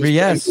suddenly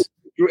there's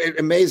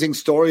amazing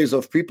stories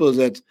of people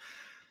that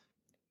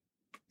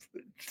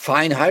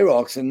find high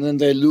rocks and then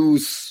they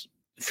lose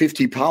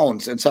 50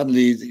 pounds and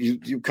suddenly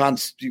you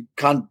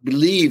can't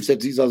believe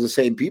that these are the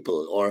same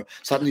people. Or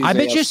suddenly I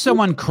bet you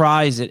someone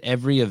cries at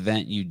every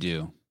event you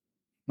do.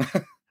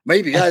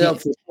 Maybe, for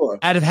sure.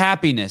 Out of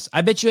happiness.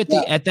 I bet you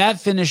at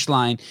that finish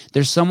line,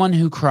 there's someone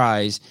who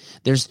cries.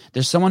 There's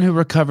someone who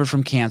recovered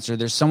from cancer.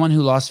 There's someone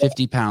who lost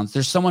 50 pounds.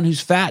 There's someone who's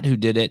fat who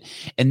did it,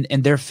 and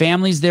their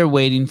family's there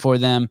waiting for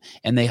them,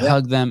 and they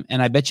hug them.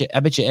 And I bet you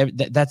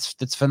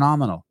that's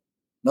phenomenal.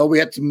 No, we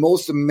had the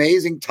most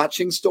amazing,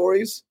 touching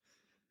stories,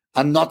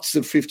 and not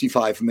the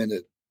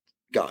 55-minute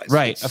guys.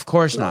 Right? Of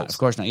course not. Of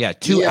course not. Yeah,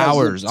 2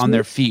 hours on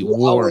their feet,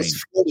 warring.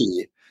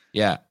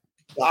 Yeah,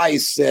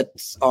 guys that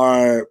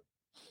are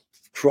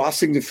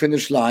crossing the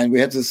finish line. We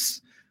had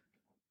this.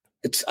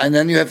 And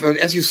then you have,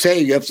 as you say,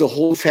 you have the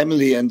whole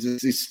family, and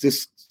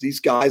these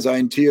guys are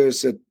in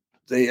tears that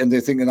they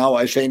think, now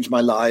I changed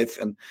my life,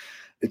 and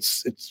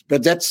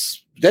but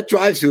that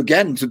drives you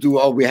again to do.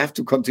 We have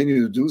to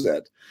continue to do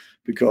that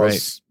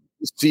because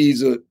you see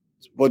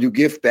what you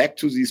give back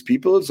to these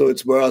people. So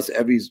it's worth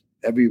every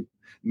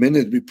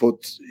minute we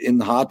put in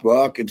hard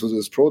work into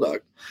this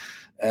product.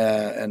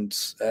 I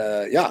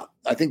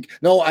think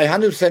I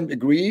 100%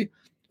 agree.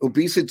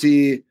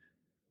 Obesity,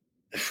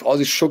 all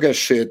this sugar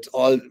shit,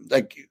 all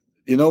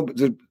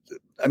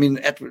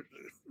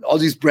all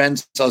these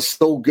brands are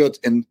so good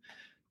in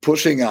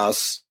pushing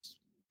us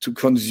to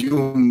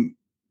consume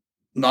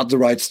not the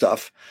right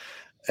stuff,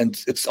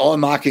 and it's all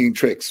marketing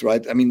tricks,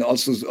 right? I mean,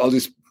 also all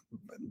this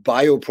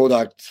bio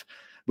product,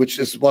 which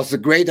was a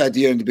great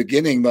idea in the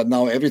beginning, but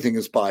now everything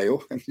is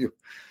bio,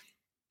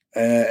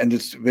 and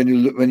it's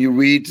when you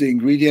read the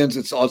ingredients,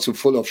 it's also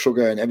full of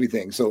sugar and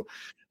everything. So.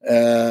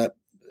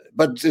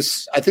 But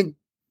this, I think,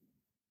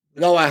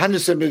 I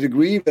 100%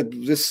 agree that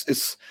this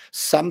is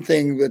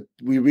something that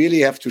we really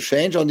have to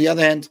change. On the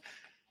other hand,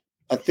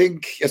 I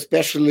think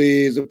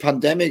especially the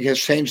pandemic has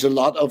changed a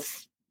lot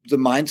of the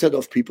mindset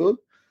of people.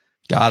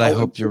 God, I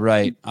hope you're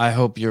right. I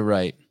hope you're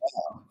right.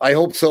 I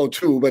hope so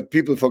too, but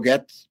people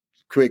forget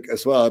quick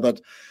as well.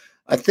 But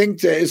I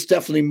think there is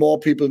definitely more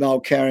people now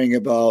caring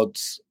about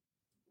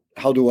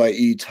how do I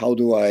eat, how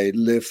do I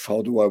live,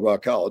 how do I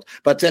work out.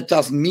 But that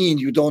doesn't mean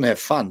you don't have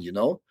fun, you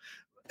know?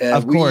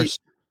 Of course.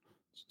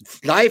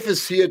 Life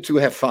is here to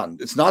have fun.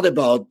 It's not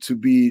about to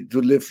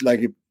live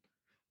like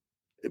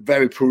a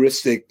very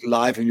puristic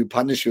life and you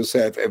punish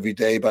yourself every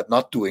day, but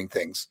not doing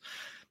things.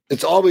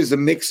 It's always a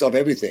mix of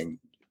everything.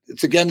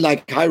 It's again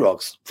like high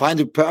rocks.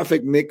 Find a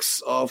perfect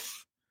mix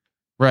of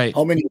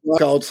how many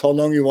workouts, how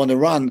long you want to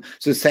run.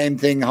 It's the same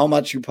thing. How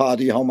much you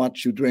party, how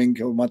much you drink,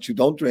 how much you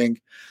don't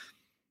drink.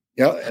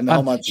 Yeah, and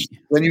how much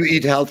when you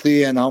eat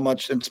healthy and how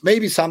much, and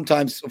maybe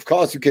sometimes, of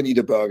course, you can eat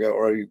a burger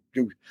or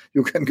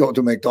you can go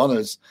to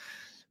McDonald's.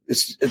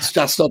 It's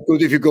just not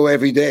good if you go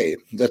every day.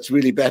 That's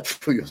really bad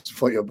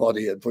for your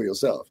body and for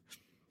yourself.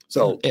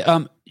 So,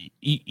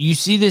 you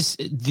see this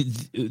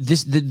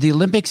the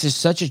Olympics is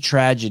such a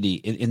tragedy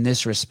in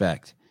this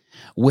respect.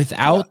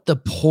 Without the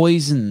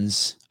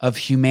poisons of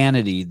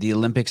humanity, the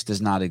Olympics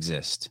does not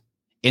exist.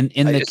 In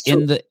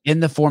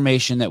the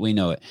formation that we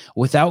know it,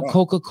 without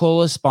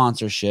Coca-Cola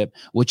sponsorship,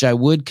 which I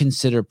would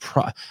consider,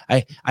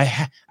 I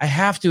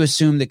have to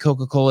assume that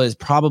Coca-Cola is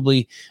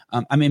probably,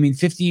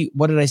 50.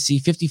 What did I see?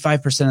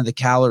 55% of the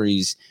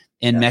calories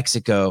in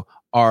Mexico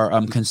are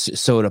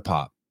soda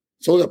pop.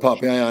 Soda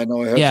pop, yeah, I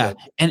know. I heard that.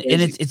 And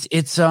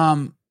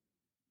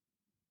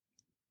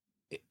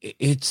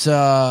it's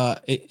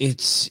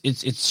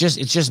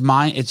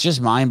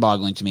just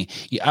mind-boggling to me.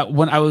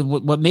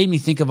 What made me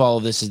think of all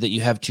of this is that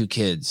you have 2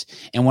 kids,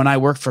 and when I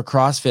worked for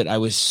CrossFit, I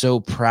was so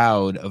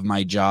proud of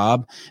my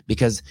job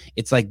because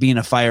it's like being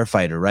a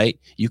firefighter, right?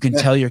 You can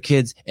tell your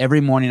kids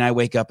every morning I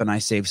wake up and I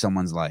save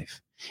someone's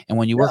life. And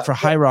when you work for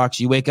High Rocks,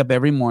 you wake up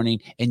every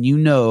morning and you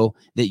know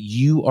that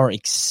you are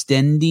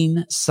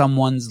extending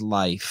someone's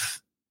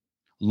life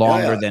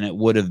longer than it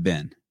would have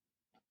been.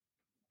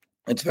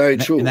 It's very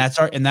true. And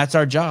that's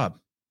our job.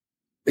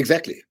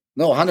 Exactly.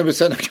 No,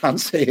 100%. I can't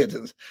say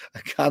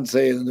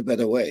it in a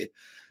better way.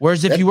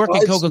 Whereas if you work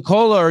at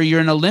Coca-Cola or you're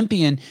an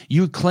Olympian,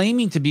 you're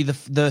claiming to be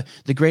the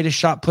greatest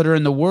shot putter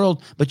in the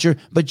world, but you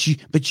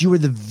were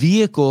the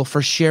vehicle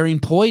for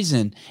sharing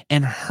poison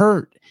and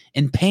hurt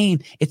and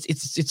pain.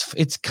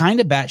 It's kind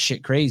of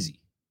batshit crazy.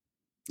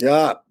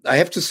 Yeah, I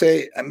have to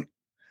say,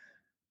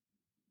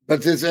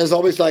 But there's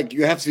always like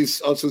you have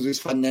this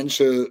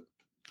financial.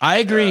 I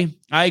agree.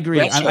 I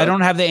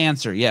don't have the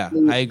answer. Yeah,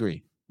 I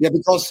agree. Yeah,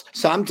 because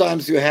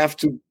sometimes you have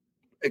to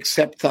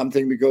accept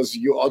something because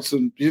you also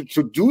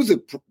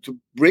to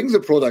bring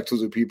the product to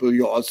the people.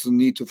 You also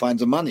need to find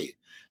the money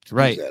to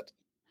do that.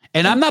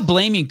 And I'm not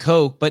blaming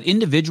Coke, but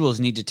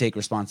individuals need to take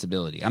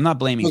responsibility. I'm not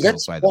blaming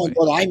Coke, by the way.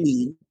 What I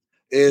mean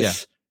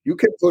is you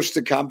can push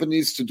the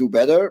companies to do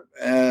better.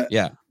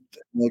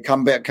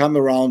 Come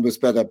around with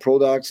better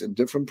products and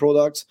different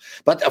products.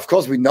 But of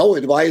course, we know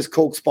it. Why is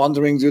Coke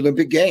sponsoring the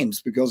Olympic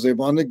Games? Because they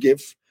want to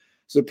give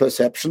the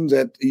perception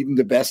that even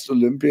the best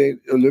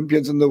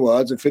Olympians in the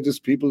world, the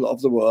fittest people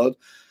of the world,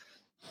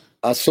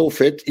 are so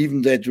fit,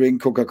 even they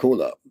drink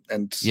Coca-Cola.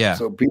 And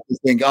so people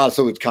think,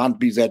 so it can't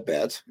be that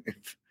bad.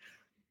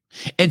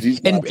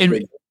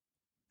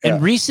 And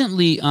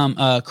recently,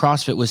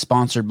 CrossFit was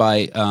sponsored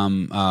by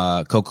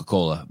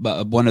Coca-Cola,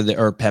 one of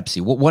or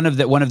Pepsi, one of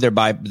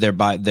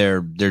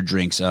their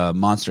drinks,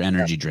 Monster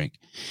Energy drink,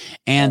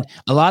 and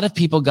a lot of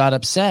people got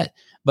upset.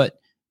 But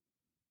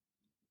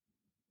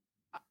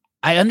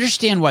I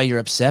understand why you're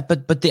upset.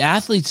 But the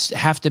athletes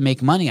have to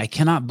make money. I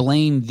cannot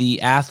blame the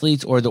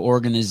athletes or the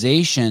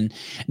organization.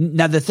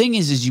 Now the thing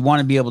is you want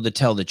to be able to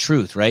tell the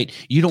truth, right?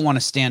 You don't want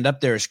to stand up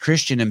there as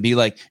Christian and be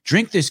like,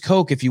 drink this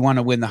Coke if you want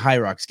to win the High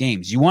Rocks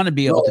Games. You want to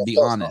be able to be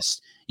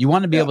honest. You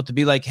want to be able to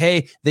be like,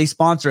 hey, they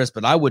sponsor us,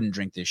 but I wouldn't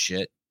drink this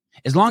shit.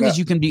 As long as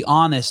you can be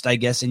honest, I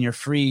guess, and you're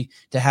free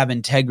to have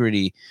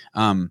integrity.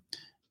 For me,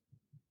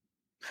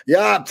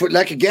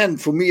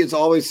 it's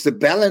always the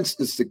balance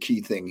is the key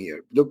thing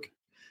here. Look,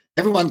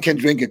 everyone can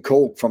drink a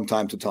Coke from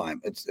time to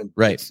time.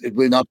 It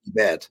will not be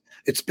bad.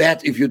 It's bad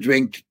if you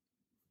drink,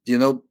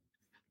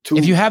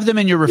 if you have them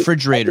in your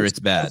refrigerator, it's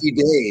bad every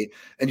day,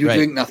 and you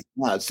drink nothing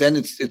else. Then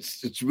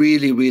it's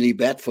really, really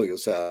bad for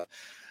yourself.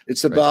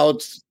 It's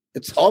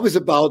always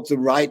about the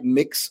right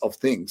mix of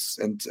things,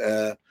 and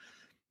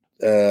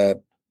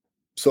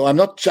so I'm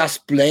not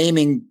just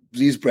blaming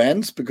these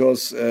brands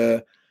because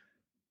though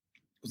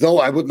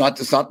I would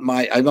not.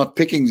 I'm not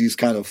picking these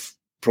kind of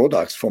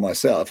products for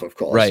myself, of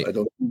course. I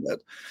don't do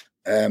that.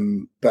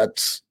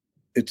 But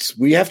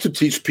we have to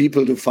teach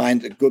people to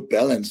find a good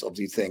balance of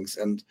these things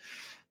and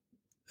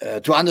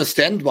to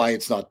understand why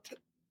it's not.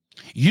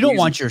 You don't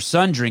want your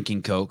son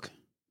drinking Coke.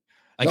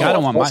 I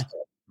don't want my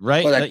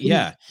right.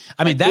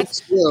 I mean,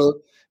 that's still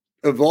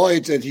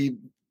avoid that he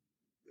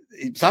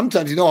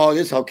sometimes you know how it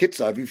is, how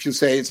kids are. If you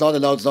say it's not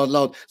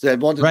allowed, they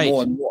want it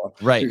more and more.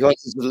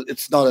 Because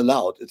it's not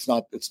allowed. It's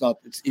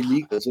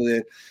illegal.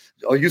 So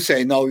or you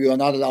say, no, you are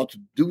not allowed to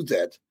do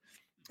that.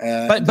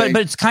 But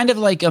it's kind of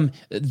like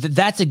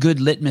that's a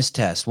good litmus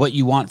test. What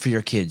you want for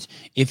your kids.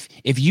 If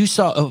you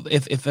saw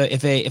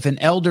if an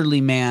elderly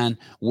man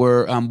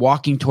were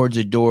walking towards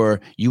a door,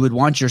 you would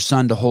want your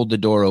son to hold the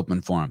door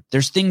open for him.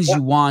 There's things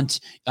you want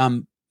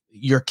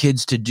your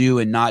kids to do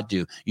and not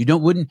do.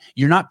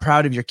 You're not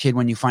proud of your kid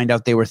when you find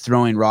out they were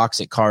throwing rocks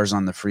at cars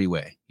on the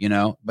freeway,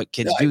 but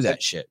kids do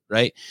that shit.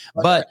 Right.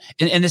 But,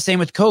 and the same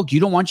with Coke,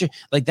 you don't want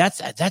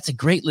that's a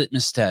great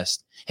litmus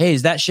test. Hey,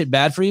 is that shit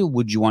bad for you?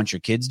 Would you want your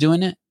kids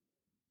doing it?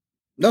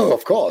 No,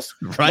 of course.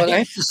 Right. But I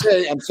have to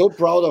say, I'm so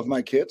proud of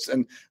my kids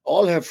and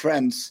all her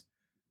friends.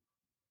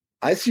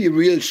 I see a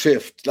real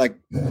shift. Like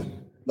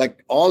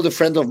all the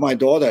friends of my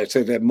daughter, I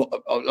say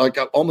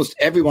that almost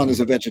everyone is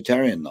a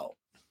vegetarian now.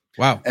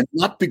 Wow. And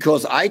not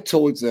because I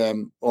told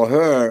them or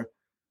her,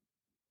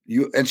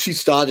 and she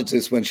started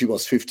this when she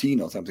was 15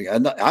 or something.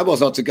 And I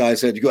was not the guy who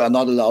said, you are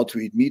not allowed to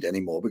eat meat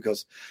anymore,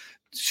 because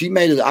she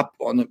made it up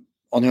on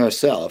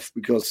herself,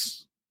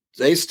 because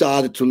they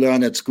started to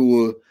learn at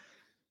school,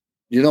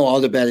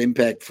 all the bad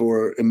impact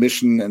for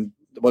emission and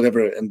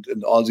whatever, and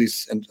all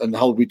these, and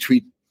how we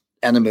treat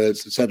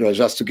animals, etc.,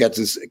 just to get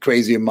this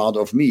crazy amount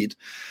of meat.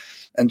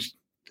 And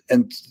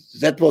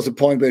that was a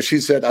point where she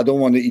said, I don't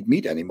want to eat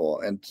meat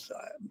anymore. And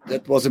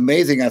that was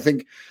amazing, I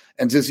think.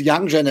 And this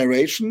young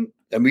generation,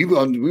 and we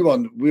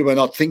were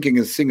not thinking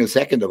a single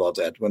second about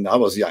that when I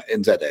was young,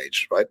 in that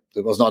age, right?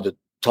 It was not a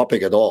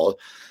topic at all.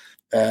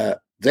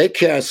 They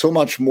care so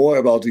much more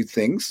about these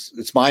things.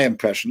 It's my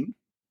impression,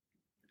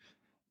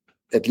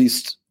 at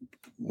least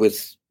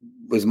with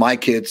my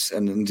kids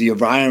and in the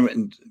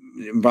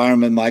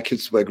environment my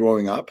kids were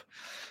growing up,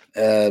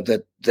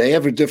 that they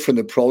have a different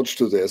approach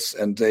to this,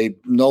 and they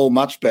know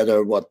much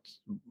better what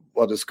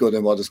is good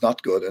and what is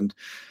not good, and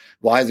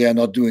why they are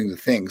not doing the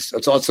things.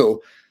 It's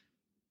also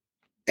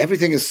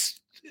everything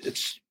it's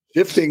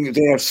shifting.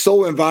 They are so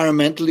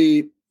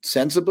environmentally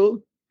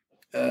sensible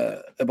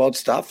about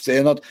stuff. They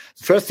are not.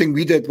 The first thing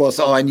we did was,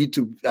 I need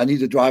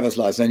a driver's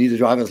license. I need a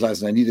driver's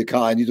license. I need a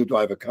car. I need to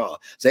drive a car.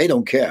 They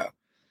don't care.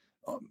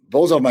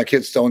 Both of my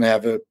kids don't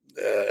have a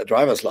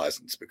driver's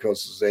license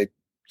because they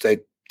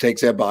take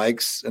their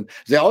bikes, and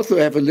they also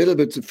have a little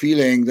bit the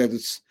feeling that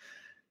it's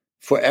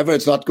forever.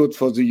 It's not good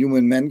for the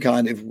human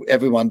mankind if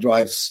everyone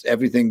drives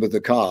everything with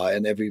a car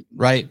and every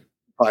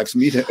 5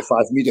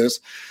 meters,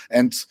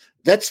 and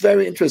that's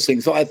very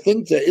interesting. So I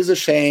think there is a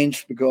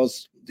change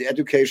because the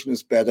education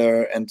is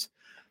better, and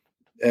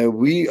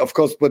we, of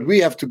course, but we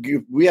have to be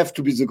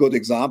the good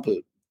example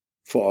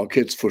for our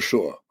kids for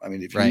sure. I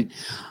mean, if right.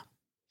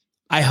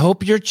 I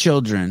hope your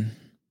children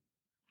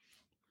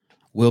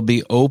will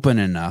be open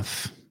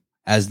enough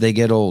as they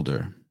get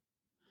older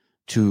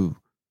to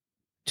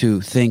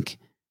think,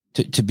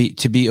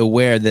 to be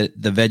aware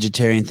that the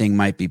vegetarian thing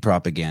might be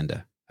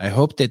propaganda. I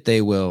hope that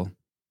they will.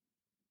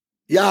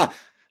 Yeah.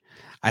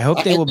 I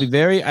hope they will be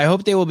very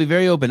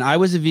open. I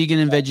was a vegan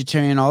and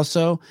vegetarian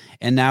also,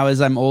 and now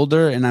as I'm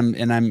older and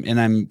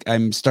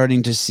I'm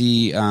starting to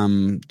see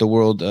the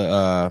world.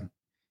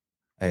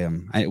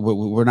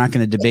 We're not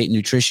going to debate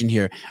nutrition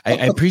here.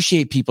 I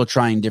appreciate people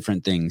trying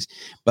different things,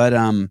 but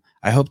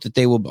I hope that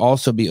they will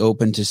also be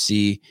open to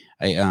see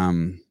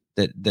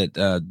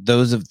that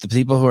those of the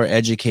people who are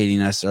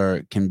educating us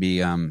can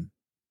be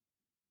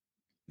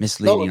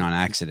misleading on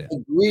accident.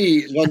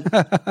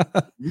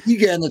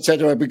 Vegan,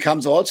 etc.,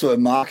 becomes also a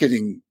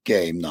marketing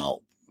game now,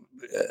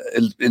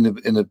 in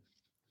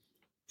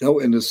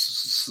this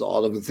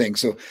sort of a thing.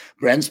 So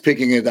brands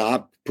picking it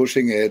up,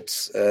 pushing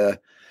it.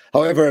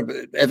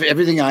 However,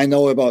 everything I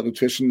know about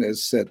nutrition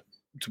is that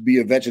to be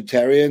a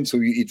vegetarian, so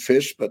you eat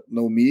fish but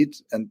no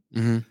meat, and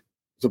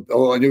so,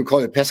 or you call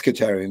it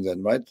pescatarian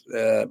then, right?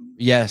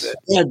 Yes.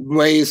 There are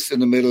ways in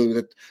the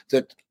middle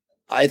that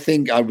I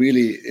think are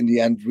really, in the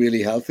end,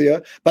 really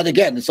healthier. But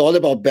again, it's all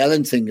about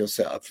balancing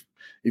yourself.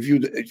 If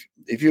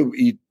you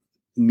eat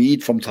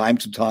meat from time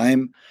to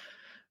time,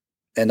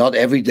 and not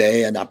every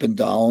day, and up and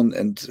down,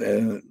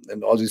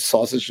 and all these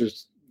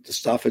sausages, the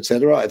stuff,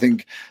 etc., I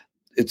think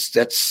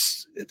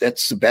that's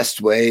the best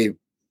way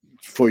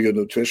for your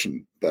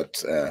nutrition.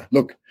 But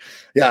look,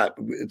 yeah,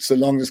 it's a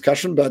long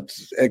discussion. But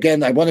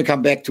again, I want to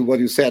come back to what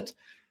you said.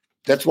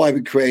 That's why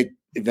we create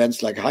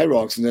events like High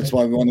Rocks, and that's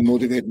why we want to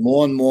motivate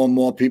more and more and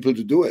more people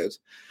to do it,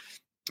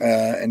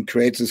 and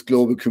create this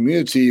global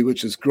community,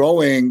 which is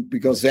growing,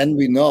 because then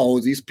we know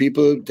these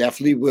people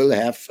definitely will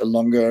have a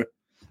longer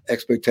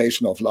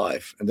expectation of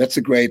life. And that's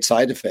a great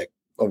side effect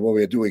of what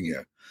we're doing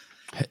here.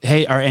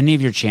 Hey, are any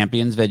of your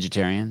champions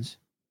vegetarians?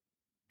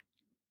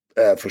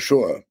 For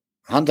sure.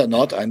 Hunter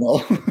not, I know.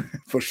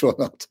 For sure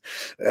not.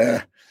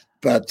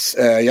 But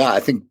I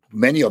think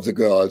many of the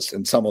girls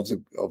and some of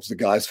the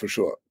guys for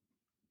sure.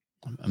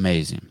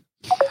 Amazing.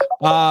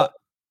 I'm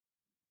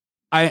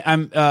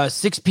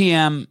 6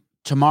 p.m.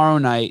 tomorrow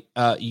night.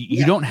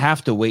 You don't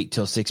have to wait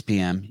till 6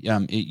 p.m.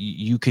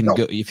 You can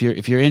go if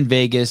you're in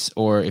Vegas,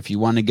 or if you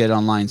want to get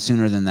online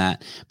sooner than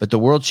that. But the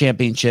World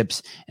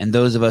Championships, and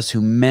those of us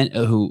who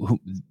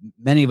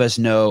many of us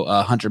know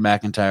Hunter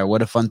McIntyre,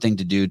 what a fun thing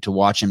to do, to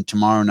watch him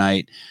tomorrow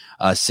night,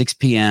 6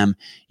 p.m.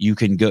 You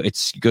can go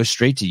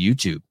straight to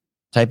YouTube.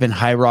 Type in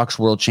High Rocks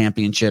World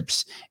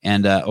Championships,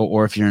 and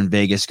or if you're in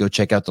Vegas, go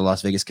check out the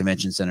Las Vegas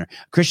Convention Center.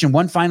 Christian,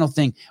 one final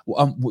thing.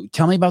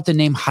 Tell me about the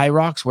name High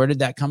Rocks. Where did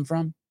that come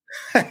from?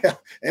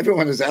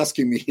 Everyone is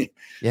asking me.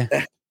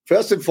 Yeah.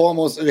 First and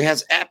foremost, it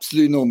has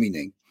absolutely no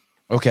meaning.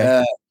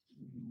 Okay.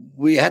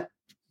 We had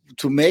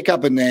to make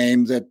up a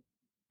name that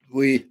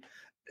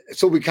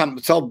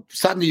so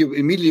suddenly you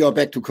immediately are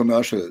back to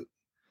commercial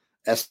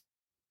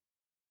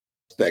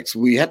aspects.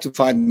 We had to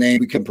find a name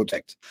we can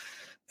protect,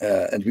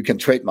 and we can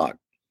trademark,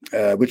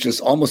 which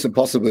is almost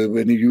impossible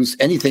when you use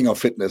anything of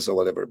fitness or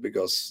whatever,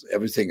 because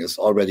everything is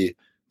already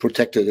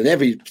protected in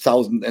every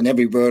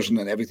version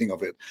and everything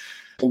of it.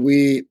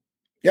 We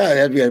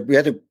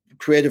had a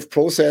creative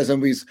process,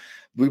 and we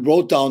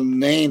wrote down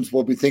names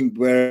what we think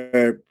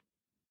where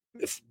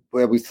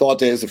we thought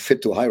there is a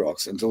fit to High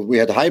Rocks. And so we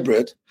had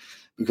hybrid,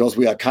 because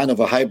we are kind of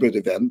a hybrid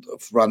event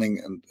of running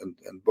and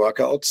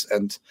workouts.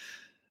 And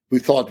we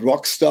thought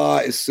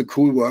rockstar is the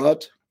cool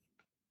word.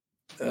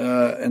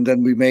 And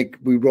then we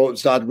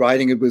started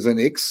writing it with an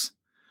X,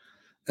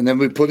 and then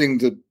we're putting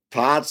the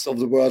parts of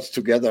the words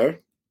together,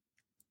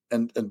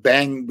 and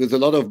bang, with a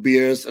lot of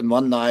beers, and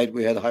one night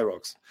we had High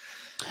Rocks.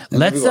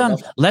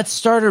 Let's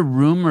start a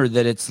rumor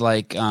that it's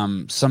like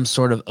some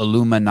sort of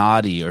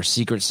Illuminati or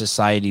secret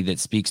society that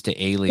speaks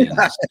to aliens,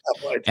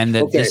 right. And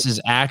that this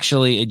is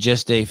actually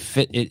just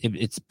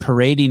it's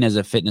parading as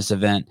a fitness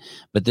event,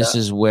 but this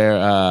is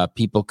where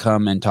people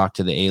come and talk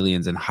to the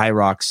aliens. And High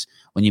Rocks,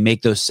 when you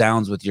make those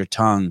sounds with your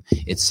tongue,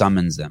 it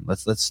summons them.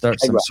 Let's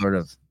start some sort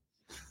of.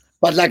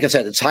 But like I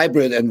said, it's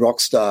hybrid and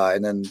rockstar,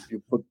 and then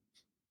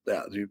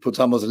you put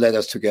some of the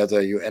letters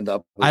together, you end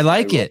up with I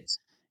like it.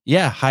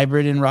 Yeah,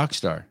 hybrid and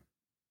rockstar.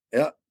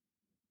 Yeah.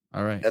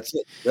 All right. That's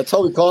it. That's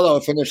how we call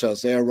our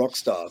finishers. They are rock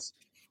stars.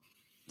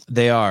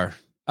 They are.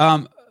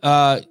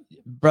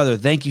 Brother,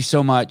 thank you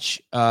so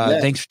much.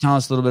 Thanks for telling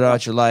us a little bit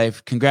about your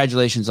life.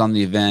 Congratulations on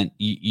the event.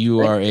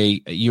 You are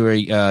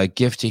a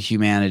gift to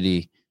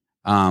humanity.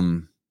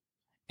 Thank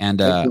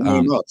you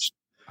very much.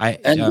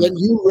 When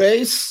you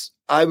race,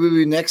 I will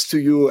be next to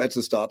you at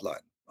the start line.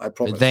 I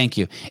promise. Thank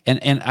you.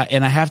 And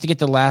I have to get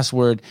the last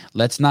word.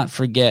 Let's not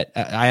forget.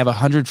 I have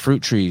 100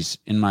 fruit trees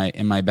in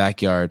my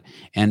backyard,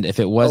 and if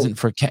it wasn't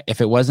for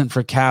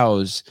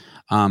cows,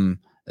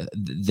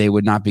 they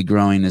would not be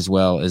growing as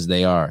well as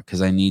they are,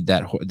 because I need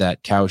that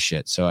cow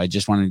shit. So I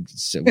just wanted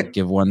to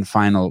give one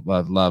final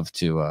love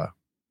to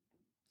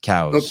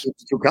cows.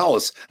 To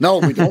cows. No,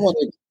 we don't want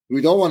to.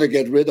 We don't want to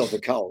get rid of the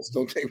cows.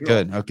 Don't take me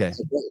Good. wrong. Okay.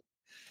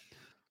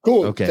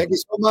 Cool. Okay. Thank you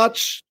so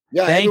much.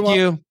 Yeah. Thank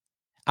you.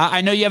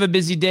 I know you have a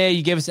busy day.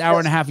 You gave us an hour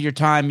and a half of your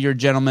time. You're a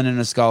gentleman and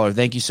a scholar.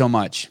 Thank you so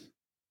much.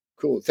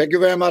 Cool. Thank you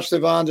very much,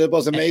 Stefan. It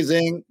was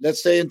amazing. Let's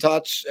stay in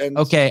touch. And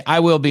okay, I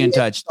will be in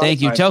touch.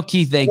 Thank you. Tell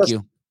Keith thank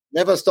you.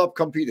 Never stop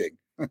competing.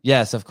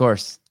 Yes, of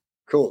course.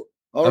 Cool.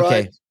 All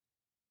right.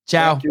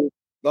 Ciao. Thank you.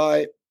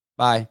 Bye.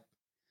 Bye.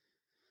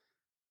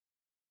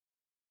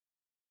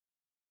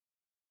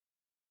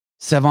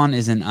 Sevan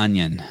is an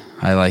onion.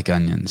 I like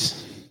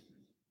onions.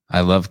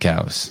 I love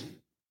cows.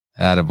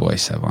 Attaboy,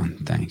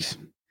 Sevan. Thanks.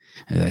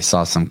 I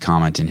saw some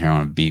comment in here. I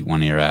want to beat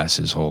one of your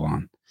asses. Hold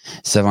on.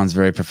 Sevan's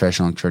very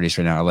professional and courteous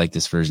right now. I like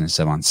this version of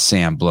Sevan.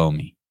 Sam, blow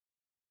me.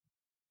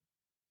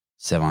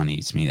 Sevan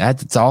eats me.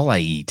 That's all I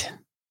eat.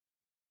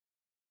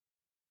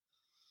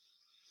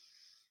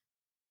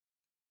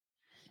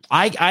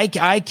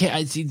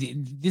 I see.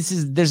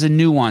 There's a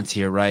nuance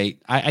here, right?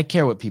 I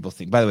care what people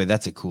think. By the way,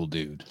 that's a cool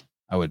dude.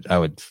 I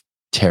would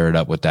tear it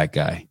up with that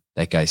guy.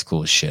 That guy's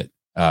cool as shit.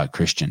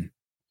 Christian.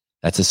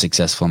 That's a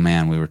successful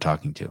man we were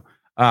talking to.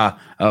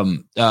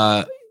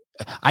 I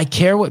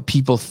care what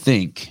people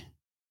think.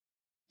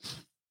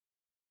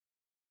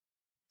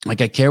 Like,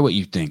 I care what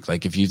you think.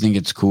 Like, if you think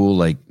it's cool,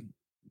 like,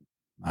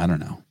 I don't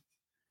know,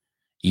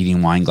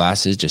 eating wine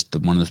glasses, just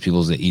one of those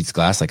people that eats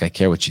glass. Like, I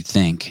care what you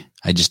think.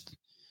 I just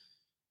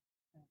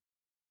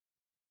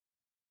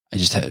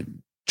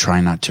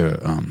try not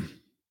to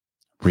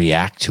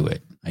react to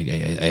it. I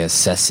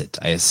assess it.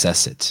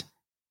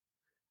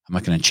 I'm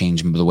not going to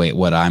change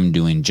what I'm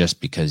doing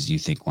just because you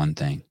think one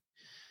thing.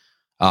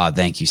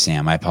 Thank you,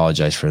 Sam. I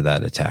apologize for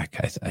that attack.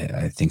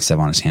 I think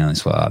Sevan is handling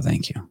this well.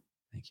 Thank you.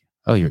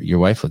 Oh, your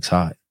wife looks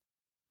hot.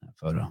 That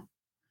photo.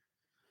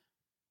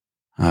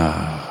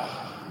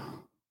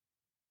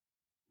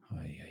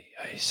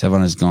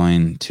 Sevan is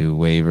going to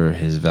waver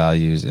his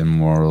values and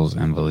morals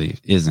and belief.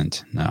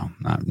 Isn't. No,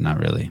 not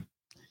really.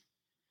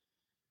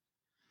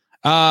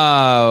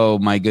 Oh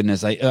my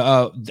goodness. I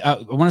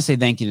want to say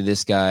thank you to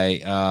this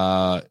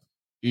guy,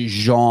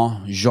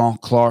 Jean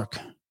Clark,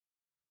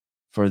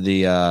 for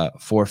the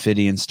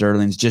 450 in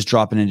sterlings, just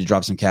dropping in to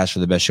drop some cash for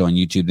the best show on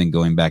YouTube, then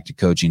going back to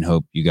coaching.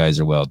 Hope you guys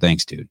are well.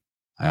 Thanks, dude.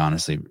 I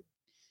honestly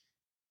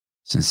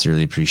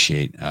sincerely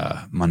appreciate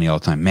money all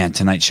the time. Man,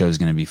 tonight's show is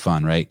going to be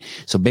fun, right?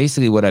 So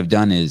basically what I've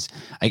done is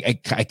I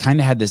kind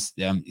of had this,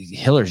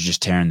 Hiller's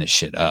just tearing this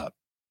shit up,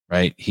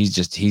 right?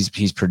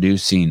 He's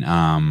producing,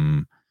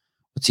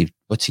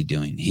 what's he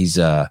doing? He's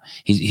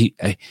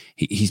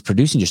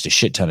producing just a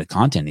shit ton of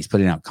content. He's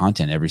putting out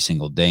content every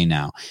single day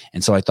now.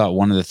 And so I thought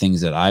one of the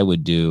things that I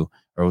would do,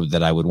 or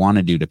that I would want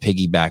to do to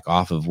piggyback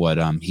off of what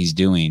he's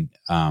doing,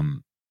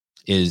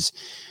 is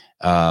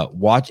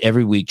watch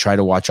every week, try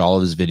to watch all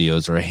of his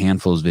videos or a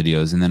handful of his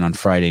videos. And then on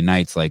Friday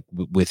nights, like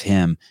with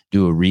him,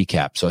 do a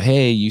recap. So,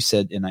 hey, you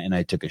said, and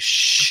I took a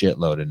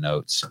shitload of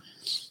notes.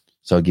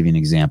 So I'll give you an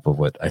example of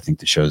what I think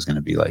the show is going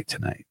to be like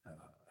tonight.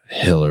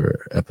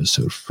 Hiller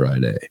episode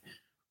Friday.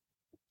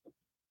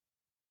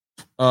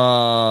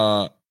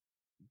 So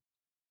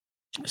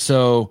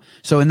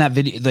in that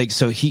video, like,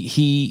 so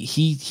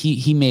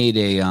he made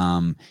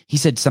a, he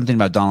said something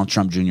about Donald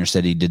Trump Jr.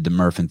 said he did the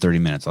Murph in 30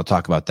 minutes. I'll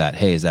talk about that.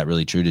 Hey, is that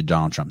really true? Did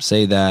Donald Trump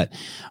say that?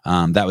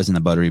 That was in the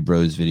Buttery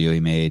Bros video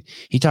he made.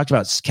 He talked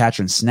about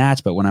Katrin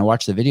snatch, but when I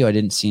watched the video, I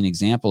didn't see an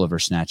example of her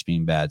snatch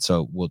being bad.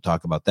 So we'll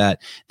talk about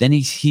that. Then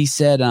he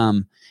said,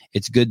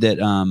 it's good that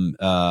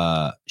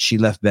she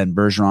left Ben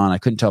Bergeron. I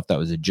couldn't tell if that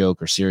was a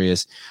joke or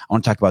serious. I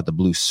want to talk about the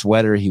blue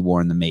sweater he wore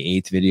in the May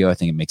 8th video. I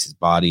think it makes his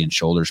body and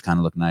shoulders kind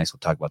of look nice. We'll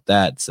talk about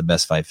that. It's the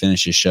best 5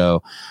 finishes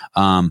show.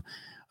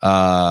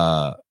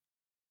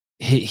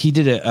 He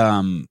did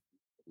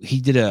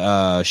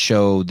a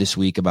show this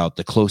week about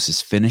the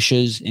closest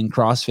finishes in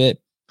CrossFit.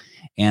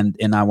 And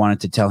I wanted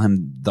to tell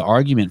him the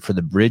argument for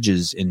the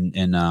Bridges and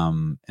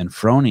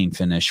Froning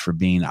finish for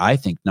being, I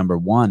think, number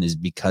one is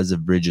because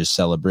of Bridges'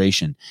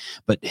 celebration.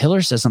 But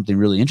Hiller says something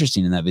really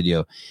interesting in that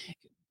video.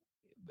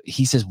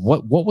 He says,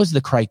 what was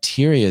the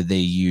criteria they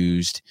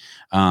used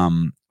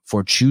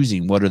for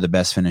choosing what are the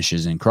best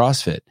finishes in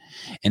CrossFit?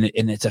 And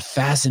it's a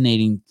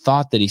fascinating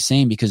thought that he's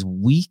saying, because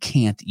we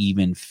can't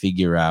even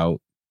figure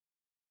out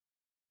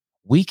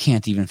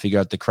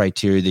the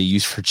criteria they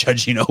use for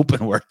judging open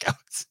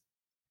workouts.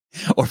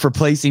 Or for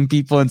placing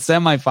people in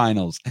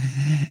semifinals,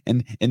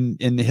 and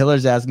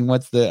Hiller's asking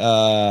what's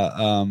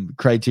the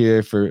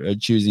criteria for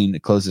choosing the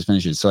closest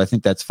finishes. So I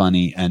think that's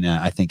funny, and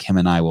I think him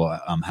and I will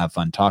have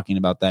fun talking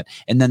about that.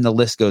 And then the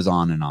list goes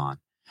on and on.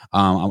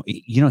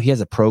 He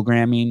has a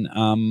programming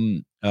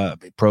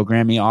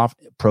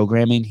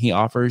he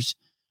offers.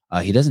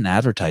 He doesn't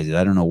advertise it.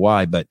 I don't know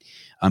why, but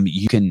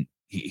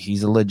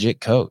he's a legit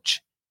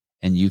coach,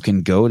 and you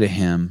can go to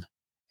him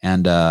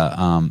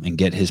and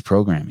get his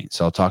programming.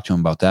 So I'll talk to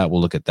him about that.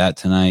 We'll look at that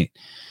tonight.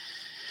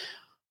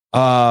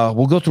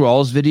 We'll go through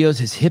all his videos.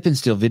 His hip and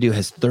steel video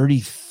has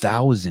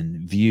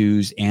 30,000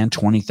 views and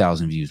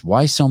 20,000 views.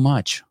 Why so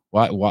much?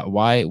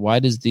 Why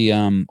does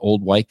the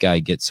old white guy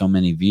get so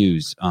many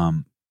views?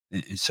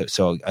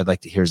 So I'd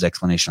like to hear his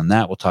explanation on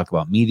that. We'll talk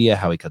about media,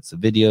 how he cuts the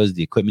videos,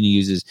 the equipment he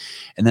uses,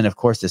 and then of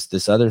course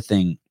this other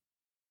thing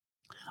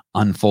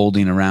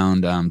unfolding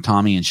around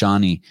Tommy and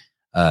Shawnee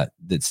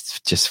that's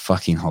just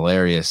fucking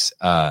hilarious.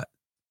 I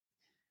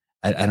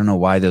don't know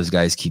why those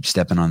guys keep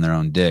stepping on their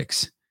own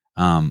dicks,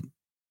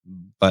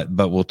 but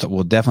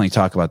we'll definitely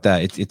talk about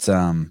that.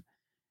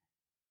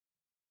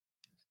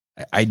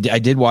 I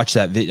did watch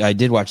that. I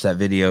did watch that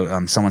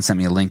video. Someone sent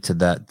me a link to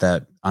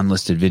that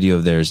unlisted video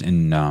of theirs,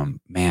 and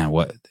man,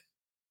 what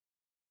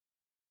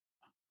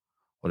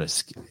a.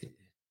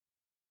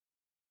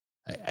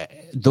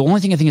 The only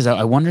thing I think is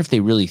I wonder if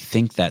they really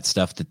think that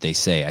stuff that they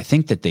say. I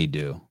think that they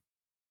do,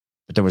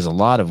 but there was a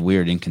lot of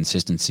weird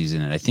inconsistencies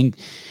in it. I think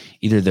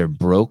either they're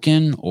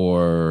broken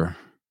or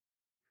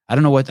I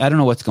don't know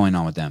what's going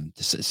on with them.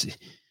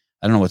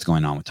 I don't know what's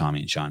going on with Tommy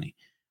and Shawnee.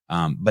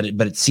 But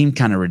it seemed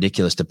kind of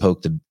ridiculous to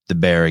poke the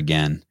bear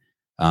again.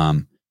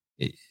 I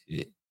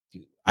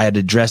had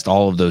addressed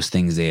all of those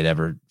things they had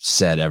ever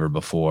said ever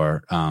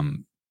before.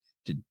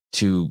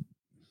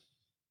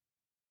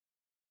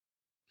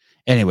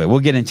 Anyway, we'll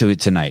get into it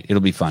tonight.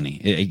 It'll be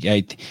funny.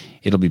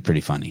 It'll be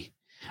pretty funny.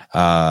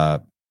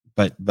 But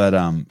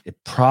it's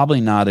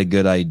probably not a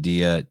good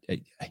idea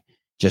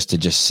just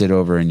to sit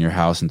over in your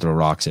house and throw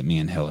rocks at me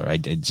and Hiller. I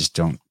just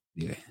don't.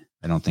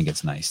 I don't think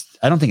it's nice.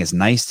 I don't think it's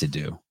nice to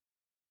do.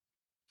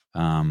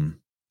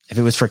 If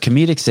it was for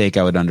comedic sake,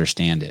 I would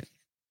understand it.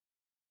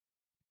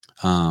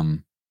 I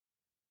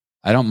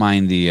don't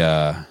mind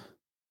the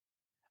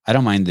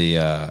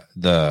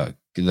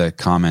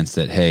comments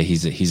that, hey,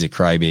 he's a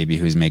crybaby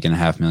who's making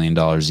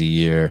 $500,000 a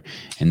year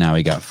and now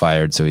he got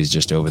fired, so he's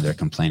just over there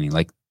complaining.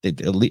 Like at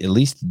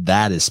least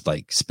that is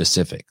like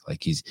specific.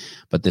 Like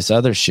but this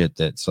other shit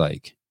that's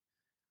like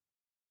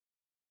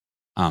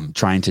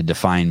trying to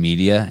define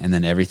media, and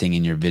then everything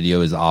in your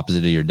video is the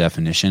opposite of your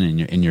definition,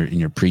 and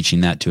you're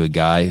preaching that to a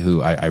guy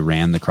who I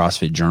ran the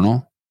CrossFit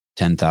Journal,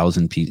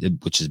 10,000 people,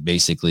 which is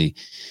basically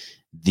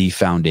the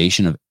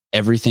foundation of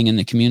everything in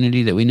the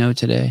community that we know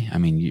today. I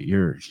mean,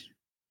 you're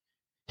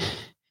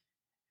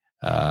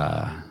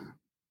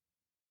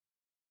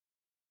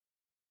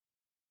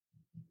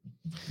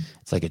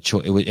it's like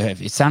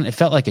it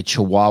felt like a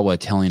chihuahua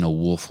telling a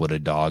wolf what a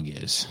dog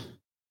is.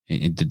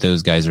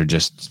 Those guys are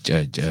just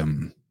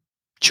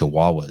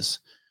chihuahuas,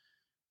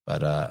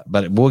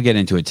 but we'll get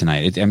into it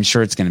tonight. I'm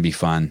sure it's going to be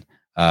fun.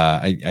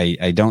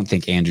 I don't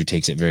think Andrew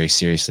takes it very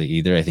seriously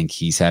either. I think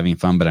he's having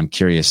fun, but I'm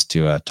curious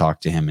to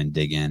talk to him and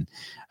dig in.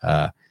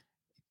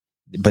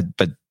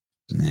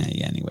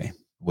 Anyway,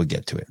 we'll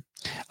get to it.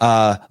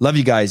 Love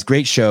you guys.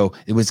 Great show.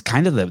 It was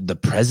kind of the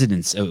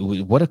president's.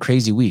 What a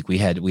crazy week. We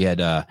had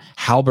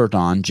Halbert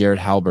on, Jared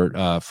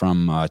Halbert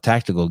from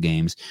Tactical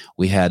Games.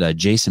 We had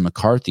Jason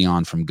McCarthy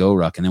on from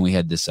GoRuck, and then we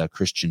had this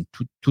Christian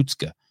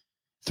Toetzke.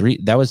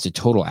 That was the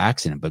total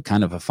accident, but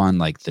kind of a fun,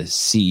 like the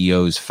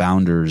CEOs,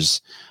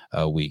 founders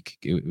week.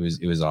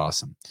 It was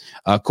awesome.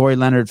 Corey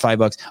Leonard,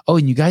 $5. Oh,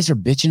 and you guys are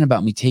bitching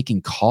about me taking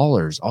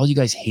callers. All you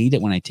guys hate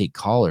it when I take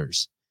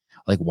callers.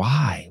 Like,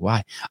 why?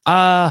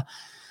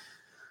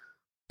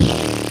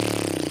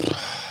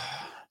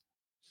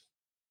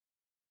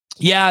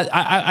 Yeah,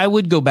 I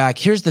would go back.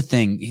 Here's the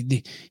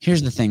thing.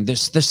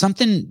 There's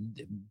something.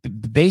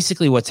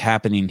 Basically, what's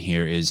happening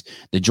here is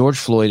the George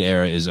Floyd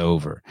era is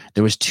over.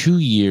 There was 2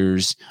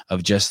 years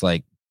of just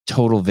like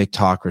total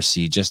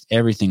victocracy. Just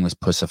everything was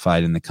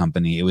pussified in the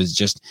company. It was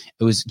just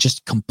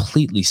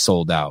completely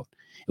sold out.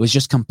 It was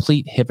just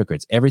complete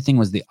hypocrites. Everything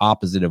was the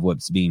opposite of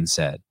what's being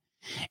said.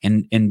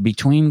 And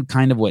between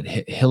kind of what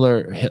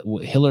Hiller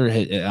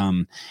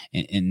in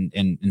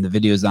the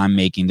videos I'm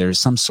making, there's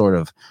some sort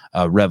of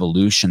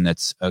revolution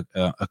that's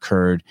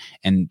occurred,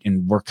 and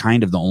we're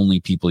kind of the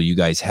only people you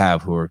guys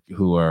have who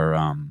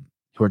are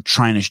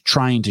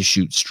trying to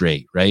shoot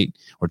straight, right?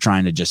 We're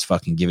trying to just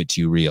fucking give it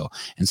to you real,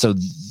 and so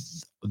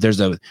there's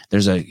a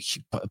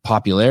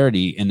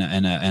popularity in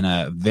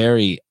a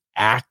very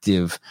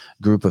active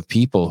group of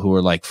people who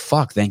are like,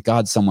 fuck, thank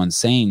God someone's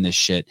saying this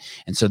shit.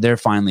 And so they're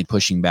finally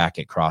pushing back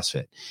at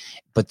CrossFit.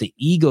 But the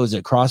egos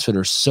at CrossFit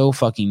are so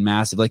fucking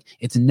massive. Like,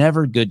 it's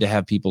never good to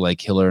have people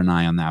like Hiller and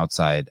I on the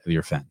outside of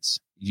your fence.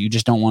 You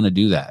just don't want to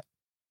do that.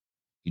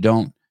 You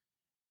don't.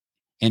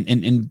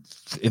 And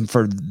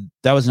for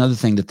that was another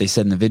thing that they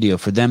said in the video,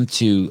 for them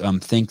to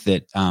think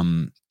that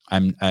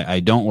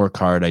I don't work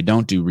hard. I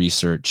don't do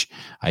research.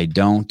 I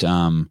don't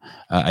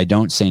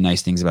say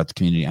nice things about the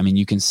community. I mean,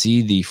 you can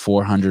see the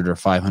 400 or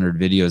 500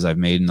 videos I've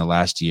made in the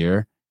last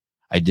year.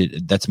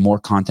 That's more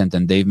content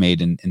than they've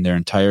made in their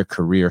entire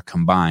career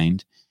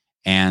combined.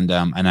 And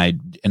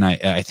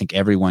I think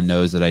everyone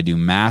knows that I do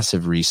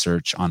massive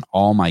research on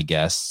all my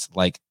guests,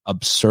 like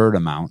absurd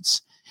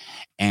amounts.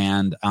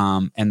 And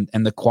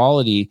the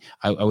quality,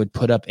 I would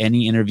put up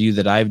any interview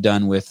that I've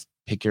done with,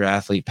 pick your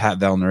athlete, Pat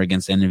Vellner,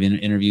 against any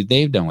interview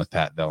they've done with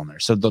Pat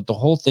Vellner. So the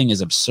whole thing is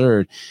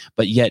absurd,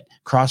 but yet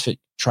CrossFit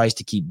tries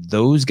to keep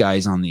those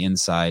guys on the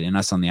inside and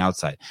us on the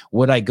outside.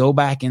 Would I go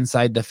back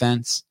inside the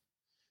fence?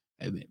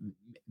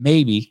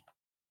 Maybe.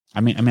 I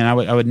mean, I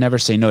would never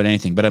say no to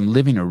anything, but I'm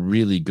living a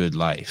really good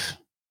life.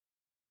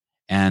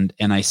 and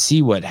I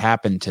see what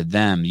happened to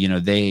them. You know,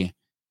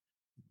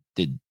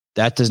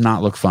 that does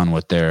not look fun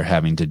what they're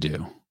having to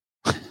do.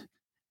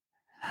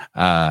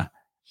 And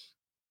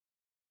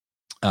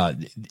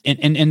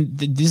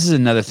this is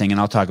another thing, and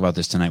I'll talk about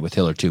this tonight with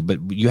Hiller too. But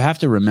you have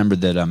to remember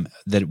that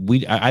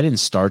I didn't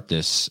start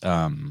this.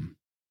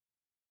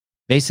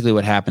 Basically,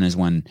 what happened is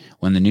when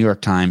the New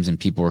York Times and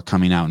people were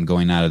coming out and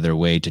going out of their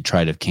way to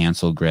try to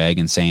cancel Greg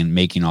and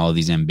making all of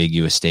these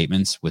ambiguous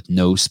statements with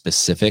no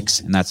specifics,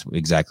 and that's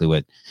exactly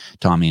what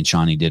Tommy and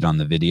Shawnee did on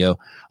the video.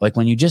 Like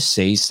when you just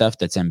say stuff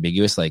that's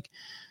ambiguous, like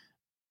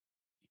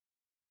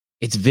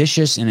it's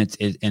vicious and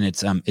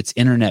it's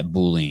internet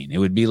bullying. It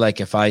would be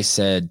like if I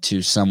said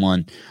to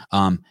someone,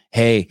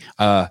 hey,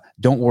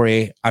 don't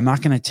worry, I'm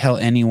not going to tell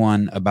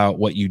anyone about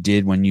what you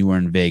did when you were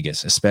in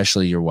Vegas,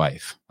 especially your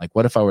wife. Like,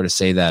 what if I were to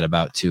say that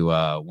to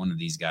one of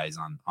these guys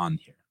on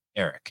here,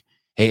 Eric?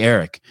 Hey,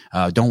 Eric,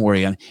 don't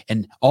worry.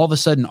 And all of a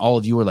sudden, all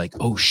of you are like,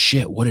 oh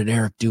shit, what did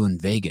Eric do in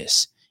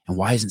Vegas? And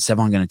why isn't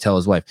Sevan going to tell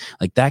his wife?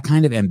 Like that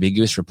kind of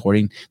ambiguous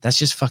reporting, that's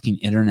just fucking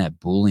internet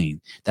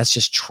bullying. That's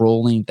just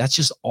trolling. That's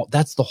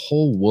the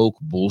whole woke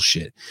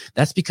bullshit.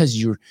 That's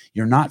because you're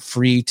not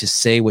free to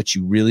say what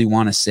you really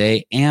want to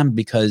say, and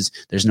because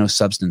there's no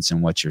substance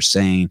in what you're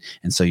saying.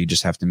 And so you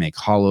just have to make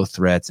hollow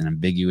threats and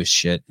ambiguous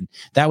shit. And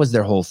that was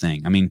their whole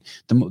thing. I mean,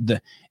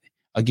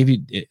 I'll give you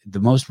the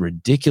most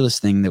ridiculous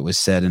thing that was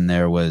said in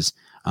there was,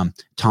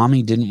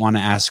 Tommy didn't want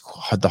to ask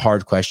the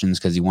hard questions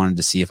because he wanted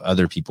to see if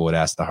other people would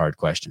ask the hard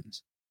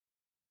questions.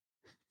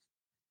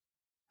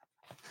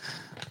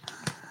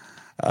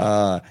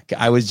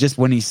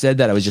 When he said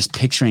that, I was just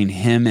picturing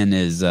him and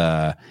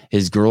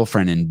his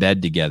girlfriend in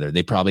bed together.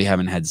 They probably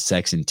haven't had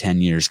sex in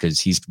 10 years because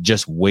he's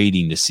just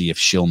waiting to see if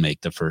she'll make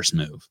the first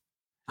move.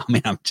 I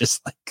mean, I'm just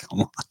like,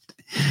 come on.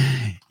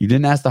 You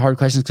didn't ask the hard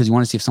questions because you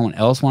want to see if someone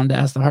else wanted to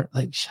ask the hard,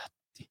 like, shut.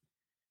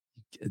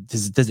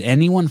 Does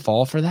anyone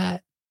fall for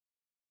that?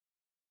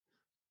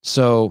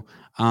 So,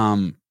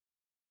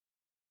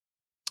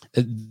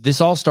 this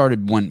all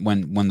started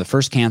when the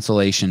first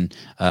cancellation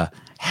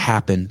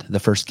happened. The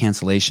first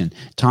cancellation,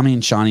 Tommy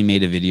and Shawnee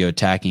made a video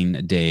attacking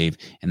Dave,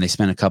 and they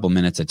spent a couple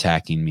minutes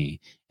attacking me.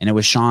 And it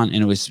was Sean,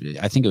 and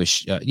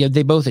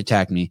they both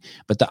attacked me.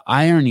 But the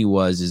irony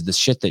is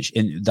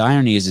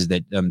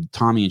that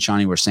Tommy and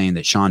Shawnee were saying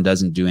that Sean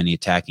doesn't do any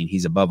attacking;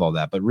 he's above all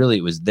that. But really,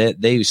 it was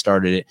they who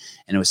started it,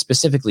 and it was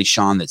specifically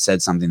Sean that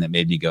said something that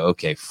made me go,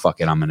 "Okay, fuck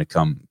it, I'm going to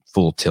come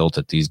full tilt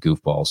at these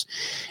goofballs."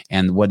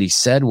 And what he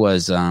said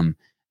was,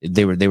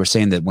 they were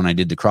saying that when I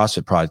did the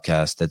CrossFit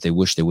podcast, that they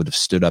wish they would have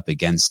stood up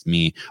against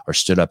me or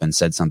stood up and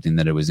said something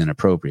that it was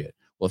inappropriate.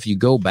 Well, if you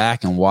go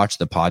back and watch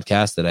the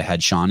podcast that I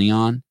had Shawnee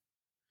on,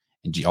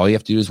 and all you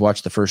have to do is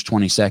watch the first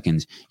 20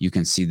 seconds, you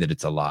can see that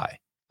it's a lie.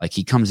 Like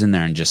he comes in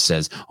there and just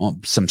says, oh,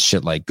 some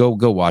shit like, go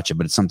watch it.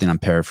 But it's something I'm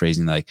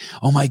paraphrasing, like,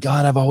 oh my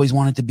God, I've always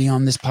wanted to be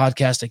on this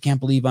podcast. I can't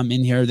believe I'm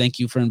in here. Thank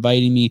you for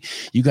inviting me.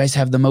 You guys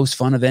have the most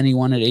fun of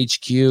anyone at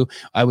HQ.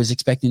 I was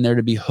expecting there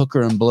to be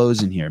hooker and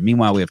blows in here.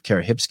 Meanwhile, we have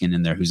Kara Hipskin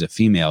in there, who's a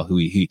female, who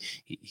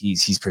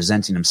he's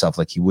presenting himself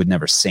like he would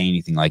never say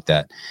anything like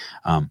that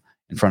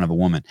in front of a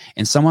woman.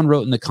 And someone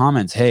wrote in the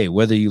comments, hey,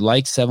 whether you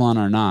like Sevan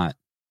or not,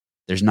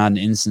 there's not an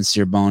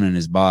insincere bone in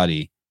his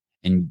body.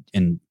 And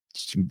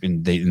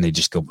they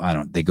just go,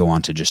 they go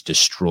on to just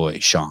destroy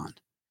Sean.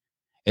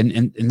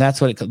 And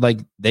that's what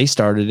they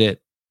started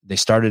it. They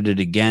started it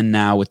again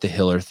now with the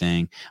Hiller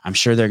thing. I'm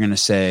sure they're going to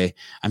say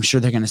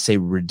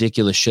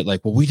ridiculous shit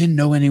like, well, we didn't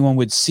know anyone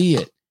would see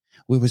it.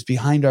 It was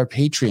behind our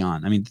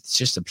Patreon. I mean, it's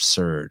just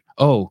absurd.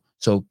 Oh,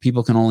 so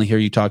people can only hear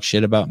you talk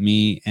shit about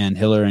me and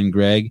Hiller and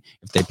Greg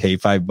if they pay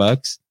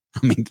 $5.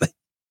 I mean,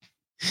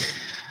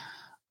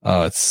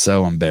 oh, it's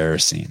so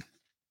embarrassing.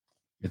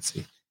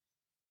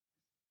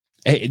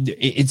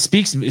 It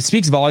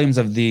speaks volumes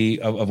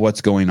of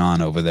what's going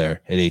on over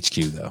there at HQ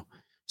though.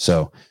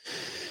 So,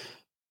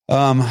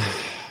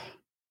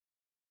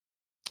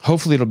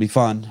 hopefully it'll be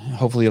fun.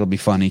 Hopefully it'll be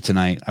funny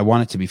tonight. I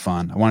want it to be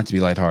fun. I want it to be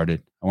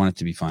lighthearted. I want it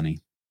to be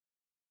funny.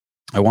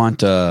 I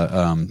want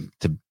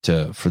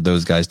for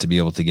those guys to be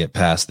able to get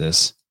past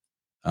this.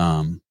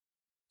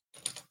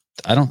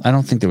 I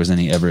don't think there was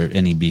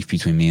any beef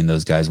between me and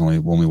those guys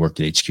when we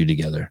worked at HQ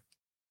together.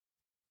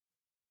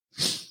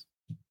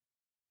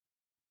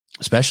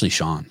 Especially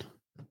Sean.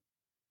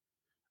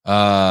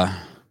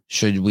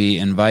 Should we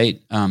invite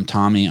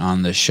Tommy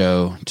on the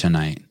show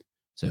tonight?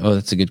 So,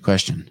 that's a good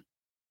question.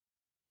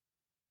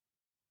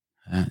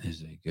 That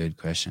is a good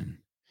question.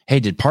 Hey,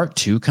 did part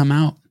 2 come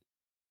out?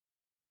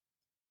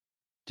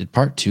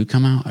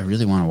 I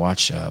really want to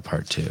watch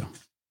part 2.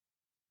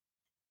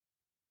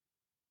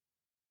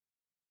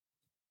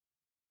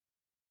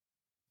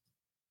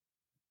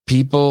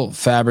 People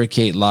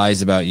fabricate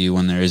lies about you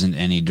when there isn't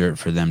any dirt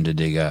for them to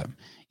dig up.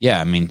 Yeah,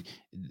 I mean,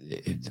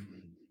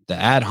 the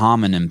ad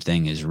hominem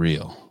thing is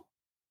real.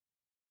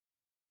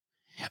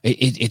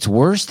 It's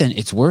worse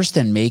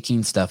than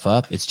making stuff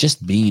up. It's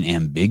just being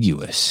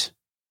ambiguous.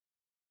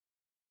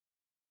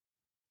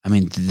 I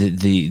mean,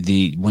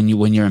 the when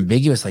you're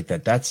ambiguous like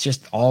that, that's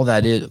just all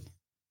that is.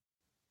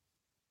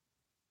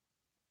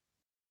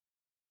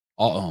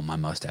 Oh, my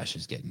mustache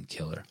is getting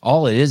killer.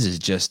 All it is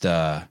just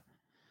part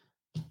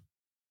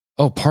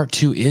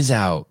 2 is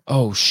out.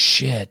 Oh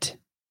shit.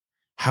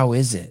 How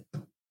is it?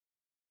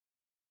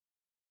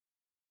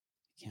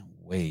 Can't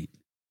wait.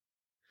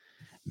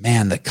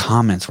 Man, the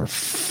comments were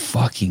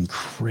fucking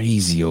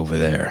crazy over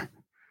there.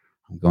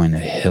 I'm going to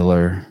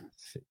Hiller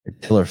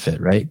Fit,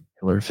 right?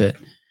 Hiller Fit.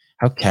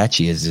 How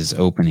catchy is this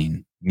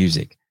opening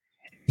music?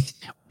 When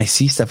I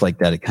see stuff like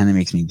that, it kind of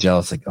makes me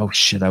jealous. Like, oh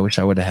shit, I wish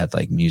I would have had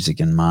like music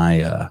in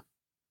my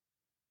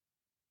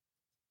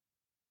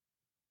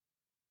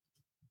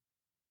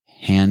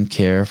hand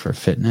care for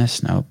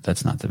fitness. Nope,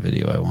 that's not the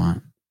video I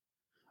want.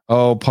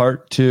 Oh,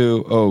 part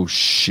 2. Oh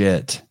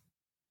shit.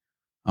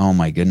 Oh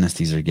my goodness,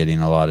 these are getting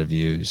a lot of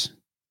views.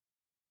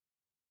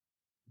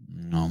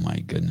 Oh my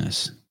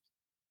goodness.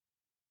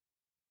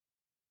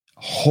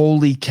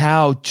 Holy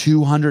cow,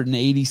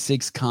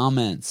 286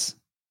 comments.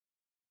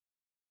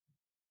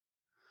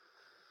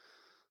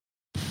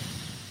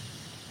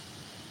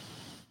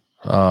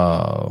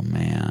 Oh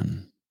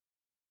man.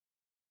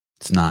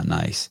 It's not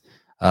nice.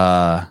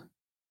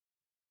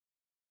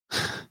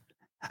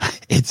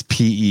 It's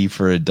PE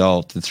for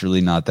adults. It's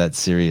really not that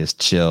serious.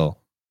 Chill.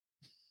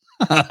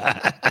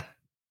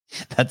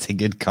 That's a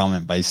good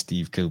comment by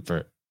Steve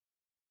Cooper.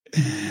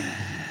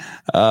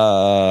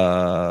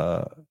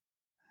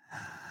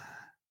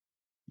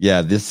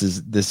 Yeah, this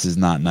is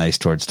not nice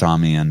towards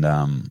Tommy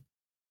and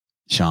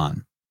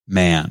Sean.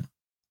 Man.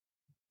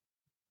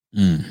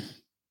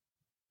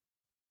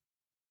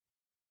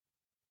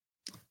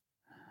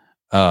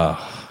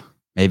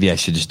 Maybe I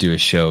should just do a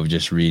show of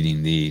just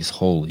reading these.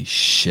 Holy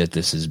shit,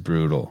 this is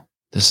brutal.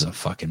 This is a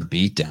fucking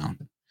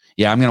beatdown.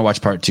 Yeah, I'm gonna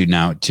watch part 2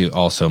 now too.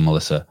 Also,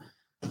 Melissa,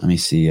 let me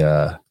see.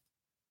 I'm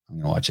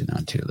gonna watch it now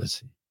too.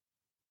 Let's see.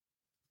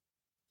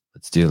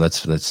 You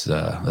guys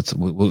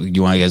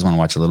want to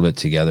watch a little bit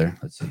together?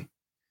 Let's see.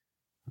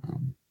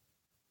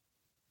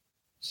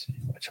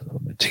 Watch a little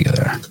bit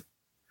together. Let's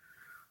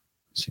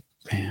see.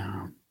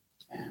 Bam.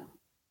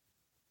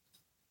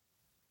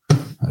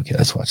 Okay,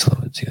 let's watch a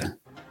little bit together.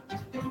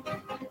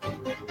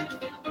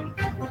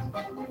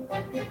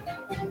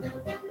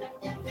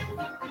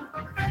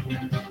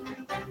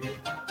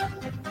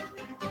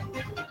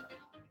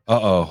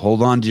 Uh-oh,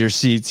 hold on to your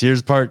seats.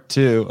 Here's part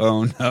 2.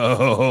 Oh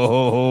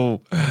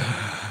no.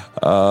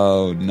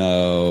 Oh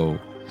no.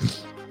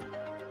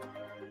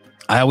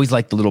 I always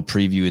like the little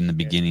preview in the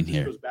beginning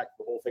here. It goes back to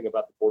the whole thing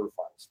about the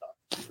quarterfinal stuff.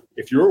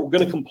 If you're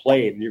going to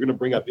complain, you're going to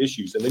bring up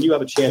issues, and then you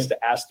have a chance to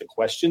ask the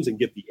questions and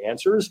get the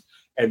answers,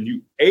 and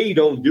you A,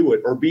 don't do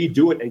it, or B,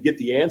 do it and get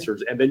the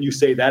answers, and then you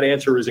say that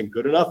answer isn't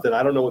good enough, then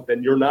I don't know what,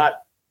 then you're not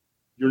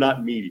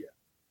media.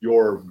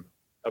 You're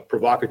a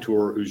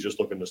provocateur who's just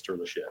looking to stir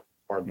the shit.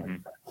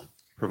 Pardon my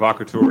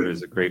Provocateur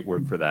is a great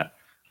word for that.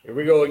 Here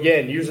we go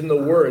again, using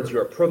the words,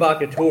 you're a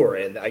provocateur.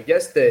 And I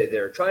guess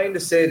they're trying to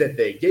say that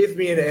they gave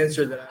me an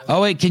answer that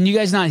Oh, wait, can you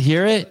guys not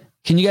hear it?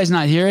 Can you guys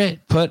not hear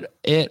it? Put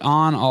it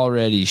on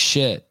already.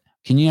 Shit.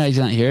 Can you guys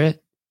not hear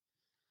it?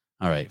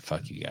 All right,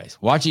 fuck you guys.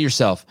 Watch it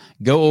yourself.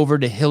 Go over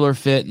to Hiller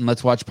Fit and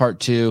let's watch part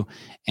 2.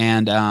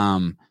 And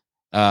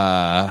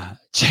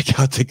check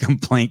out the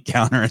complaint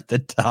counter at the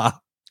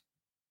top.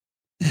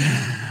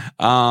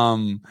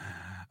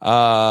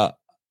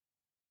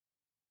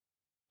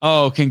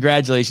 Oh,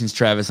 congratulations,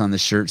 Travis, on the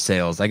shirt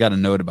sales. I got a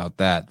note about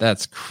that.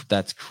 That's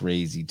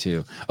crazy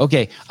too.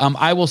 Okay.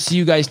 I will see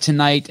you guys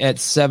tonight at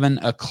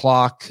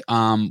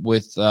 7:00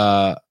 with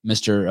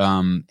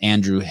Mr.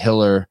 Andrew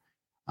Hiller,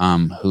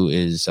 who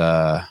is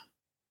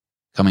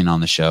coming on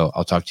the show.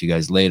 I'll talk to you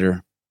guys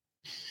later.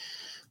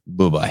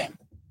 Bye-bye.